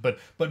you wouldn't. But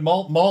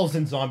malls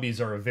and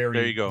zombies are a There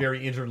you go.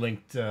 very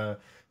interlinked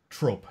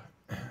trope.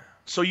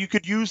 So you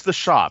could use the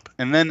shop,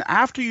 and then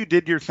after you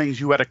did your things,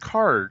 you had a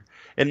card,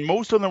 and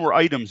most of them were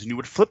items, and you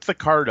would flip the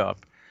card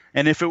up,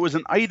 and if it was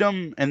an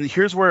item, and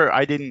here's where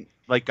I didn't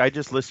like, I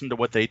just listened to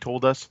what they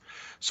told us.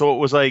 So it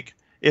was like,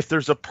 if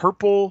there's a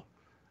purple,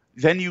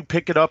 then you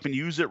pick it up and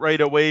use it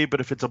right away, but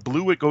if it's a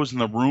blue, it goes in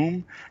the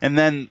room. And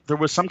then there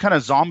was some kind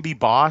of zombie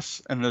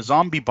boss, and the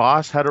zombie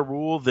boss had a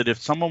rule that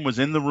if someone was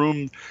in the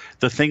room,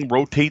 the thing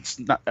rotates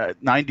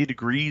 90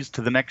 degrees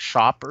to the next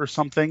shop or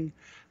something.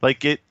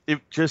 Like it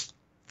just,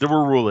 there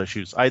were rule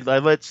issues. I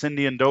let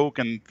Cindy and Doak,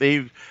 and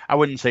I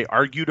wouldn't say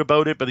argued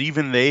about it, but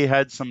even they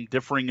had some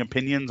differing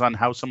opinions on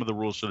how some of the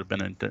rules should have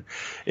been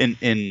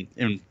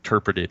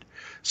interpreted.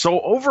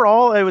 So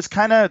overall, it was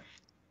kind of,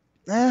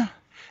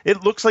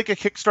 it looks like a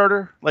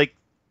Kickstarter. Like,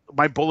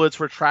 my bullets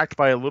were tracked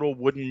by a little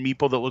wooden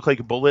meeple that looked like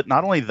a bullet.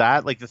 Not only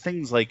that, like the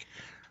thing's like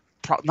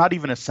not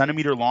even a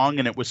centimeter long,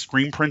 and it was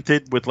screen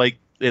printed with like,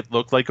 it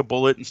looked like a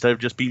bullet instead of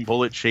just being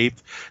bullet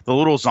shaped. The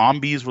little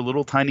zombies were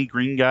little tiny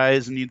green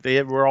guys, and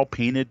they were all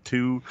painted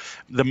too.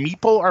 The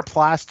meeple are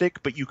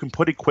plastic, but you can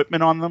put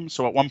equipment on them.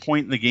 So at one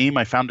point in the game,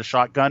 I found a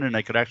shotgun, and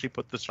I could actually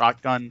put the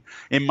shotgun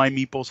in my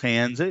meeple's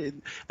hands. There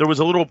was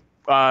a little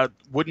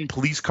wooden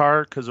police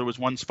car, because there was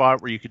one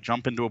spot where you could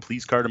jump into a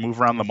police car to move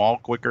around the mall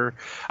quicker.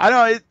 I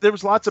don't know, there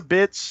was lots of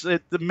bits,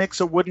 the mix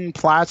of wood and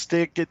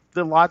plastic,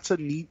 lots of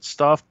neat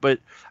stuff,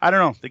 but I don't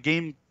know, the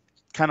game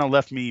kind of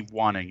left me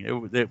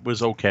wanting. It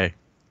was okay.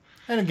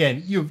 And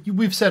again,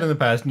 we've said in the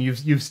past, and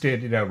you've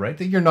stated out right,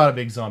 that you're not a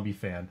big zombie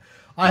fan.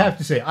 I have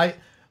to say,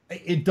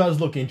 it does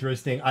look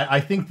interesting. I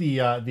think the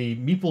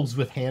meeples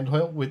with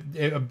handheld with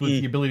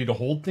the ability to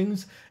hold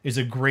things is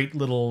a great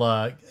little.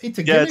 It's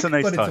a gimmick, it's a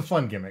nice touch. It's a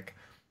fun gimmick.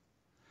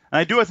 And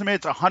I do have to admit,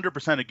 it's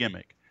 100% a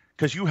gimmick,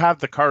 because you have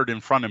the card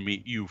in front of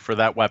you for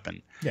that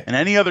weapon. Yeah. And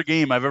any other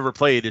game I've ever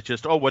played, it's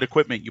just, what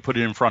equipment, you put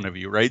it in front of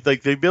you, right?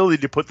 Like, the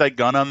ability to put that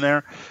gun on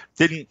there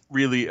didn't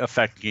really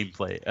affect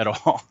gameplay at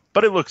all.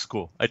 But it looks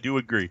cool. I do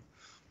agree.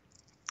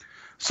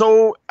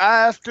 So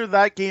after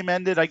that game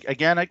ended, I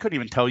couldn't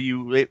even tell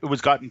you. It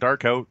was gotten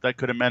dark out. That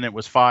could have meant it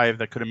was 5.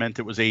 That could have meant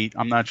it was 8.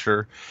 I'm not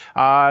sure.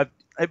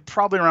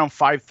 Probably around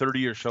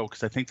 5:30 or so,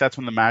 because I think that's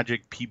when the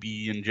Magic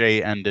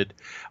PB&J ended.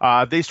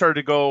 They started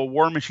to go.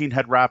 War Machine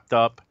had wrapped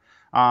up.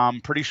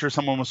 Pretty sure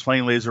someone was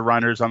playing Laser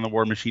Runners on the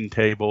War Machine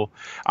table.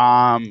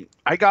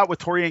 I got with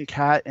Tori and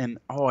Kat, and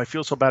I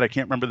feel so bad I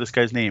can't remember this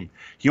guy's name.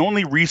 He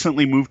only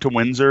recently moved to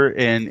Windsor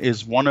and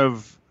is one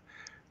of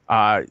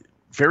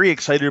very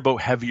excited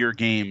about heavier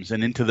games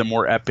and into the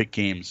more epic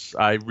games.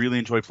 I really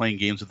enjoy playing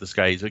games with this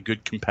guy. He's a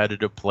good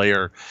competitive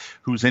player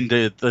who's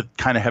into the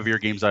kind of heavier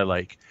games I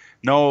like.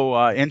 No,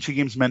 Anchi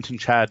Games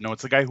mentioned Chad. No,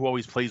 it's the guy who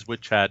always plays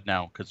with Chad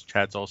now, because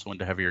Chad's also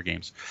into heavier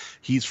games.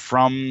 He's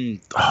from,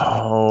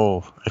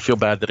 I feel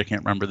bad that I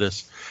can't remember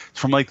this. It's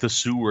from like the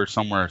Sioux or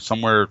somewhere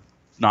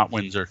not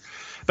Windsor.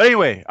 But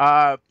anyway,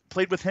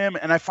 played with him,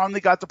 and I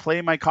finally got to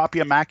play my copy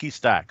of Mackie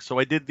Stack. So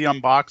I did the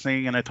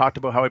unboxing, and I talked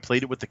about how I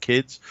played it with the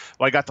kids.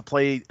 Well, I got to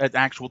play an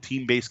actual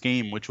team-based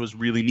game, which was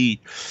really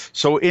neat.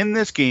 So in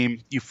this game,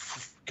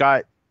 you've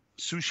got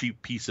sushi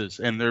pieces,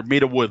 and they're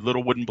made of wood,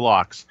 little wooden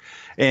blocks.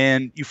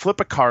 And you flip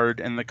a card,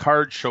 and the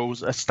card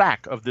shows a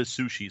stack of this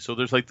sushi. So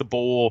there's like the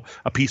bowl,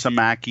 a piece of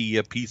Mackie,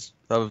 a piece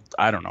of,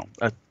 I don't know,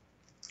 a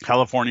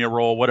California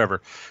roll,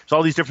 whatever. There's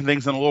all these different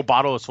things, and a little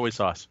bottle of soy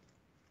sauce.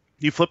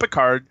 You flip a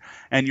card,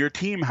 and your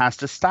team has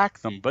to stack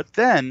them. But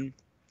then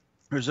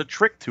there's a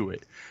trick to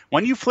it.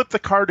 When you flip the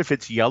card, if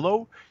it's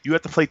yellow, you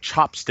have to play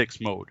chopsticks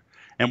mode.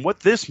 And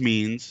what this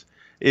means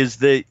is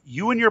that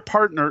you and your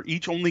partner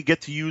each only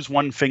get to use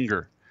one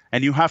finger.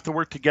 And you have to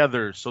work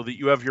together so that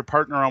you have your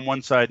partner on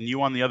one side and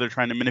you on the other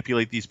trying to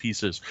manipulate these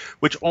pieces.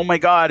 Which, oh my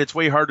God, it's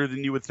way harder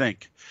than you would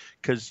think.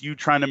 Because you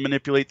trying to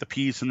manipulate the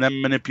piece and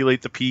then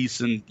manipulate the piece,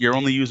 and you're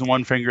only using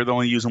one finger, they're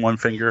only using one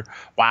finger.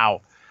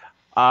 Wow.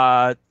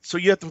 So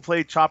you have to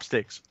play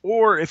chopsticks.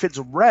 Or if it's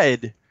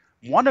red,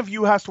 one of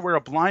you has to wear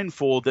a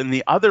blindfold and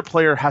the other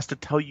player has to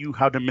tell you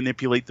how to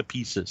manipulate the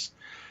pieces.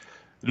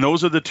 And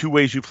those are the two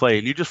ways you play.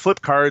 And you just flip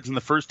cards, and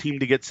the first team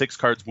to get 6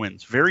 cards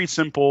wins. Very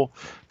simple,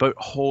 but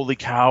holy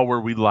cow,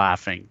 were we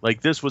laughing. Like,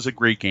 this was a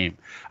great game.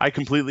 I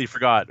completely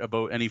forgot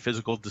about any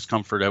physical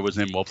discomfort I was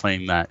in while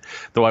playing that.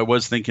 Though I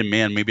was thinking,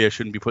 man, maybe I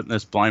shouldn't be putting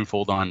this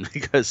blindfold on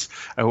because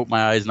I hope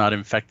my eye's not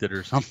infected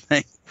or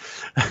something.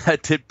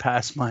 That did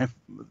pass my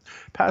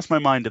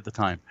mind at the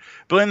time.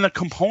 But then the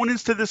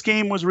components to this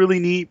game was really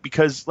neat,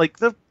 because like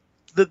the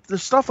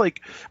stuff,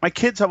 like my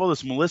kids have all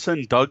this Melissa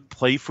and Doug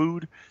play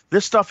food.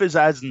 This stuff is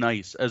as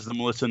nice as the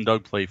Melissa and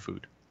Doug play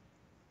food.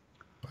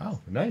 Wow,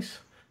 nice.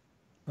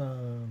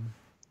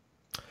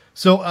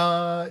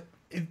 So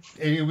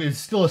it was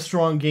still a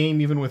strong game,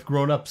 even with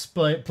grown-ups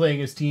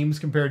playing as teams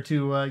compared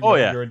to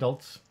your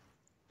adults.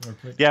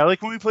 Yeah,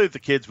 like when we played with the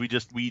kids, we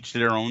each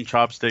did our own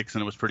chopsticks,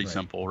 and it was pretty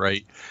simple,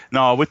 right?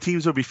 No, with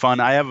teams would be fun.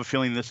 I have a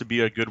feeling this would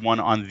be a good one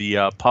on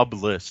the pub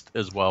list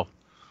as well.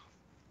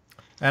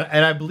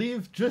 And I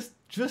believe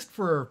just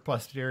for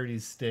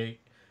posterity's sake,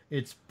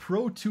 it's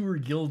Pro Tour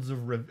Guilds of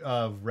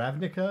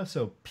Ravnica.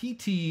 So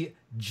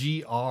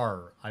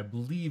PTGR, I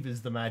believe,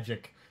 is the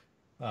magic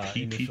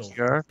initial.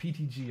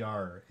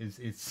 PTGR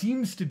it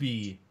seems to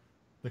be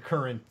the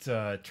current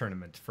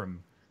tournament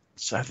from.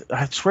 So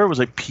I swear it was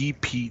like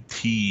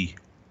PPT.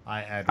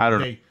 I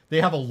don't know.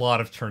 They have a lot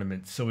of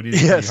tournaments, so it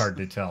is really hard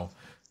to tell.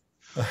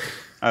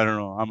 I don't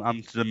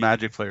know. The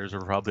Magic players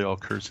are probably all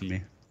cursing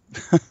me.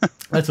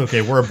 That's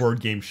okay. We're a board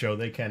game show.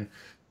 They can.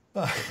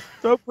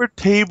 So we're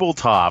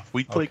tabletop.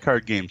 We play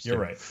card games. You're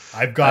right.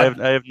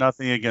 I have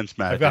nothing against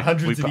Magic. I've got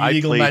hundreds of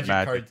illegal Magic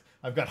cards.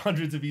 I've got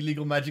hundreds of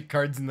illegal Magic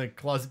cards in the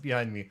closet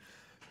behind me.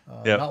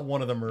 Not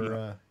one of them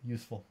are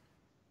useful.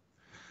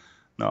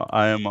 No,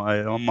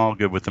 I'm all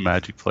good with the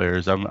Magic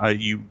players.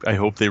 I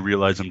hope they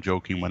realize I'm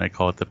joking when I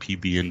call it the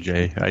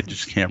PB&J. I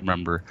just can't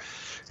remember.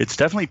 It's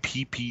definitely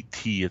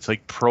PPT. It's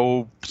like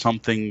Pro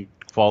something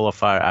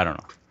qualifier. I don't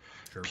know.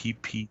 Sure.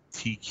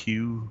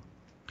 PPTQ.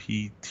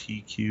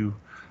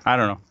 I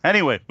don't know.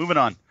 Anyway, moving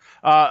on.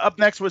 Up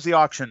next was the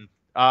auction.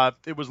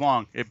 It was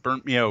long. It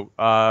burnt me out.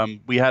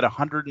 We had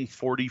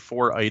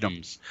 144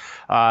 items.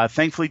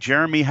 Thankfully,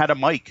 Jeremy had a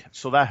mic,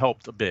 so that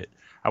helped a bit.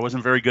 I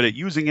wasn't very good at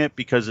using it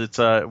because it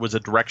was a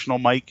directional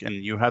mic, and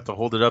you had to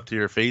hold it up to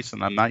your face,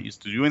 and I'm not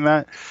used to doing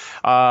that.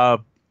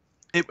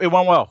 It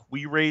went well.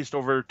 We raised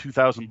over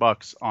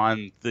 $2,000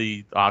 on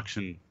the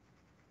auction,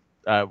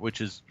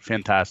 which is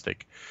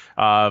fantastic.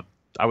 I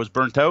was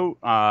burnt out.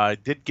 I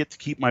did get to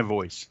keep my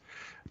voice.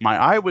 My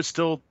eye was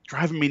still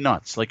driving me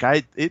nuts.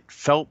 It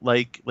felt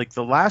like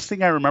the last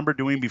thing I remember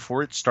doing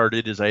before it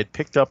started is I had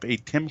picked up a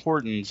Tim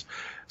Hortons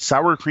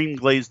sour cream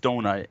glazed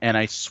donut, and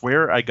I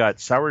swear I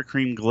got sour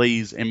cream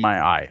glaze in my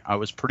eye. I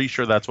was pretty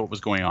sure that's what was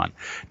going on.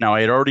 Now,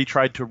 I had already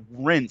tried to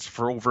rinse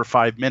for over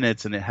 5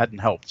 minutes, and it hadn't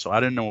helped, so I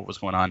didn't know what was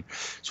going on.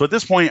 So at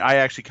this point, I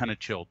actually kind of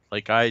chilled.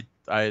 I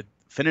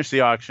finished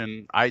the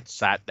auction. I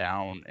sat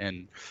down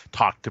and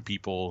talked to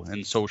people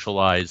and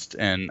socialized,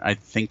 and I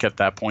think at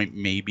that point,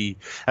 maybe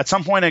at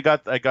some point, I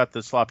got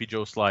the Sloppy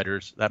Joe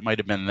sliders. That might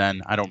have been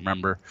then. I don't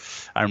remember.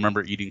 I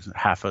remember eating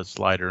half a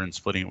slider and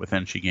splitting it with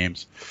Enchi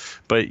Games.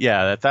 But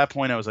yeah, at that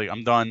point, I was like,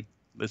 I'm done.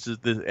 This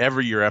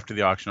every year after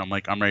the auction, I'm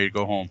like, I'm ready to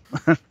go home.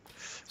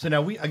 So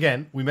now we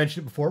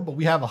mentioned it before, but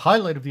we have a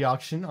highlight of the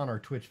auction on our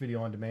Twitch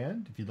video on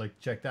demand. If you'd like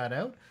to check that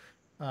out,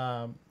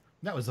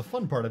 that was the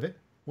fun part of it.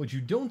 What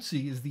you don't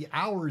see is the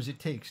hours it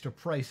takes to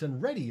price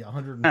and ready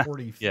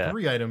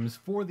 143 items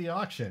for the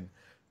auction.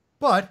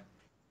 But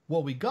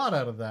what we got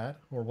out of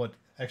that, or what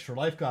Extra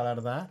Life got out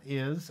of that,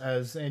 is,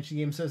 as Anchi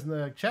Game says in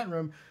the chat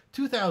room,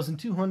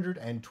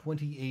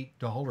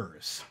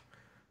 $2,228.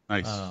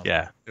 Nice.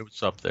 Yeah, it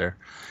was up there.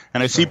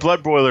 And I see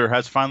Blood Boiler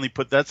has finally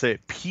put, that's a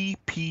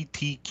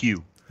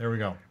PPTQ. There we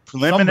go.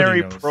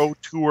 Preliminary Pro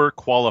Tour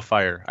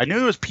Qualifier. I knew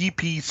it was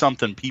PP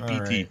something,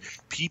 PPT,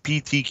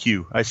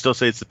 PPTQ. I still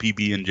say it's the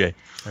PB&J.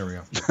 There we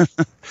go.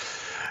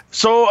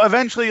 So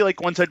eventually,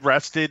 once I'd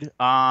rested,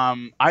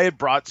 I had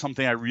brought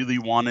something I really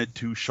wanted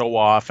to show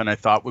off and I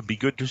thought would be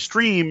good to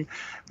stream,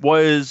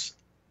 was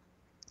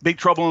Big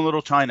Trouble in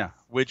Little China,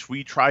 which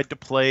we tried to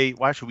play.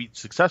 Well, actually, we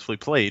successfully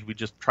played. We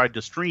just tried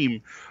to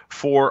stream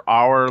for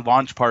our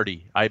launch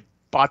party. I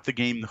bought the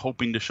game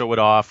hoping to show it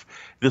off.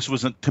 This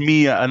was, to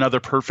me, another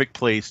perfect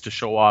place to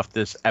show off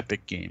this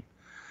epic game.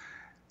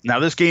 Now,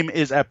 this game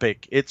is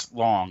epic. It's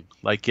long.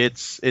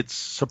 It's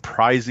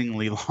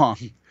surprisingly long.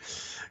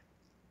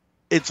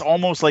 It's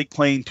almost like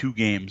playing two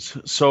games.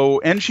 So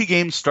Enchi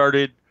Games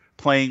started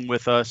playing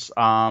with us.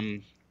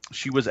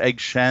 She was Egg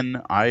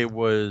Shen. I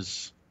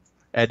was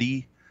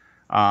Eddie.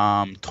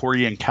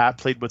 Tori and Kat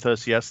played with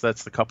us. Yes,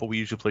 that's the couple we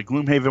usually play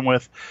Gloomhaven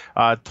with.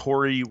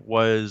 Tori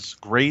was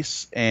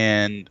Grace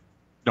and...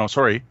 No,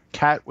 sorry.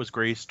 Kat was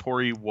Grace.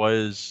 Tori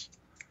was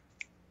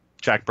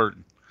Jack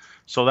Burton.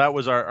 So that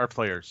was our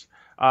players.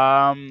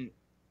 Enchi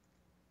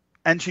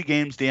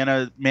Games,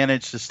 Deanna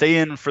managed to stay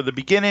in for the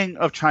beginning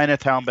of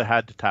Chinatown, but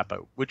had to tap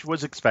out, which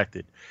was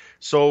expected.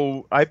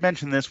 So I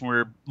mentioned this when we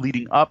were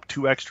leading up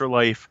to Extra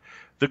Life.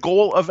 The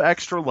goal of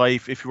Extra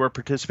Life, if you are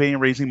participating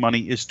in raising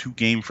money, is to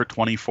game for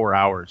 24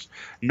 hours.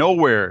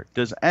 Nowhere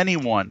does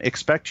anyone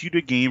expect you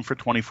to game for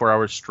 24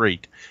 hours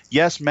straight.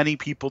 Yes, many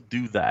people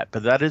do that,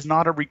 but that is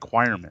not a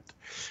requirement.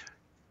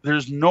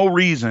 There's no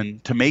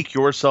reason to make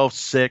yourself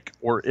sick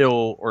or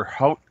ill or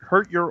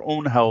hurt your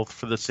own health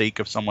for the sake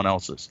of someone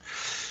else's.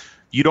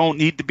 You don't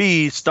need to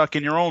be stuck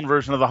in your own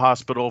version of the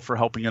hospital for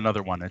helping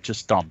another one. It's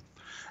just dumb.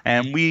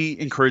 And we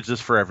encourage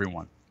this for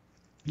everyone.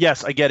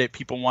 Yes, I get it.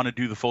 People want to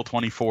do the full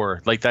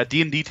 24. Like that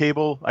D&D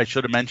table, I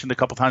should have mentioned a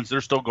couple times,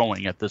 they're still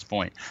going at this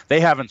point.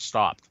 They haven't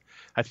stopped.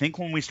 I think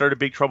when we started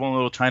Big Trouble in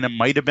Little China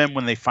might have been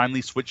when they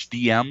finally switched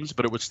DMs,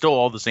 but it was still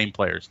all the same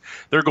players.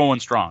 They're going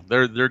strong.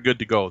 They're good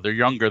to go. They're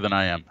younger than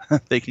I am.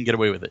 They can get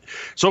away with it.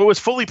 So it was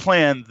fully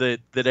planned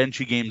that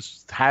Enchi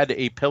Games had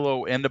a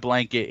pillow and a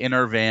blanket in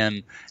our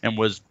van and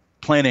was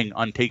planning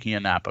on taking a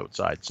nap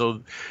outside.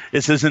 So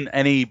this isn't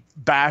any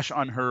bash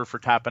on her for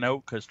tapping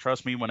out, because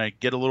trust me, when I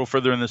get a little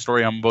further in the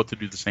story, I'm about to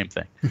do the same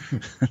thing.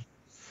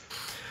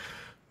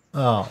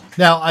 Oh,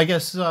 now I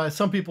guess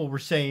some people were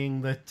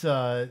saying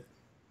that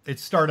it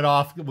started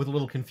off with a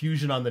little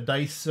confusion on the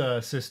dice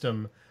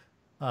system,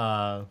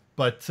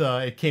 but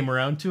it came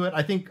around to it.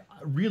 I think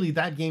really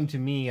that game to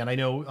me, and I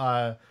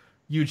know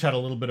Huge had a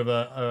little bit of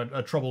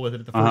a trouble with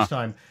it at the first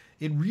time.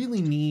 It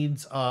really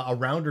needs a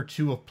round or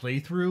two of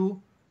playthrough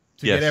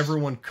to get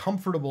everyone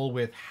comfortable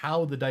with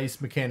how the dice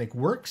mechanic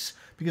works.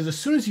 Because as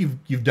soon as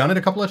you've done it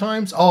a couple of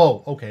times,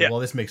 oh, okay, well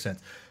this makes sense.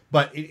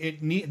 But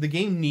the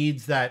game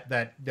needs that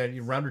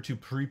round or two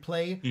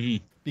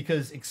pre-play,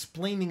 because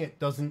explaining it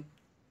doesn't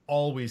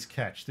always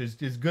catch.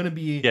 There's going to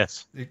be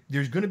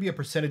there's going to be a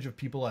percentage of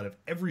people out of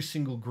every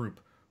single group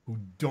who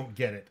don't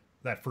get it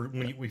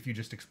if you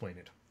just explain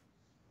it.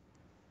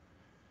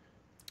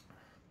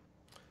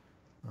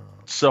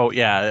 So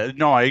yeah,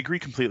 no, I agree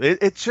completely.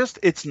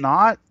 It's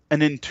not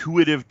an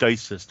intuitive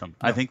dice system.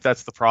 No. I think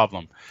that's the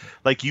problem.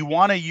 Like, you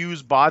want to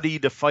use body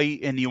to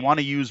fight and you want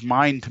to use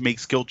mind to make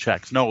skill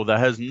checks. No, that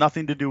has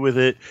nothing to do with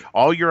it.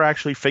 All you're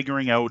actually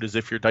figuring out is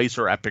if your dice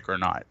are epic or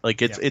not.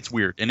 Like, it's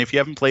weird. And if you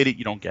haven't played it,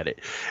 you don't get it.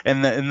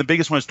 And the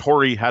biggest one is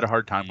Tori had a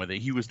hard time with it.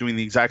 He was doing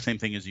the exact same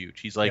thing as you.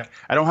 He's like,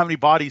 I don't have any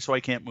body, so I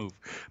can't move.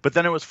 But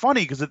then it was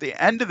funny because at the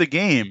end of the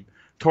game,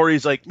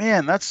 Tori's like,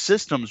 man, that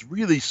system's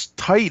really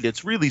tight.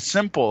 It's really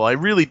simple. I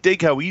really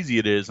dig how easy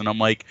it is. And I'm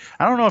like,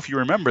 I don't know if you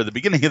remember the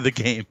beginning of the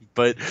game,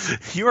 but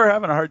you were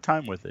having a hard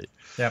time with it.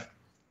 Yep.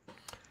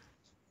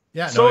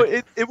 Yeah. So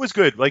it was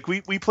good. Like, we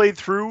played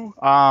through.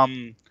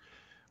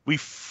 We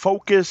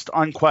focused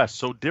on quests.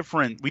 So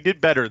different. We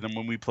did better than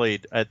when we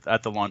played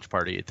at the launch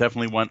party. It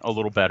definitely went a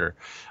little better.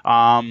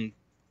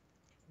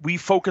 We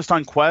focused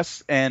on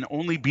quests and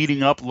only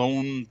beating up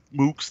lone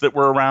mooks that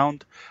were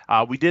around.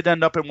 We did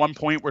end up at one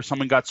point where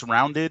someone got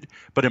surrounded,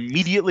 but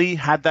immediately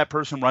had that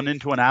person run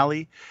into an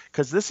alley.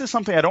 Because this is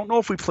something, I don't know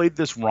if we played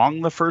this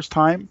wrong the first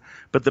time,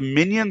 but the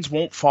minions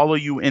won't follow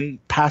you in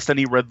past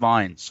any red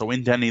lines, so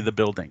into any of the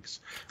buildings.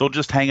 They'll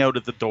just hang out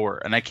at the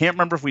door. And I can't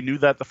remember if we knew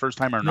that the first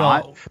time or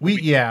not. We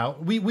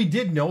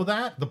did know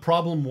that. The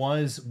problem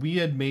was we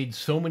had made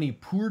so many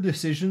poor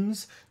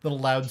decisions that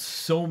allowed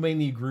so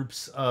many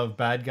groups of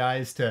bad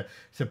guys to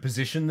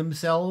position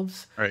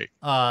themselves, right?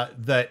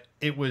 That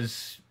it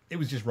was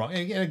just wrong.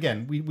 And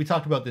again, we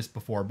talked about this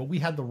before, but we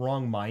had the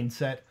wrong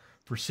mindset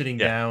for sitting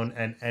down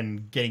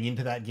and getting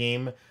into that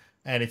game.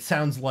 And it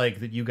sounds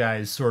like that you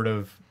guys sort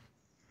of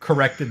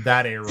corrected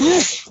that error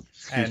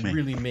and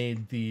really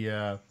made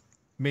the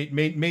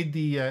made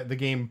the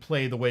game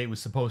play the way it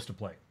was supposed to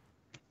play.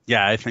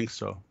 Yeah, I think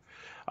so.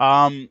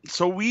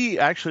 So we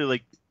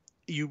actually,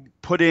 you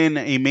put in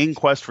a main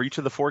quest for each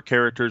of the 4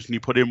 characters, and you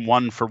put in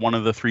one for one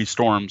of the 3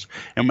 storms.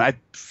 And as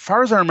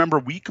far as I remember,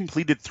 we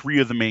completed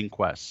 3 of the main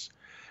quests,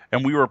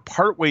 and we were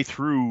partway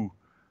through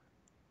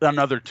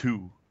another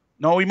 2.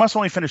 No, we must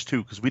only finish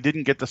 2 because we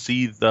didn't get to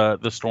see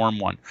the storm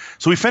one.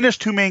 So we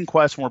finished 2 main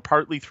quests, and we're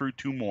partly through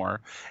 2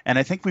 more. And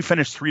I think we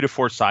finished 3 to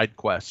 4 side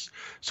quests.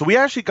 So we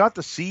actually got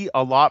to see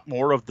a lot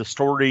more of the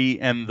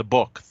story and the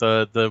book,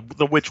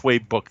 the Witch Way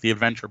book, the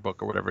adventure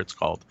book, or whatever it's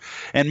called.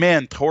 And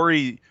man,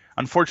 Tori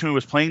unfortunately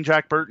was playing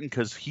Jack Burton,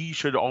 because he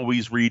should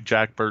always read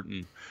Jack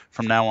Burton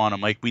from now on.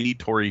 I'm like, we need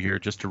Tori here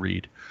just to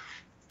read.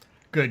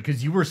 Good,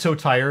 because you were so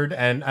tired,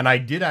 and I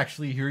did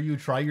actually hear you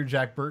try your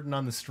Jack Burton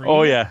on the stream.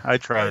 Oh yeah, I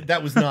tried.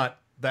 That was not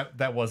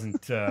that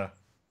wasn't a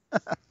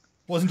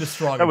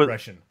strong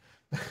impression.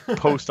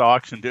 Post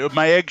auction, dude.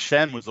 My egg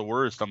shen was the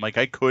worst. I'm like,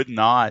 I could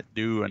not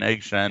do an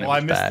egg shen. I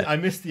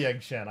missed the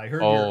egg shen. I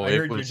heard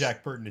your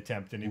Jack Burton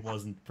attempt, and it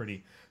wasn't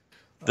pretty.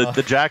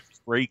 The Jack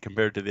was great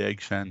compared to the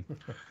egg shen.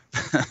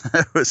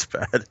 It was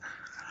bad.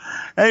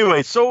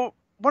 Anyway, so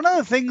one of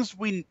the things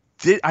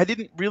I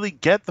didn't really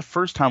get the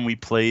first time we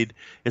played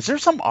is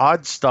there's some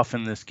odd stuff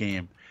in this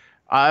game.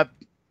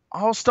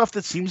 All stuff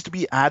that seems to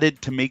be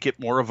added to make it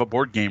more of a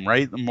board game,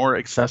 right? More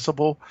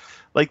accessible.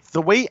 Like,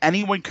 the way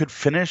anyone could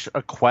finish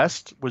a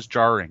quest was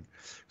jarring.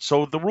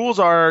 So the rules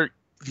are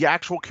the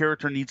actual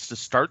character needs to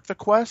start the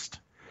quest,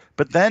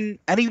 but then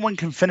anyone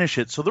can finish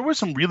it. So there was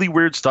some really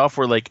weird stuff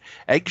where, like,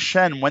 Egg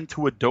Shen went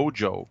to a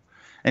dojo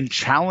and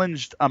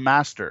challenged a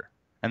master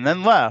and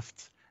then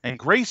left, and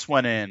Grace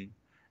went in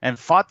and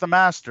fought the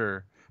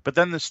master, but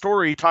then the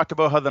story talked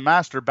about how the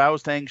master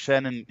bows to Egg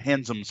Shen and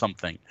hands him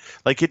something.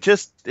 Like,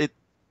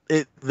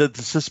 the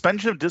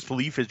suspension of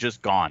disbelief is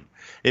just gone.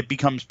 It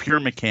becomes pure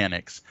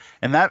mechanics,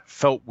 and that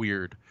felt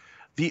weird.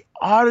 The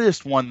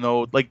oddest one,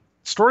 though, like,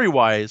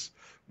 story-wise,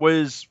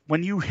 was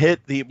when you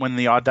when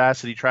the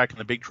Audacity track and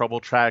the Big Trouble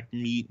track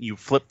meet, you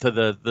flip to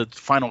the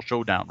final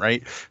showdown,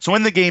 right? So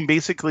in the game,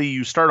 basically,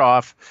 you start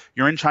off,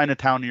 you're in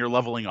Chinatown, and you're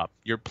leveling up.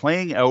 You're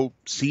playing out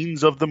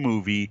scenes of the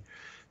movie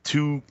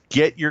to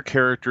get your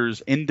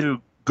characters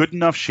into good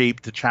enough shape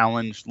to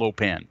challenge Lo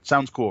Pan.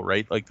 Sounds cool,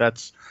 right? Like,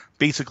 that's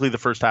basically the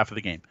first half of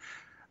the game.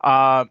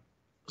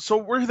 so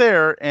we're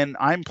there, and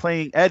I'm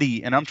playing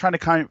Eddie, and I'm trying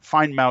to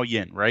find Mao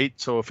Yin, right?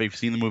 So if you've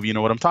seen the movie, you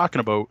know what I'm talking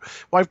about.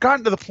 Well, I've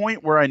gotten to the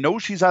point where I know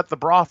she's at the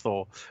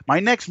brothel. My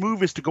next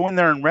move is to go in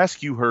there and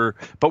rescue her,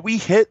 but we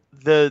hit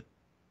the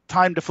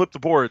time to flip the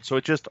board, so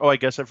it just, I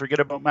guess I forget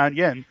about Mao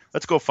Yin.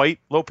 Let's go fight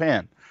Lo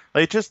Pan.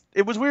 Like,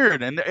 it was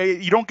weird, and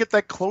you don't get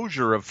that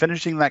closure of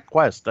finishing that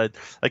quest. I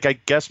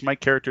guess my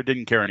character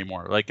didn't care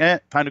anymore. Like,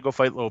 time to go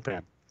fight Lo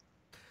Pan.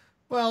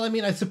 Well, I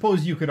mean, I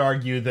suppose you could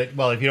argue that,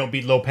 well, if you don't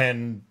beat Lo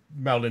Pan,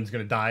 Maolin's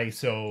going to die,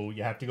 so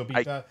you have to go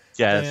beat that.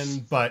 Yes.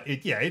 But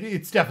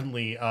it's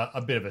definitely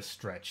a bit of a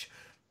stretch.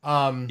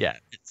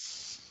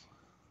 It's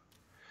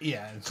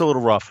a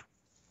little rough.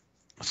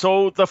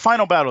 So the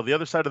final battle, the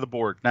other side of the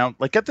board. Now,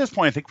 like at this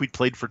point, I think we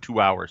played for 2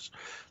 hours.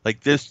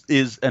 Like, this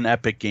is an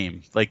epic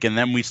game. Like, and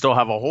then we still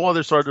have a whole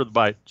other side of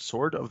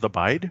the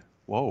bide.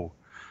 Whoa,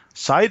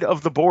 side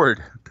of the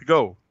board to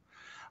go.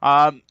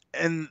 And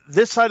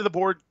this side of the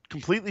board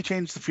completely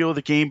changed the feel of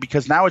the game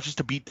because now it's just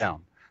a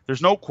beatdown.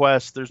 There's no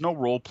quest, there's no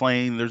role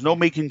playing, there's no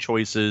making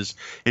choices.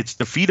 It's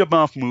defeat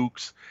enough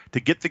mooks to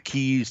get the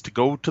keys to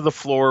go to the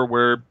floor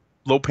where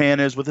Lo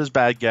Pan is with his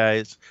bad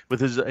guys, with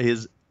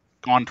his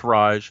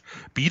entourage,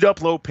 beat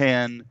up Lo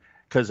Pan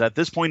because at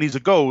this point he's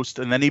a ghost,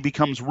 and then he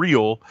becomes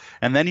real,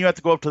 and then you have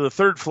to go up to the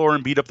 3rd floor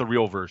and beat up the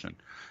real version.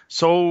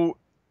 So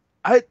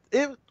it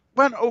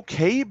went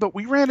okay, but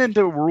we ran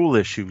into a rule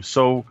issue.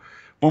 So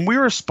when we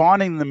were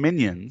spawning the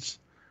minions,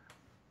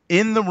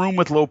 in the room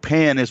with Lo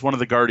Pan is one of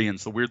the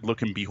guardians, the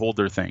weird-looking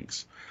beholder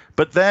things.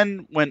 But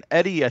then when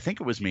Eddie, I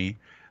think it was me,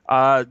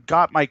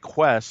 got my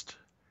quest,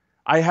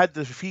 I had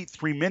to defeat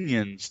 3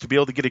 minions to be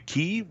able to get a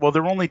key. Well,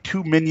 there were only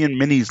 2 minion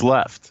minis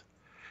left.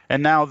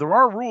 And now there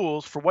are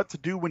rules for what to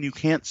do when you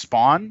can't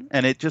spawn,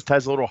 and it just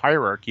has a little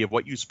hierarchy of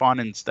what you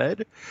spawn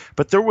instead.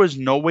 But there was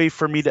no way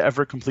for me to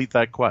ever complete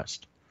that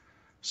quest.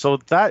 So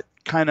that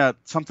kind of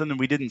something that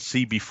we didn't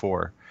see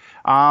before.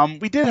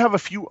 We did have a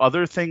few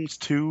other things,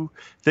 too,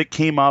 that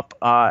came up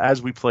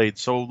as we played.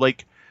 So,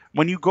 like,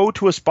 when you go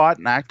to a spot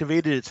and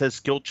activate it, it says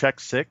skill check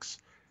 6.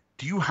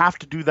 Do you have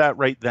to do that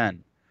right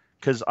then?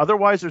 Because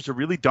otherwise there's a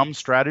really dumb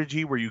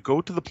strategy where you go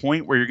to the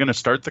point where you're going to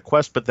start the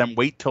quest, but then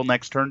wait till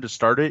next turn to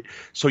start it,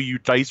 so you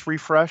dice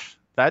refresh.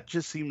 That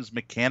just seems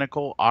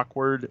mechanical,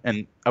 awkward,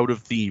 and out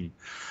of theme.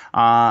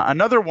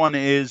 Another one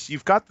is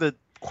you've got the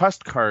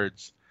quest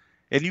cards,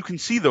 and you can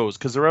see those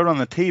because they're out on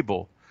the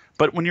table.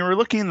 But when you're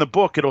looking in the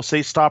book, it'll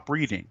say stop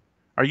reading.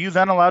 Are you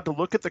then allowed to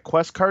look at the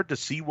quest card to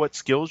see what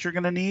skills you're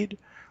going to need?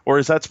 Or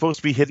is that supposed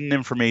to be hidden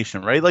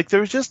information, right? Like,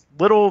 there's just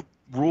little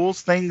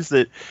rules things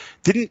that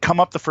didn't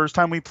come up the first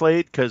time we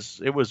played because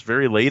it was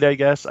very late, I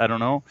guess. I don't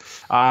know.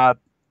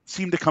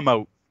 Seemed to come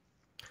out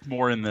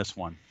more in this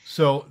one.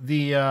 So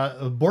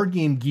the Board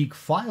Game Geek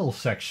file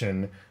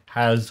section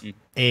has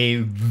a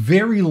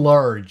very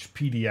large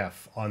PDF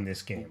on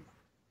this game.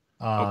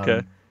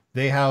 Okay.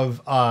 They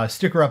have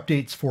sticker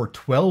updates for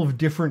 12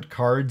 different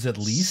cards at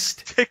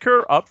least.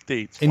 Sticker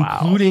updates,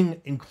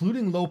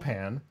 including Lo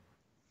Pan.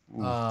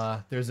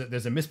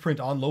 There's a misprint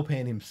on Lo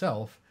Pan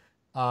himself,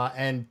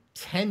 and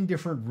 10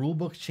 different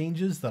rulebook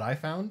changes that I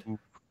found.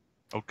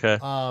 Okay.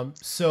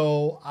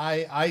 So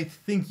I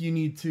think you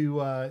need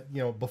to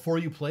before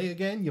you play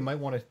again, you might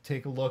want to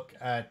take a look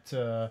at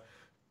the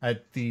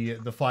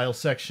file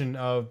section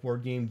of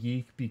Board Game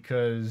Geek,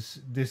 because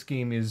this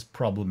game is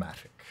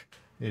problematic.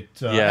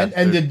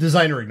 And the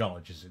designer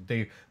acknowledges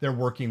it. They're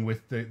working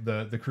with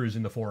the crews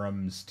in the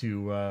forums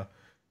to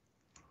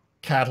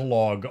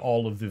catalog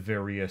all of the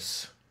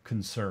various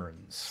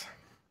concerns,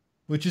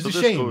 which is a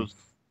shame.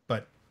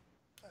 But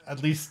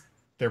at least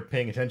they're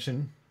paying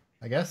attention,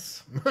 I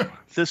guess.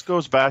 This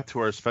goes back to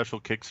our special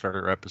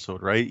Kickstarter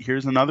episode, right?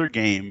 Here's another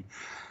game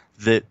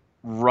that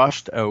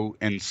rushed out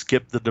and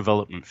skipped the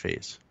development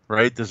phase,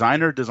 right?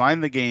 Designer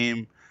designed the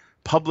game,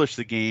 published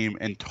the game,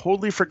 and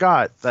totally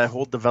forgot that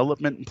whole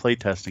development and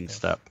playtesting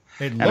step.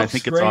 And I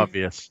think it's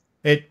obvious.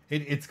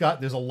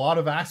 There's a lot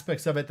of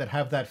aspects of it that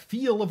have that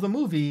feel of the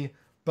movie,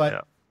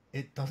 but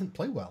it doesn't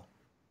play well.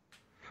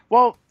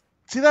 Well,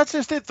 see, that's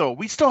just it, though.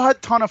 We still had a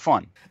ton of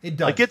fun. It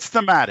does. Like, it's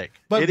thematic.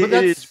 It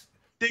is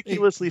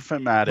ridiculously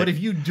thematic. But if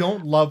you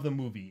don't love the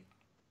movie,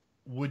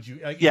 would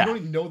you? If you don't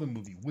even know the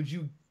movie, would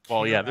you?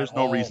 There's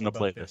no reason to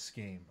play this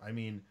game. I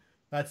mean,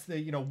 that's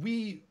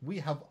we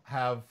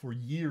have for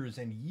years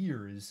and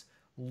years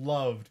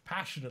loved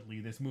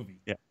passionately this movie.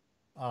 Yeah.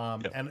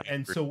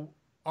 And so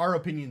our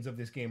opinions of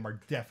this game are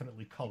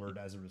definitely colored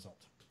as a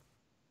result.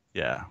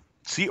 Yeah.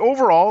 See,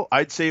 overall,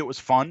 I'd say it was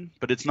fun,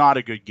 but it's not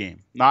a good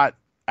game. Not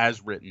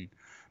as written.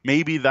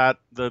 Maybe that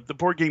the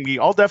Board Game Geek,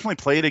 I'll definitely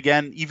play it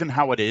again, even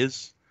how it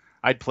is.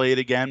 I'd play it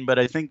again, but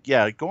I think,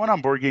 going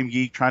on Board Game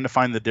Geek, trying to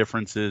find the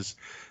differences,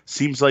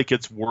 seems like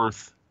it's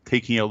worth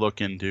taking a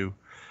look into.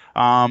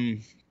 I'll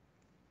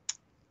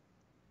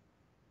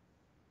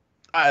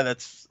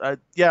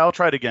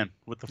try it again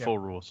with the full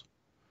rules.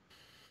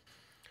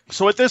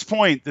 So at this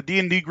point, the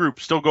D&D group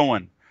still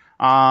going.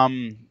 So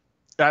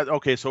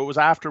it was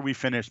after we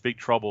finished Big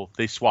Trouble.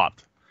 They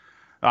swapped.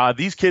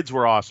 These kids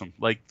were awesome.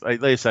 Like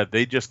I said,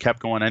 they just kept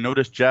going. I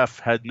noticed Jeff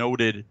had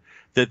noted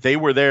that they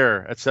were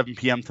there at 7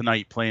 p.m.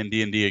 tonight playing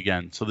D&D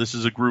again. So this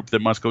is a group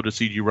that must go to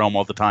CG Realm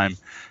all the time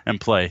and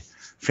play.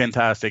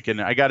 Fantastic.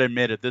 And I got to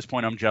admit, at this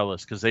point, I'm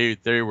jealous because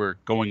they were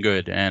going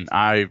good, and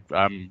I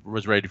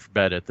was ready for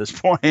bed at this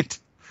point.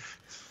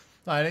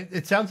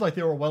 It sounds like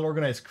they were a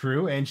well-organized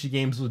crew. Angie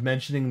Games was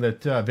mentioning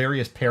that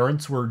various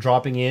parents were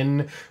dropping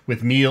in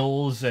with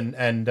meals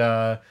and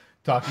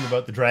talking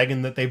about the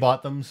dragon that they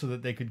bought them so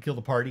that they could kill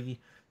the party.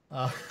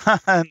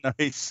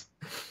 Nice.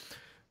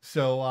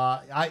 So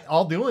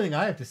the only thing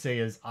I have to say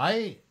is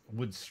I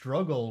would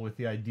struggle with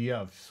the idea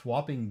of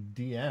swapping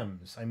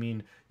DMs. I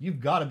mean, you've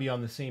got to be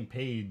on the same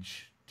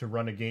page to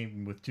run a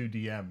game with 2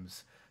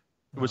 DMs.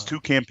 It was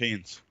 2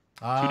 campaigns.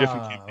 2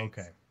 different campaigns.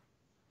 Okay.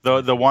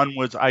 The one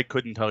was, I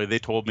couldn't tell you. They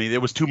told me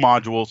it was 2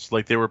 modules,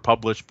 like they were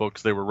published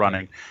books they were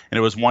running, and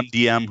it was one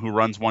DM who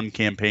runs one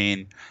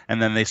campaign,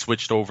 and then they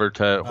switched over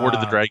to Horde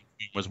of the Dragon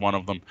was one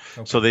of them.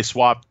 Okay. So they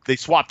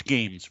swapped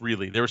games.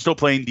 Really, they were still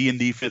playing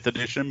D&D 5th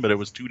edition, but it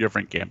was 2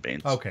 different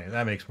campaigns. Okay,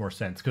 that makes more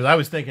sense because I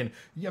was thinking,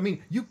 I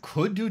mean, you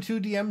could do 2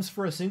 DMs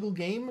for a single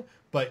game,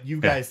 but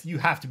you guys you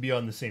have to be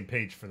on the same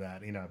page for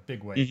that in a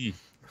big way.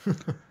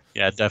 Mm-hmm.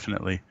 Yeah,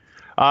 definitely.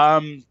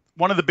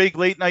 One of the big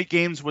late night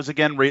games was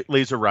again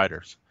Laser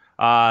Riders.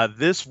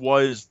 This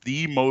was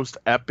the most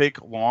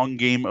epic long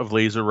game of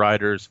Laser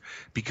Riders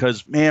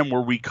because, man,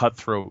 were we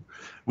cutthroat.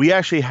 We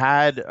actually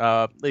had,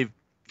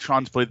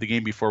 Sean's played the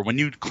game before. When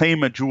you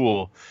claim a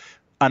jewel,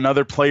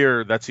 another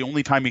player, that's the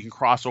only time you can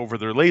cross over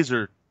their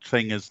laser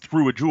thing is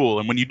through a jewel.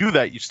 And when you do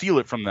that, you steal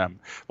it from them.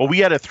 Well, we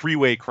had a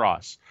 3-way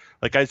cross.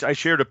 Like I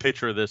shared a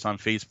picture of this on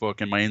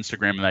Facebook and my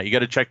Instagram and that. You got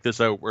to check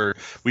this out where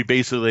we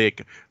basically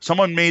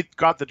someone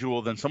got the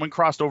jewel, then someone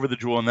crossed over the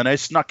jewel, and then I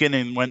snuck in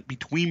and went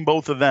between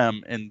both of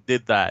them and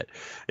did that.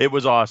 It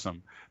was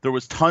awesome. There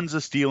was tons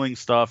of stealing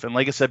stuff, and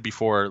like I said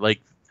before,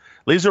 like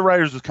Laser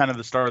Riders was kind of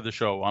the star of the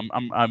show.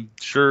 I'm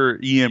sure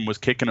Ian was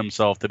kicking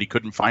himself that he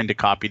couldn't find a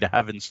copy to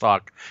have in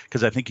stock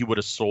because I think he would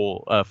have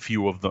sold a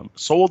few of them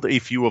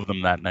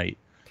that night.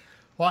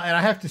 Well, and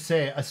I have to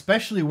say,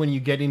 especially when you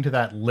get into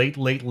that late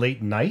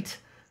night,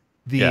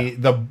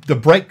 the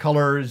bright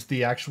colors,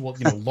 the actual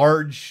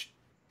large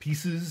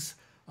pieces,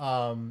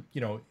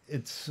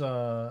 it's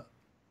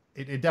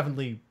it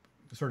definitely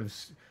sort of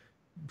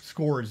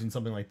scores in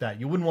something like that.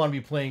 You wouldn't want to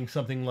be playing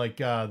something like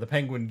the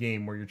Penguin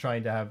game where you're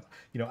trying to have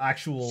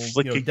actual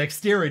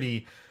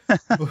dexterity.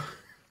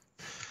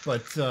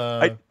 But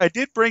I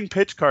did bring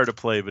Pitch Car to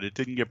play, but it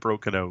didn't get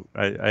broken out.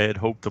 I had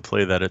hoped to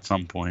play that at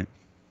some point.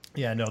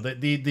 Yeah, no,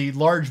 the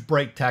large,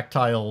 bright,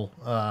 tactile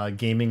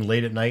gaming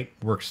late at night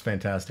works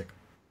fantastic.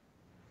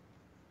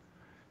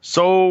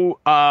 So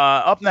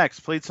up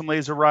next, played some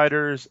Laser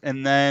Riders,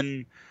 and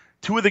then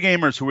 2 of the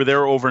gamers who were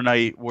there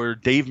overnight were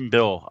Dave and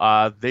Bill.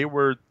 They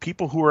were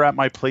people who were at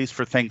my place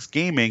for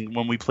Thanksgiving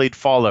when we played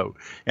Fallout.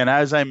 And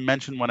as I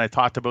mentioned when I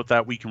talked about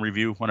that week in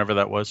review, whenever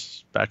that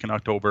was, back in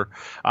October,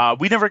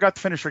 we never got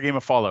to finish our game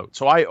of Fallout.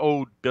 So I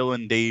owed Bill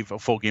and Dave a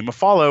full game of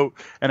Fallout,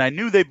 and I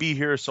knew they'd be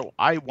here, so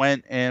I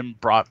went and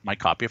brought my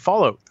copy of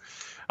Fallout.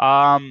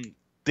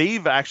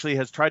 Dave actually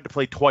has tried to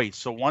play twice.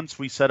 So once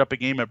we set up a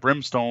game at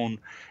Brimstone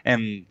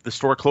and the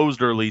store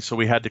closed early, so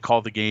we had to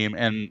call the game.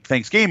 And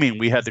Thanksgiving,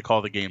 we had to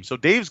call the game. So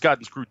Dave's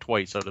gotten screwed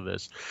twice out of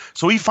this.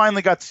 So he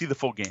finally got to see the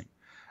full game.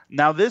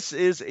 Now, this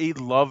is a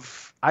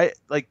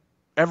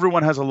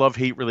everyone has a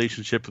love-hate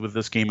relationship with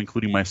this game,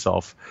 including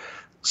myself.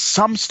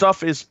 Some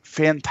stuff is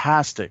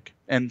fantastic,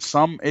 and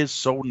some is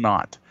so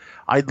not.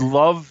 I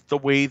love the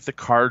way the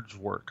cards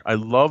work. I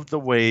love the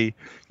way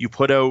you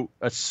put out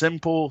a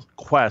simple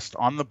quest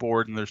on the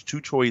board and there's 2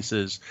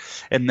 choices.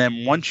 And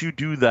then once you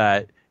do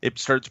that, it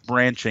starts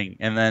branching.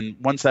 And then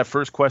once that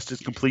first quest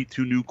is complete,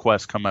 2 new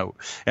quests come out.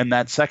 And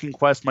that second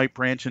quest might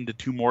branch into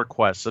 2 more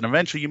quests. And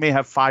eventually you may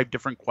have 5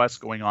 different quests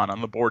going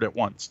on the board at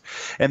once.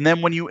 And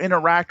then when you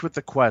interact with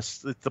the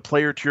quests, the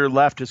player to your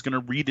left is going to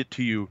read it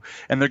to you.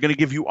 And they're going to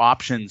give you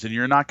options. And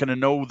you're not going to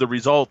know the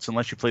results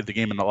unless you played the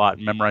game a lot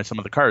and memorize some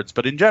of the cards.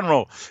 But in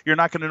general, you're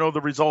not going to know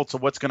the results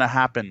of what's going to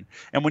happen.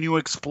 And when you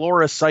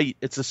explore a site,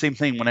 it's the same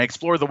thing. When I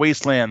explore the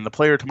wasteland, the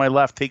player to my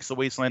left takes the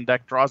wasteland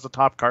deck, draws the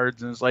top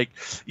cards, and is like,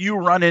 you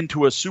run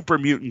into a super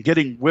mutant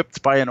getting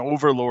whipped by an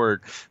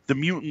overlord. The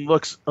mutant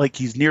looks like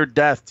he's near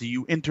death. Do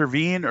you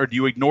intervene or do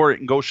you ignore it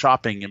and go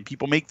shopping? And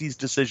people make these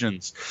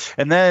decisions.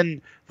 And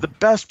then the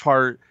best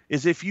part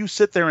is if you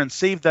sit there and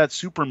save that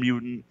super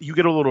mutant, you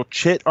get a little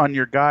chit on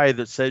your guy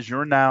that says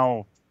you're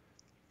now,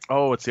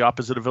 it's the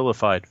opposite of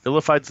vilified.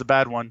 Vilified's the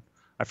bad one.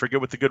 I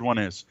forget what the good one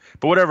is.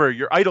 But whatever,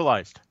 you're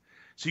idolized.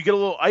 So you get a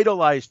little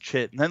idolized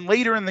chit. And then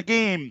later in the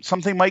game,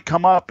 something might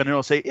come up and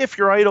it'll say, if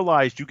you're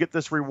idolized, you get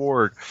this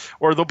reward.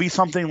 Or there'll be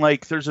something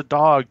like, there's a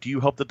dog. Do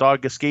you help the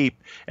dog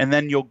escape? And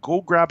then you'll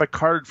go grab a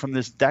card from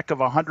this deck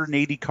of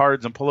 180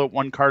 cards and pull out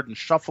 1 card and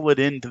shuffle it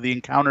into the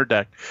encounter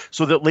deck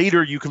so that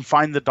later you can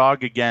find the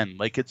dog again.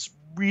 Like, it's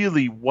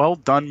really well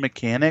done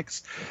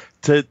mechanics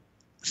to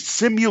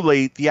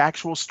simulate the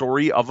actual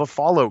story of a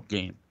Fallout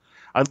game.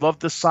 I love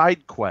the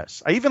side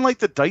quests. I even like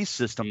the dice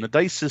system. The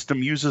dice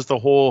system uses the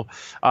whole,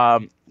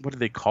 what do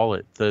they call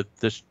it?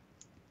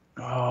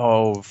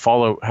 Oh,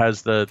 Fallout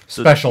has the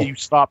Special. you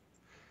stop.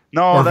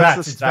 No, Or that's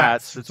VATS. the It's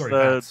VATS. stats. It's Sorry, the,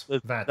 VATS. the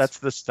VATS. that's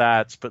the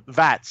stats, but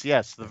VATS,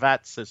 yes, the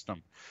VATS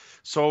system.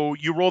 So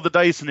you roll the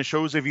dice and it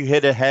shows if you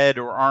hit a head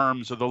or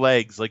arms or the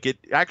legs. Like it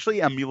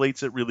actually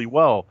emulates it really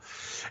well.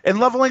 And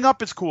leveling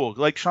up is cool.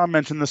 Like Sean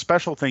mentioned, the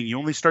special thing, you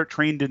only start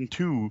trained in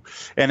 2,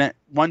 and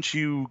once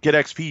you get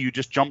XP, you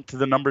just jump to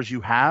the numbers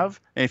you have.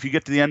 And if you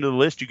get to the end of the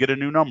list, you get a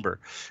new number.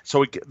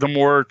 So the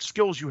more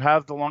skills you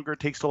have, the longer it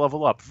takes to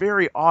level up.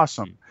 Very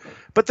awesome.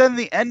 But then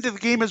the end of the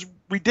game is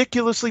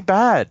ridiculously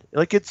bad.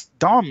 Like it's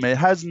dumb. It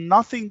has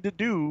nothing to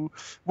do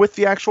with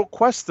the actual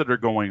quests that are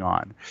going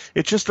on.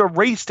 It's just a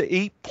race to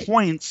 8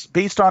 points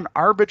based on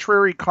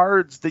arbitrary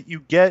cards that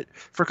you get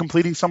for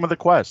completing some of the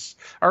quests.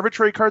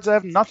 Arbitrary cards that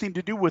have nothing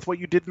to do with what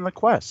you did in the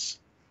quests.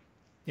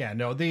 Yeah,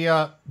 no,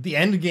 the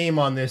end game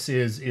on this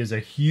is a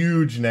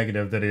huge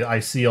negative that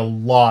I see a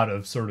lot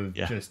of sort of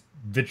just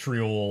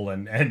vitriol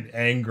and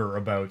anger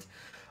about.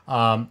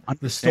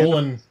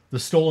 The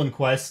stolen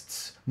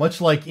quests,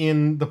 much like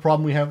in the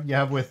problem you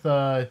have with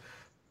a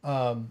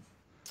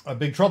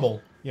Big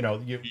Trouble. You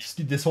know,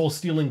 this whole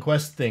stealing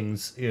quest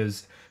things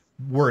is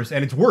worse,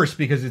 and it's worse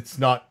because it's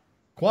not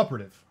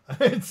cooperative.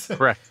 It's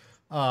correct.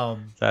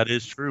 That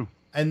is true.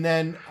 And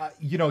then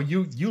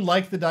you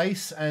like the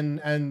dice and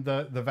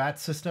the VAT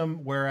system,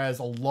 whereas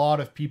a lot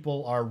of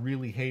people are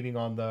really hating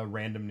on the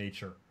random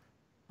nature.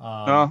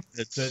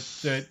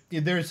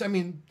 There's, I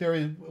mean,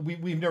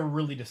 we've never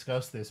really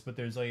discussed this, but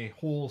there's a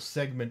whole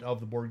segment of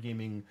the board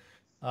gaming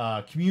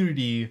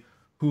community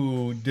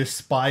who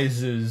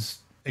despises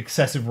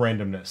excessive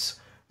randomness,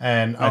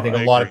 and I think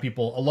a lot of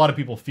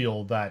people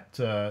feel that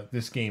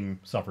this game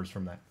suffers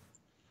from that.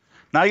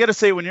 Now I got to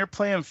say, when you're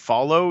playing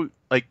Fallout,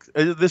 like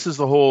this is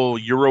the whole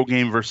Euro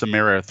game versus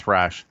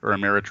Ameritrash or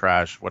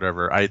Ameritrash,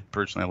 whatever. I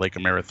personally like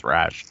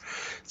Amerithrash.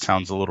 It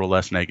sounds a little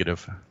less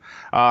negative.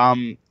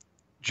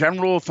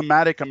 General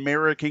thematic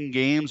American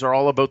games are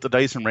all about the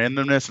dice and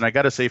randomness, and I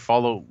got to say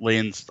Fallout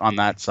lands on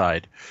that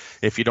side.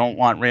 If you don't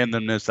want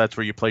randomness, that's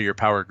where you play your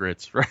power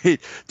grids, right?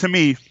 To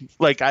me,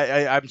 like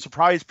I'm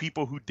surprised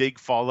people who dig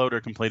Fallout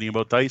are complaining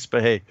about dice,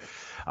 but hey,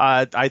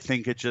 I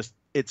think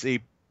it's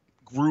a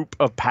group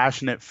of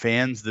passionate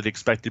fans that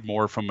expected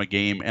more from a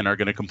game and are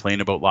going to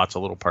complain about lots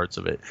of little parts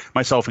of it,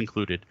 myself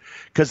included.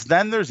 Because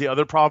then there's the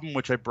other problem,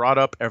 which I brought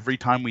up every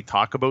time we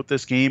talk about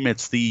this game.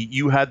 It's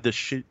you had the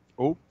shit.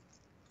 Oh,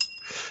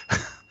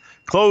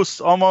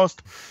 close,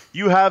 almost.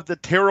 You have the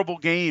terrible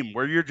game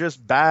where you're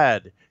just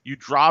bad. You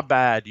draw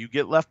bad. You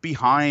get left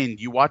behind.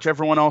 You watch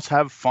everyone else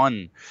have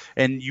fun,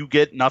 and you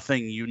get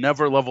nothing. You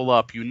never level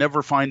up. You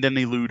never find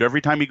any loot.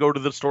 Every time you go to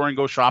the store and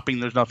go shopping,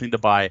 there's nothing to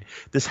buy.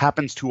 This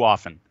happens too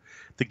often.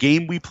 The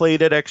game we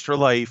played at Extra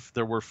Life,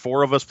 there were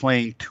 4 of us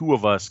playing. 2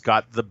 of us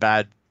got the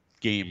bad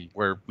game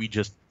where we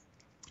just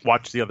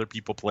watched the other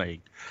people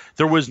playing.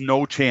 There was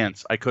no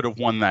chance I could have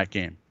won that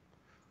game.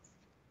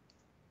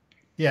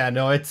 Yeah,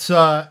 no, it's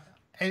odd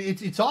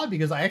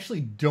because I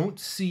actually don't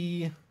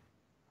see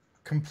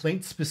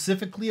complaints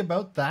specifically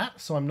about that,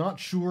 so I'm not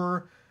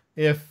sure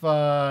if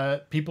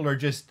people are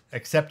just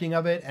accepting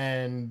of it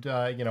and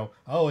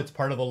it's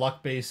part of the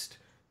luck-based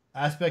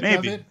aspect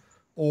of it,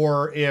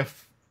 or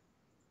if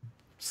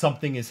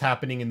something is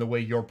happening in the way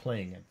you're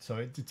playing it. So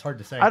it's hard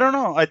to say. I don't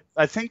know.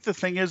 I think the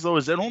thing is, though,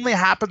 is it only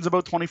happens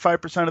about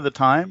 25% of the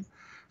time.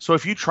 So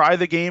if you try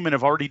the game and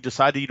have already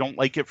decided you don't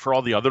like it for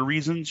all the other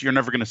reasons, you're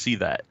never going to see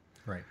that.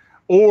 Right.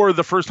 Or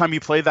the first time you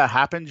play that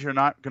happens, you're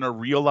not going to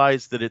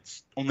realize that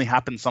it's only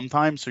happened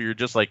sometimes. So you're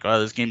just like,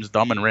 oh, this game's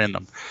dumb and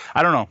random.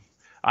 I don't know.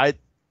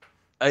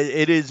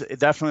 It is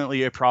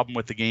definitely a problem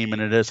with the game,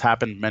 and it has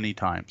happened many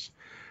times.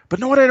 But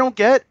know what I don't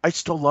get? I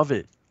still love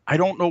it. I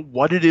don't know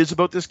what it is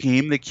about this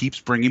game that keeps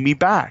bringing me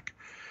back.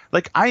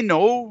 Like, I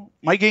know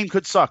my game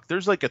could suck.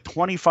 There's like a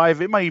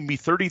 25, it might even be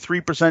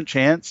 33%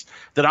 chance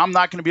that I'm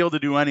not going to be able to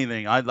do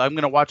anything. I'm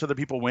going to watch other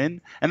people win.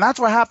 And that's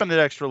what happened at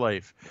Extra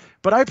Life.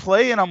 But I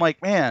play and I'm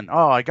like, man,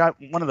 I got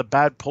one of the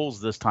bad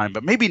pulls this time.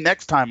 But maybe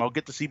next time I'll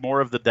get to see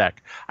more of the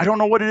deck. I don't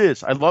know what it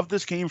is. I love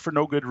this game for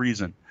no good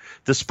reason.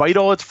 Despite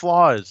all its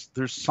flaws,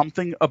 there's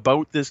something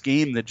about this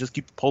game that just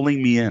keeps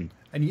pulling me in.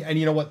 And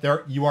you know what?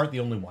 You aren't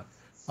the only one.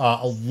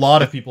 A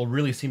lot of people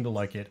really seem to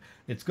like it.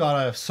 It's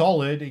got a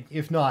solid,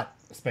 if not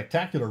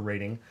spectacular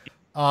rating.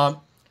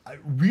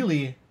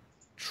 Really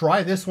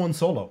try this one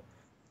solo,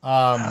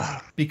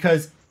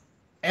 because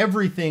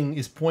everything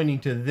is pointing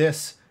to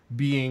this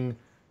being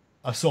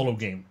a solo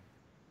game.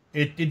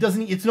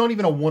 It's not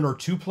even a 1 or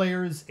 2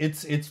 players.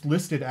 It's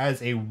listed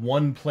as a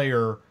 1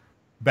 player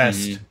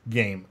best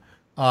game.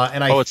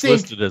 And I it's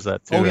listed as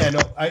that too. Oh yeah,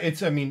 no,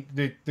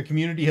 the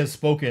community has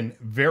spoken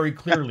very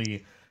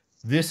clearly.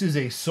 This is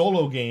a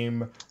solo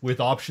game with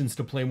options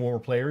to play more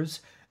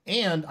players.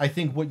 And I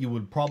think what you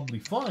would probably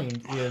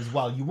find is,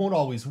 while you won't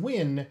always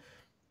win,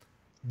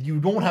 you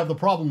don't have the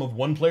problem of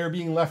one player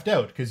being left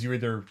out, because you're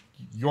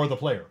the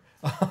player.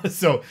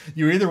 So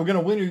you're either going to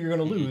win or you're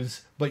going to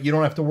lose, but you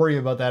don't have to worry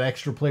about that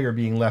extra player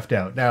being left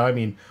out. Now, I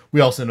mean,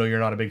 we also know you're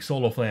not a big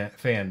solo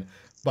fan,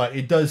 but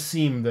it does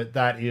seem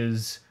that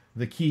is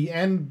the key.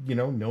 And,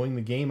 knowing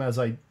the game as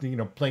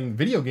playing the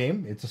video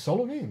game, it's a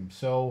solo game.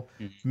 So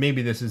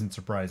maybe this isn't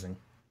surprising.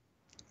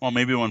 Well,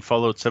 maybe when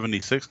Fallout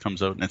 76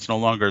 comes out and it's no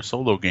longer a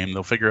solo game,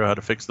 they'll figure out how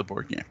to fix the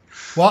board game.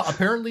 Well,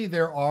 apparently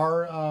there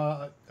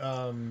are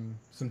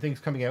some things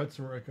coming out,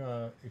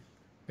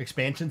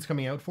 expansions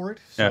coming out for it.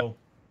 So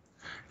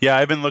yeah,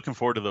 I've been looking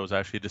forward to those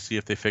actually to see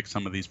if they fix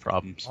some of these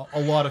problems. A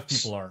lot of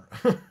people are.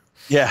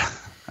 Yeah,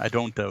 I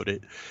don't doubt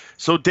it.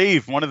 So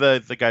Dave, one of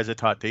the guys I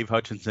taught, Dave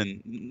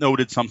Hutchinson,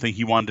 noted something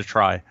he wanted to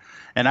try.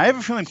 And I have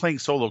a feeling playing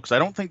solo, because I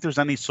don't think there's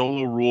any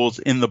solo rules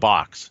in the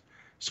box.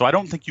 So I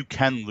don't think you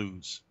can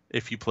lose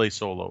if you play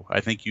solo.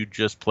 I think you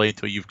just play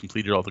until you've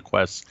completed all the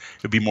quests.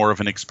 It'd be more of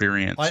an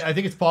experience. I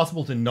think it's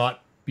possible to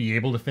not be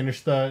able to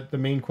finish the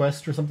main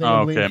quest or something.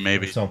 Oh, okay,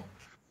 maybe. So.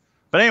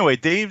 But anyway,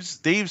 Dave's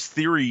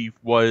theory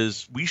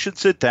was we should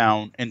sit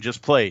down and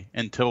just play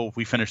until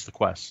we finish the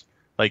quests.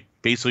 Like,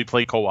 basically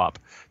play co-op.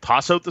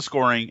 Toss out the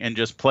scoring and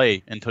just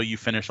play until you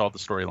finish all the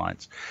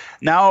storylines.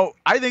 Now,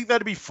 I think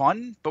that'd be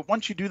fun, but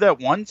once you do that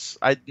once,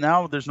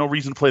 now there's no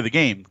reason to play the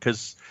game,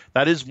 because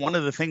that is one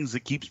of the things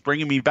that keeps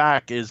bringing me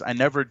back is I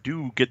never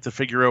do get to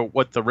figure out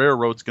what the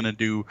railroad's going to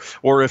do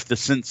or if the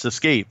synths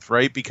escape,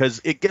 right?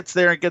 Because it gets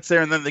there,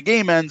 and then the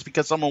game ends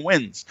because someone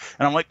wins.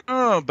 And I'm like,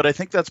 oh, but I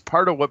think that's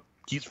part of what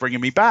keeps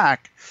bringing me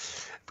back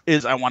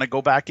is I want to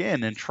go back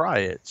in and try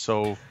it.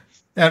 So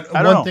I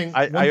don't know.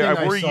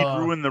 I worry you'd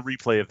ruin the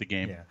replay of the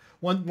game. Yeah.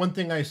 One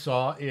thing I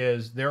saw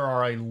is there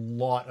are a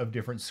lot of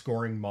different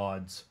scoring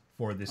mods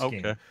for this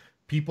game.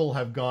 People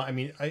have gone. I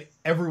mean,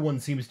 everyone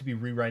seems to be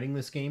rewriting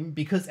this game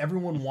because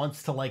everyone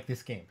wants to like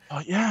this game.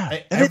 Oh yeah,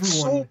 and everyone it's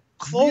so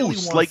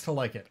close. Really wants to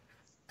like it,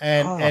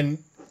 and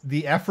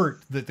the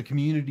effort that the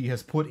community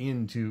has put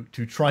into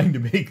trying to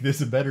make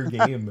this a better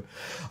game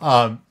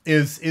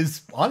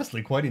is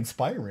honestly quite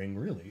inspiring.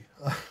 Really.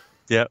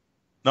 Yeah,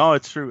 no,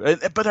 it's true.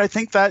 But I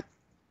think that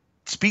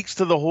speaks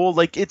to the whole,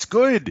 like, it's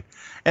good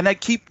and I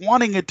keep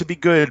wanting it to be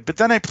good, but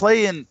then I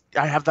play and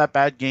I have that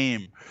bad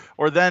game,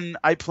 or then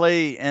I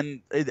play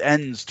and it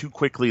ends too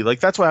quickly.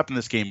 Like, that's what happened in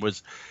this game.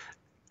 Was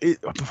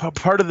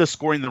part of the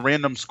scoring, the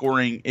random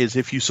scoring, is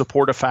if you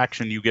support a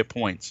faction you get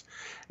points,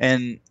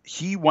 and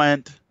he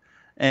went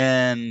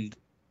and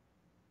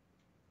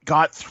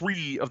got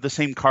 3 of the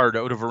same card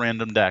out of a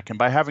random deck, and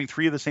by having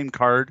 3 of the same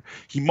card,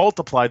 he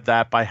multiplied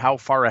that by how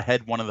far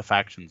ahead one of the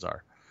factions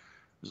are,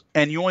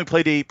 and you only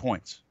played 8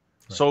 points.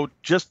 So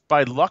just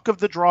by luck of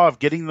the draw of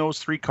getting those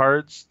 3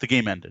 cards, the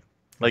game ended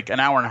like an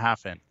hour and a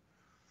half in.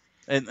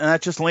 And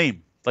that's just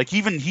lame. Like,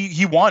 even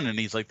he won and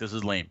he's like, this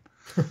is lame.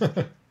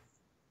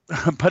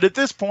 But at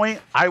this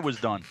point, I was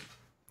done.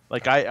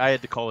 Like, I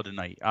had to call it a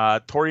night.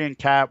 Tori and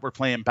Kat were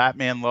playing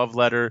Batman Love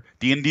Letter.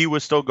 D&D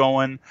was still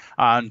going.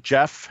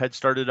 Jeff had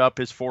started up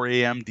his 4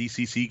 a.m.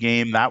 DCC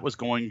game. That was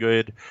going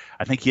good.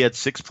 I think he had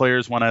 6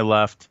 players when I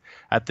left.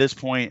 At this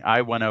point,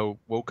 I went out,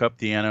 woke up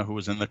Deanna, who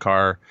was in the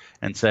car,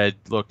 and said,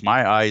 look,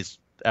 my eyes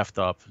effed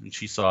up. And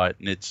she saw it,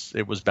 and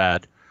it was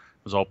bad. It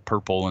was all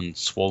purple and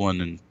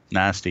swollen and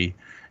nasty.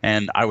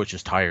 And I was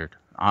just tired.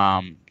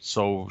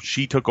 So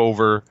she took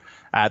over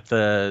at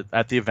the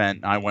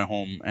event. I went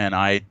home, and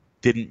I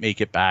didn't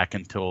make it back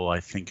until I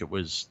think it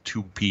was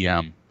 2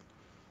 p.m.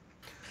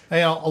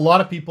 Hey, a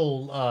lot of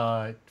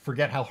people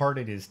forget how hard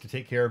it is to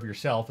take care of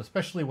yourself,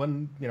 especially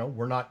when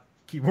we're not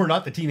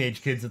the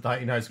teenage kids in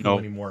high school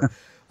anymore.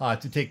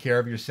 To take care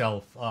of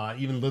yourself,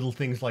 even little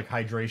things like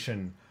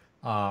hydration,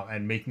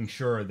 and making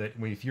sure that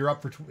if you're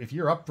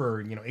up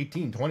for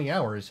 18, 20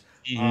 hours,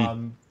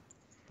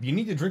 you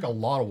need to drink a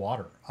lot of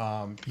water.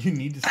 You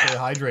need to stay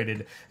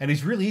hydrated, and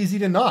it's really easy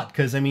to not,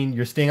 because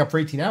you're staying up for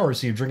 18 hours,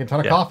 so you drink a ton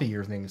of coffee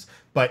or things.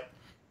 But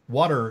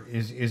water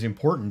is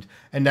important.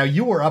 And now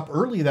you were up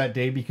early that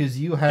day because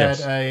you had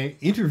a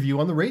interview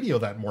on the radio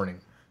that morning.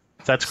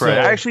 That's correct.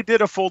 I actually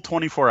did a full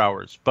 24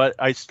 hours, but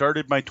I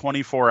started my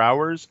 24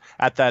 hours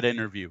at that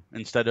interview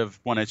instead of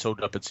when I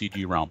showed up at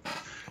CG Realm.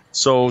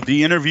 So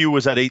the interview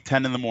was at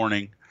 8:10 in the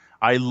morning.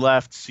 I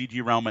left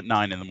CG Realm at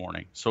 9 in the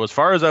morning. So as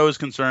far as I was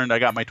concerned, I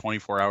got my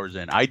 24 hours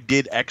in. I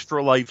did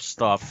extra life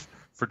stuff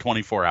for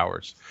 24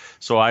 hours.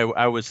 So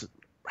I was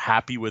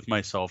happy with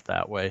myself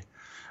that way.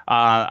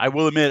 I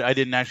will admit I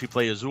didn't actually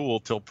play Azul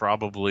till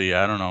probably,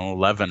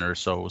 11 or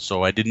so.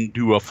 So I didn't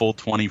do a full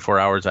 24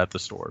 hours at the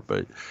store.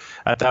 But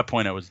at that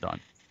point, I was done.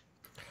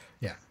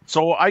 Yeah.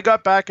 So I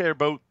got back at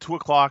about 2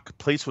 o'clock.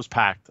 Place was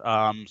packed.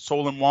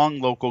 Solon Wong,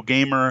 local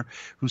gamer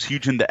who's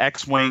huge into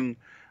X-Wing,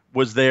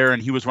 was there,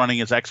 and he was running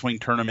his X-Wing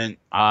tournament.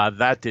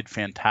 That did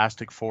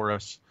fantastic for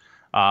us.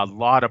 A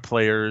lot of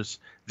players.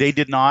 They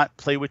did not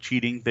play with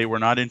cheating. They were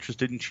not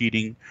interested in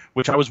cheating,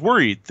 which I was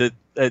worried that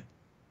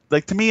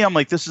like, to me, I'm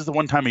like, this is the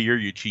one time a year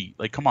you cheat.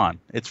 Like, come on,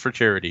 it's for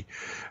charity.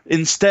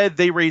 Instead,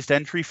 they raised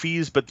entry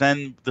fees, but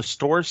then the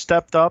store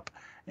stepped up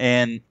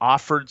and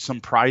offered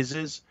some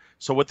prizes.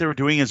 So what they were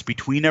doing is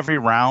between every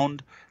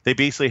round, they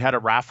basically had a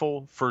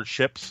raffle for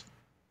ships.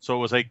 So it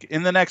was like,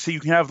 in the next, you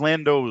can have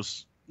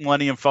Lando's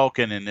Millennium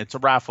Falcon, and it's a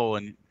raffle,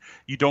 and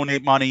you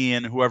donate money,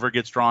 and whoever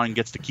gets drawn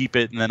gets to keep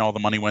it, and then all the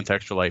money went to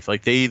Extra Life.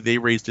 Like they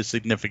raised a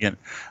significant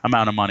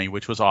amount of money,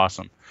 which was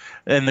awesome.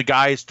 And the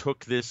guys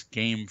took this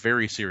game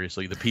very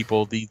seriously. The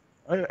people, the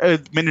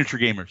miniature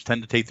gamers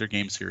tend to take their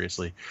game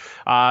seriously.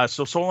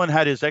 So Solon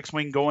had his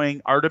X-Wing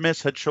going.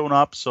 Artemis had shown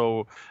up.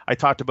 So I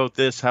talked about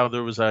this, how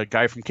there was a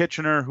guy from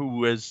Kitchener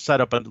who has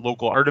set up a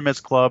local Artemis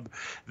club.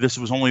 This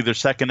was only their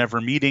second ever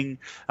meeting.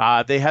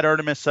 They had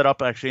Artemis set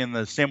up actually in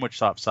the sandwich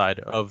shop side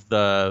of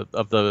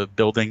the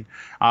building.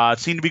 It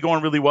seemed to be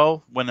going really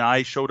well. When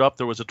I showed up,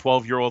 there was a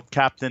 12-year-old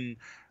captain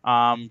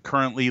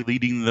currently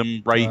leading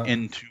them right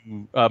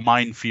into a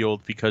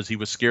minefield because he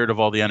was scared of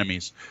all the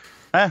enemies.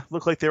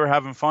 Looked like they were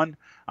having fun.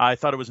 I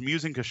thought it was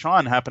amusing because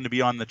Sean happened to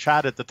be on the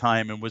chat at the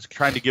time and was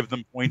trying to give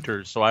them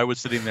pointers. So I was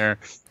sitting there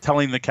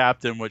telling the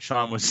captain what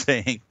Sean was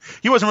saying.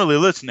 He wasn't really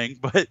listening,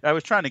 but I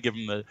was trying to give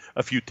him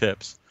a few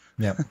tips.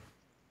 Yeah.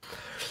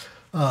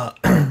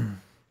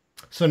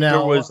 So now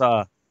there was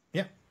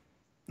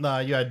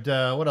you had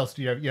what else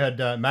do you have? You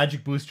had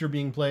Magic Booster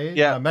being played.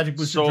 Yeah, Magic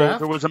Booster draft.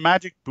 There was a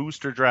Magic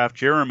Booster draft.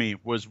 Jeremy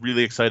was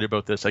really excited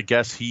about this. I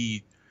guess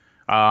he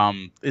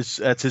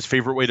that's his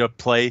favorite way to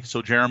play.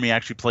 So Jeremy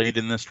actually played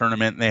in this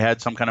tournament, and they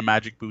had some kind of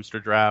Magic Booster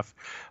draft.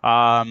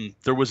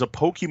 There was a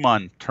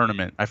Pokemon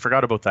tournament. I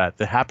forgot about that.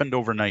 That happened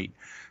overnight.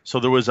 So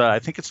there was I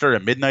think it started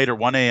at midnight or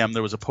 1 a.m.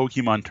 There was a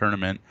Pokemon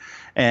tournament,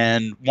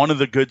 and one of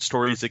the good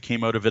stories that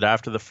came out of it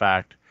after the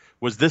fact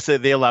was this: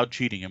 they allowed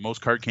cheating, and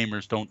most card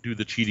gamers don't do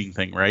the cheating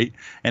thing, right?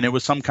 And it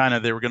was some kind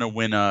of, they were going to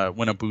win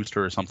a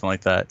booster or something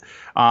like that.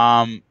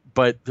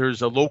 But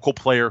there's a local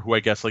player who I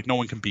guess like no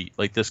one can beat.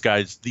 Like this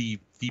guy's the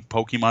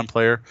Pokemon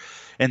player,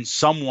 and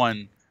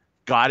someone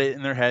got it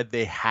in their head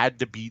they had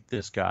to beat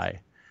this guy,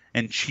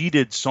 and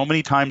cheated so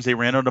many times they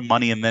ran out of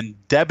money, and then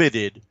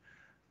debited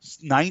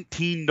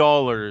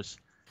 $19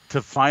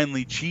 to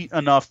finally cheat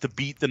enough to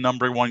beat the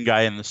number one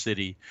guy in the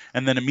city,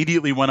 and then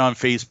immediately went on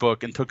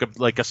Facebook and took a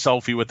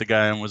selfie with the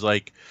guy and was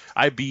like,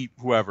 I beat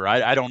whoever.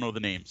 I don't know the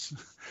names,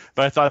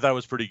 but I thought that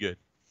was pretty good.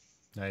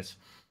 Nice.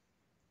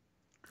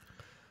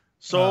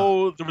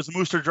 So there was a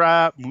booster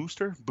draft.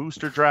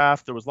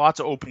 There was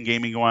lots of open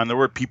gaming going on. There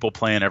were people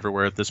playing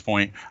everywhere at this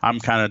point. I'm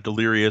kind of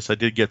delirious. I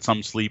did get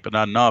some sleep, but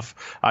not enough.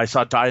 I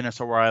saw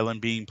Dinosaur Island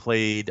being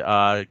played.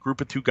 A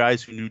group of two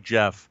guys who knew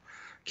Jeff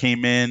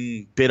came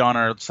in, bid on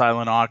our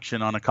silent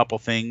auction on a couple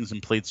things,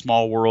 and played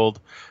Small World.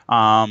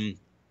 There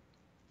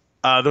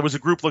was a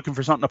group looking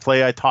for something to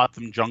play. I taught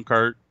them junk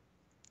art.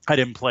 I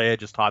didn't play. I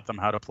just taught them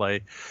how to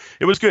play.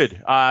 It was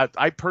good.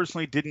 I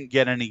personally didn't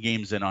get any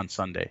games in on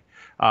Sunday.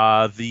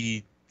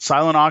 The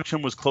silent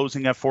auction was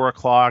closing at 4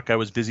 o'clock. I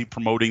was busy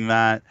promoting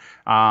that.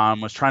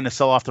 Was trying to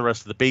sell off the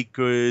rest of the baked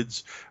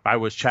goods. I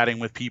was chatting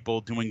with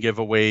people, doing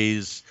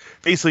giveaways.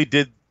 Basically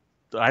did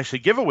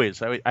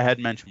giveaways. I had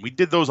mentioned we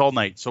did those all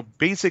night. So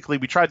basically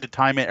we tried to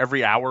time it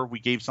every hour. We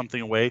gave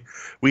something away.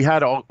 We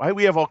have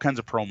all kinds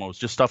of promos,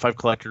 just stuff I've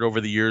collected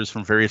over the years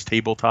from various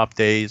tabletop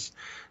days.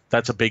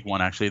 That's a big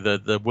one, actually.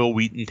 The Will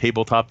Wheaton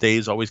tabletop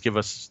days always give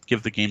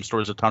the game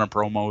stores a ton of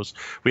promos.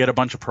 We had a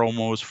bunch of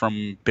promos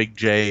from Big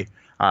J,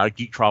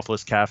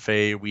 Geektropolis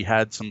Cafe. We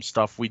had some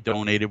stuff we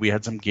donated. We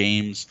had some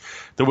games.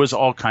 There was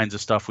all kinds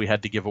of stuff we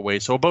had to give away.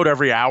 So about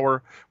every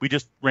hour, we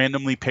just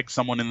randomly picked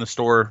someone in the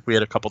store. We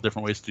had a couple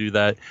different ways to do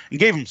that, and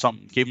gave them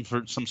something. Gave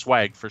them some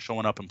swag for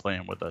showing up and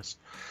playing with us.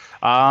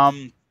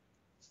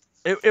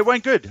 It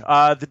went good.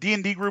 The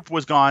D&D group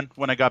was gone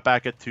when I got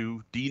back at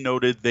 2. D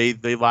noted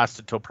they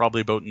lasted till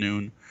probably about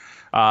noon.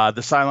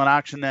 The silent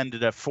auction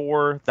ended at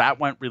 4. That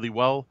went really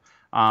well.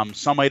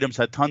 Some items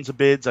had tons of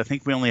bids. I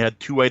think we only had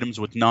 2 items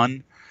with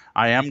none.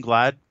 I am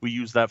glad we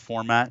used that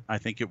format. I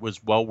think it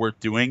was well worth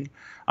doing.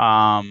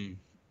 And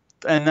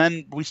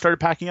then we started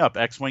packing up.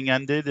 X-Wing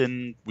ended,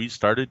 and we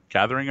started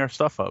gathering our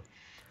stuff up.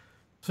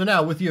 So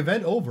now, with the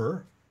event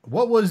over,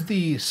 what was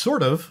the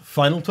sort of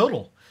final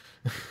total?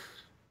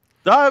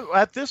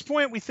 At this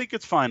point, we think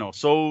it's final.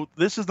 So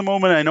this is the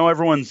moment. I know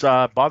everyone's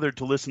bothered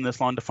to listen this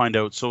long to find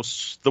out. So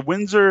the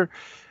Windsor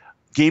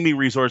Gaming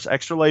Resource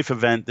Extra Life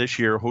event this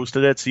year,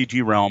 hosted at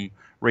CG Realm,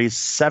 raised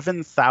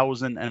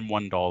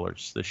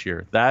 $7,001 this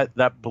year.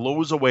 That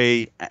blows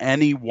away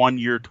any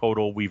one-year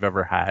total we've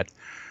ever had.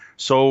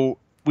 So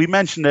we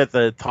mentioned at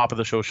the top of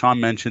the show, Sean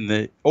mentioned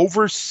that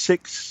over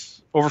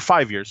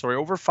 5 years,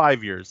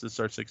 this is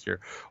our 6th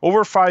year.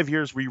 Over 5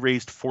 years, we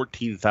raised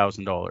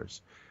 $14,000.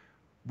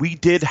 We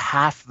did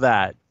half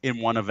that in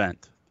one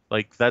event.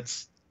 Like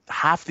that's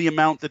half the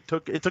amount it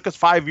took us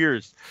 5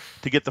 years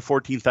to get the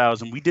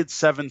 14,000. We did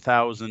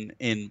 7,000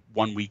 in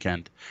one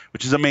weekend,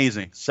 which is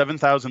amazing.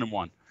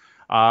 7,001.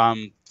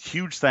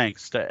 Huge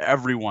thanks to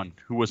everyone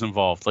who was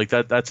involved. Like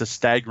that's a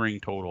staggering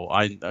total.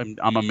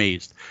 I'm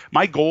amazed.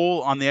 My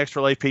goal on the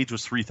Extra Life page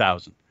was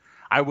 3,000.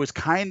 I was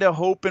kind of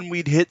hoping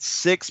we'd hit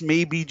 6,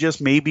 maybe,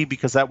 just maybe,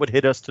 because that would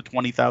hit us to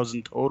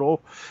 20,000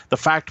 total. The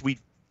fact we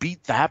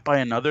beat that by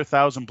another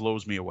 1,000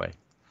 blows me away.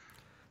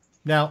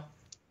 Now,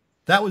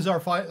 that was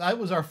our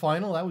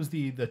final. That was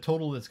the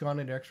total that's gone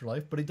into Extra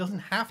Life, but it doesn't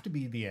have to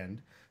be the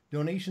end.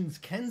 Donations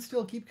can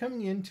still keep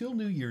coming in till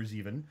New Year's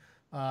even.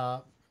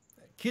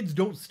 kids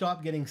don't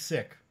stop getting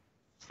sick,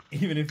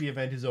 even if the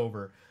event is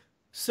over.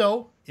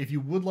 So, if you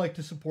would like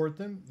to support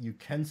them, you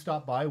can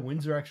stop by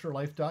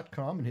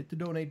WindsorExtraLife.com and hit the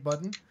donate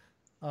button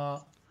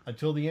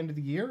until the end of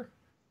the year.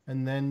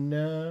 And then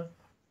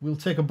we'll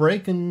take a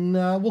break and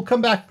we'll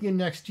come back in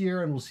next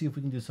year and we'll see if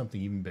we can do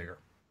something even bigger.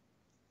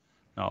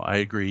 No, I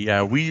agree.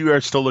 Yeah, we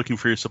are still looking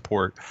for your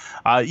support.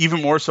 Even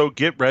more so,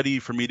 get ready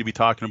for me to be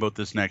talking about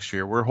this next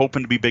year. We're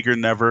hoping to be bigger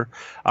than ever.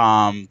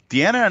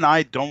 Deanna and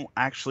I don't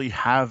actually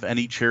have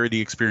any charity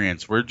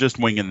experience. We're just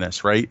winging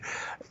this, right?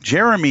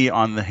 Jeremy,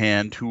 on the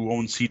hand, who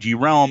owns CG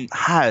Realm,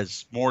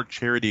 has more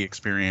charity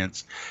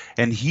experience,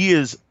 and he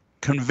is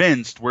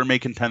convinced we're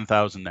making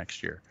 10,000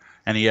 next year,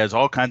 and he has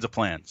all kinds of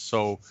plans.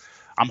 So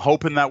I'm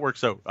hoping that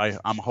works out.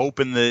 I'm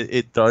hoping that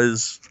it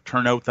does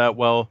turn out that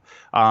well.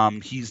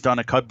 He's done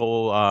a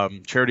couple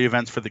charity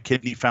events for the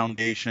Kidney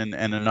Foundation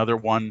and another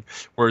one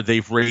where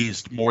they've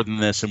raised more than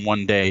this in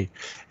one day.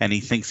 And he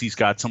thinks he's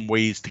got some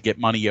ways to get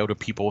money out of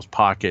people's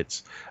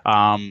pockets.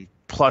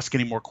 Plus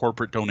getting more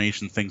corporate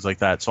donations, things like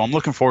that. So I'm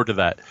looking forward to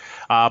that.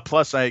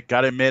 Plus, I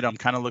got to admit, I'm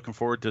kind of looking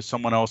forward to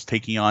someone else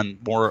taking on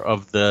more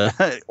of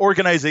the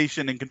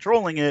organization and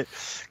controlling it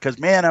because,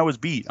 man, I was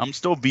beat. I'm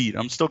still beat.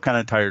 I'm still kind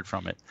of tired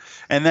from it.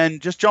 And then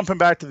just jumping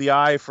back to the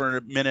eye for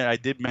a minute, I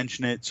did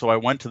mention it. So I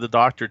went to the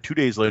doctor 2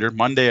 days later.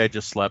 Monday, I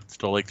just slept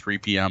till like 3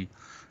 p.m.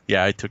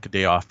 Yeah, I took a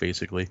day off,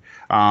 basically.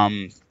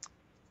 Monday,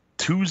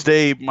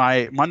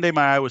 my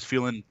eye was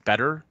feeling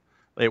better.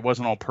 It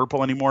wasn't all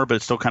purple anymore, but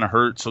it still kind of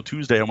hurt. So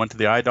Tuesday, I went to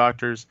the eye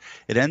doctors.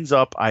 It ends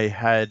up I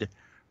had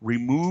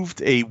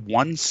removed a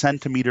 1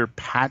 centimeter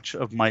patch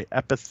of my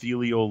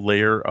epithelial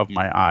layer of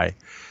my eye.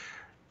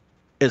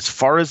 As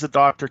far as the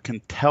doctor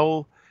can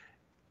tell,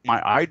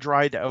 my eye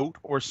dried out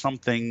or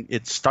something.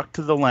 It stuck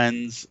to the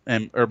lens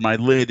or my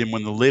lid, and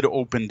when the lid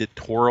opened, it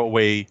tore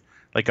away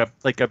like a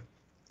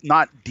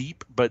not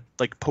deep, but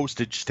like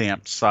postage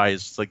stamp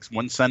size, like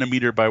 1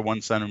 centimeter by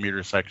 1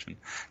 centimeter section.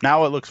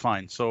 Now it looks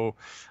fine. So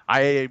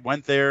I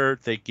went there.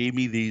 They gave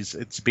me these.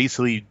 It's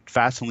basically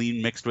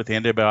Vaseline mixed with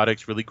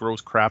antibiotics, really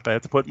gross crap I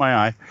have to put in my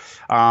eye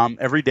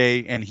every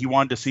day. And he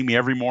wanted to see me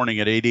every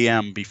morning at 8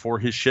 a.m. before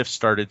his shift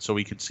started so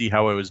he could see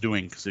how I was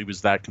doing because he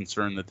was that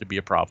concerned that there'd be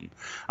a problem.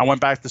 I went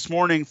back this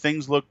morning.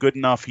 Things look good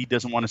enough. He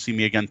doesn't want to see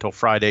me again until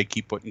Friday.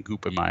 Keep putting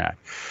goop in my eye.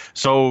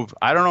 So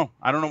I don't know.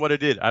 I don't know what I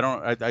did.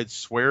 I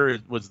swear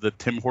it was the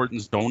Tim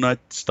Hortons donut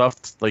stuff,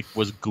 like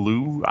was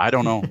glue. I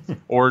don't know.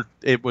 Or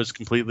it was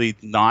completely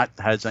not,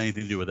 has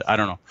anything to do with it. I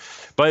don't know.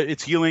 But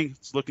it's healing.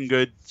 It's looking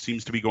good.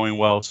 Seems to be going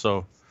well.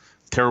 So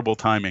terrible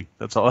timing.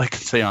 That's all I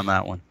can say on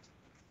that one.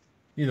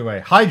 Either way,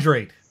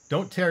 hydrate.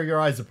 Don't tear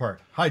your eyes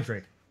apart.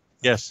 Hydrate.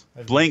 Yes.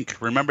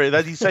 Blink. Remember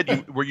that he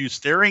said, were you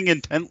staring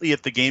intently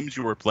at the games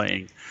you were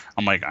playing?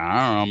 I'm like,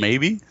 I don't know,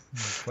 maybe.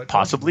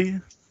 Possibly.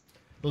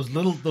 Those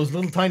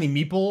little tiny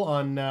meeple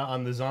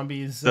on the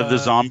zombies. The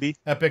zombie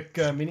epic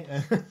mini.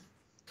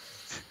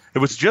 It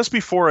was just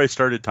before I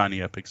started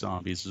Tiny Epic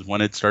Zombies is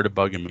when it started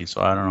bugging me.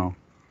 So I don't know.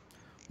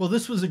 Well,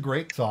 this was a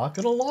great talk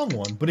and a long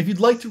one. But if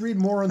you'd like to read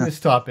more on this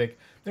topic,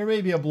 there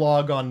may be a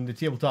blog on the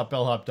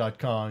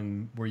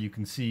tabletopbellhop.com where you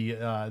can see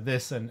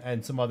this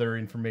and some other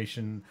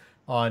information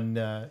on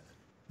the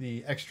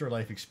Extra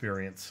Life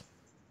experience.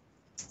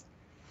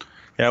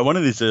 Yeah, one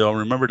of these days I'll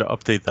remember to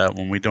update that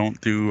when we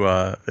don't do,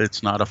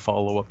 it's not a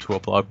follow-up to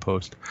a blog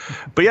post.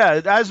 But yeah,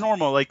 as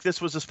normal, like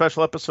this was a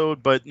special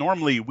episode, but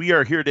normally we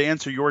are here to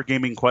answer your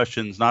gaming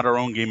questions, not our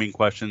own gaming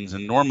questions.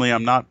 And normally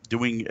I'm not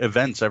doing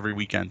events every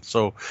weekend.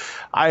 So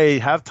I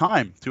have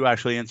time to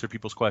actually answer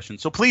people's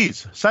questions. So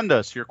please send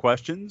us your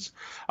questions.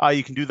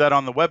 You can do that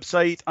on the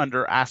website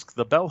under Ask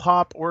the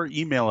Bellhop or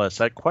email us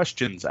at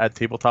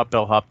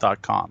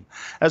questions@tabletopbellhop.com.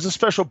 As a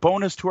special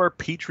bonus to our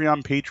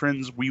Patreon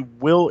patrons, we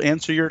will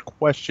answer your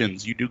questions.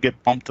 You do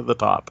get bumped to the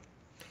top.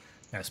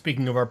 Now,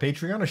 speaking of our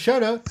Patreon, a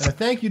shout out and a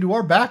thank you to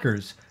our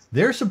backers.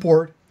 Their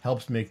support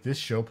helps make this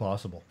show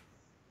possible.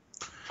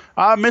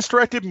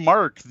 Misdirected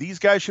Mark. These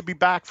guys should be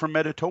back from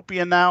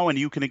Metatopia now, and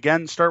you can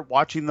again start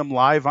watching them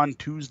live on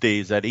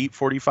Tuesdays at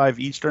 8:45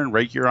 Eastern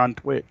right here on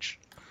Twitch.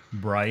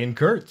 Brian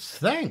Kurtz,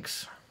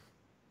 thanks.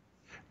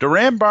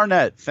 Duran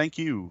Barnett, thank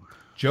you.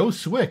 Joe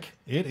Swick,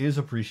 it is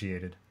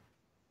appreciated.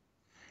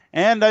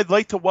 And I'd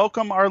like to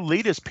welcome our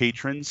latest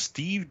patron,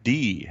 Steve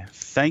D.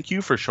 Thank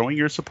you for showing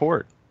your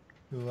support.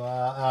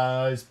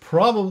 It's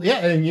probably,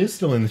 yeah, and you're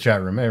still in the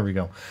chat room. There we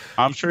go.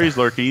 I'm sure he's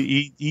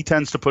lurking. He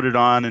tends to put it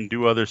on and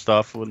do other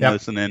stuff when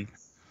listening.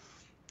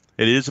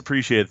 It is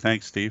appreciated.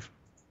 Thanks, Steve.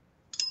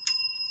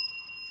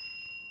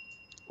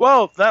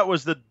 Well, that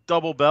was the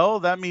double bell.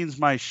 That means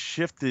my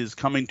shift is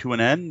coming to an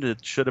end.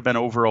 It should have been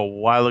over a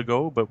while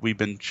ago, but we've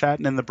been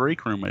chatting in the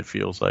break room, it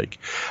feels like.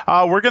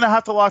 We're going to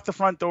have to lock the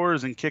front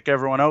doors and kick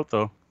everyone out,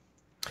 though.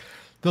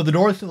 Though the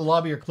doors to the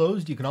lobby are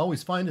closed, you can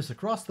always find us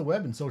across the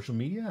web and social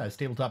media as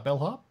Tabletop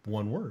Bellhop,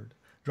 one word.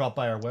 Drop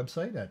by our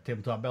website at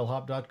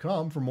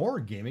tabletopbellhop.com for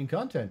more gaming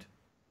content.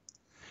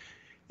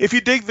 If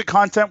you dig the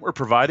content we're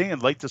providing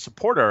and like to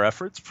support our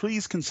efforts,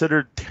 please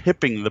consider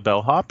tipping the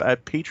Bellhop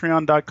at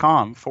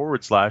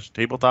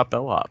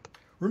patreon.com/tabletopbellhop.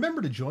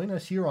 Remember to join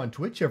us here on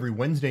Twitch every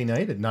Wednesday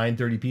night at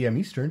 9:30 p.m.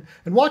 Eastern,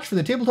 and watch for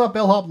the Tabletop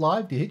Bellhop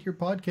Live to hit your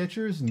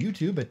podcatchers and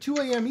YouTube at 2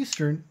 a.m.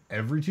 Eastern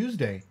every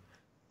Tuesday.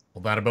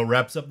 Well, that about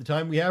wraps up the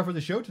time we have for the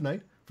show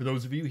tonight. For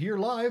those of you here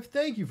live,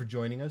 thank you for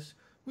joining us.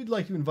 We'd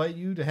like to invite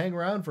you to hang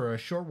around for a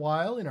short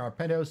while in our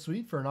penthouse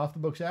suite for an Off the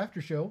Books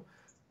after show.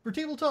 For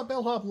Tabletop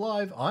Bellhop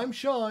Live, I'm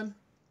Sean.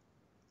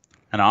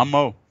 And I'm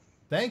Mo.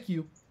 Thank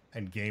you,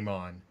 and game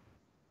on.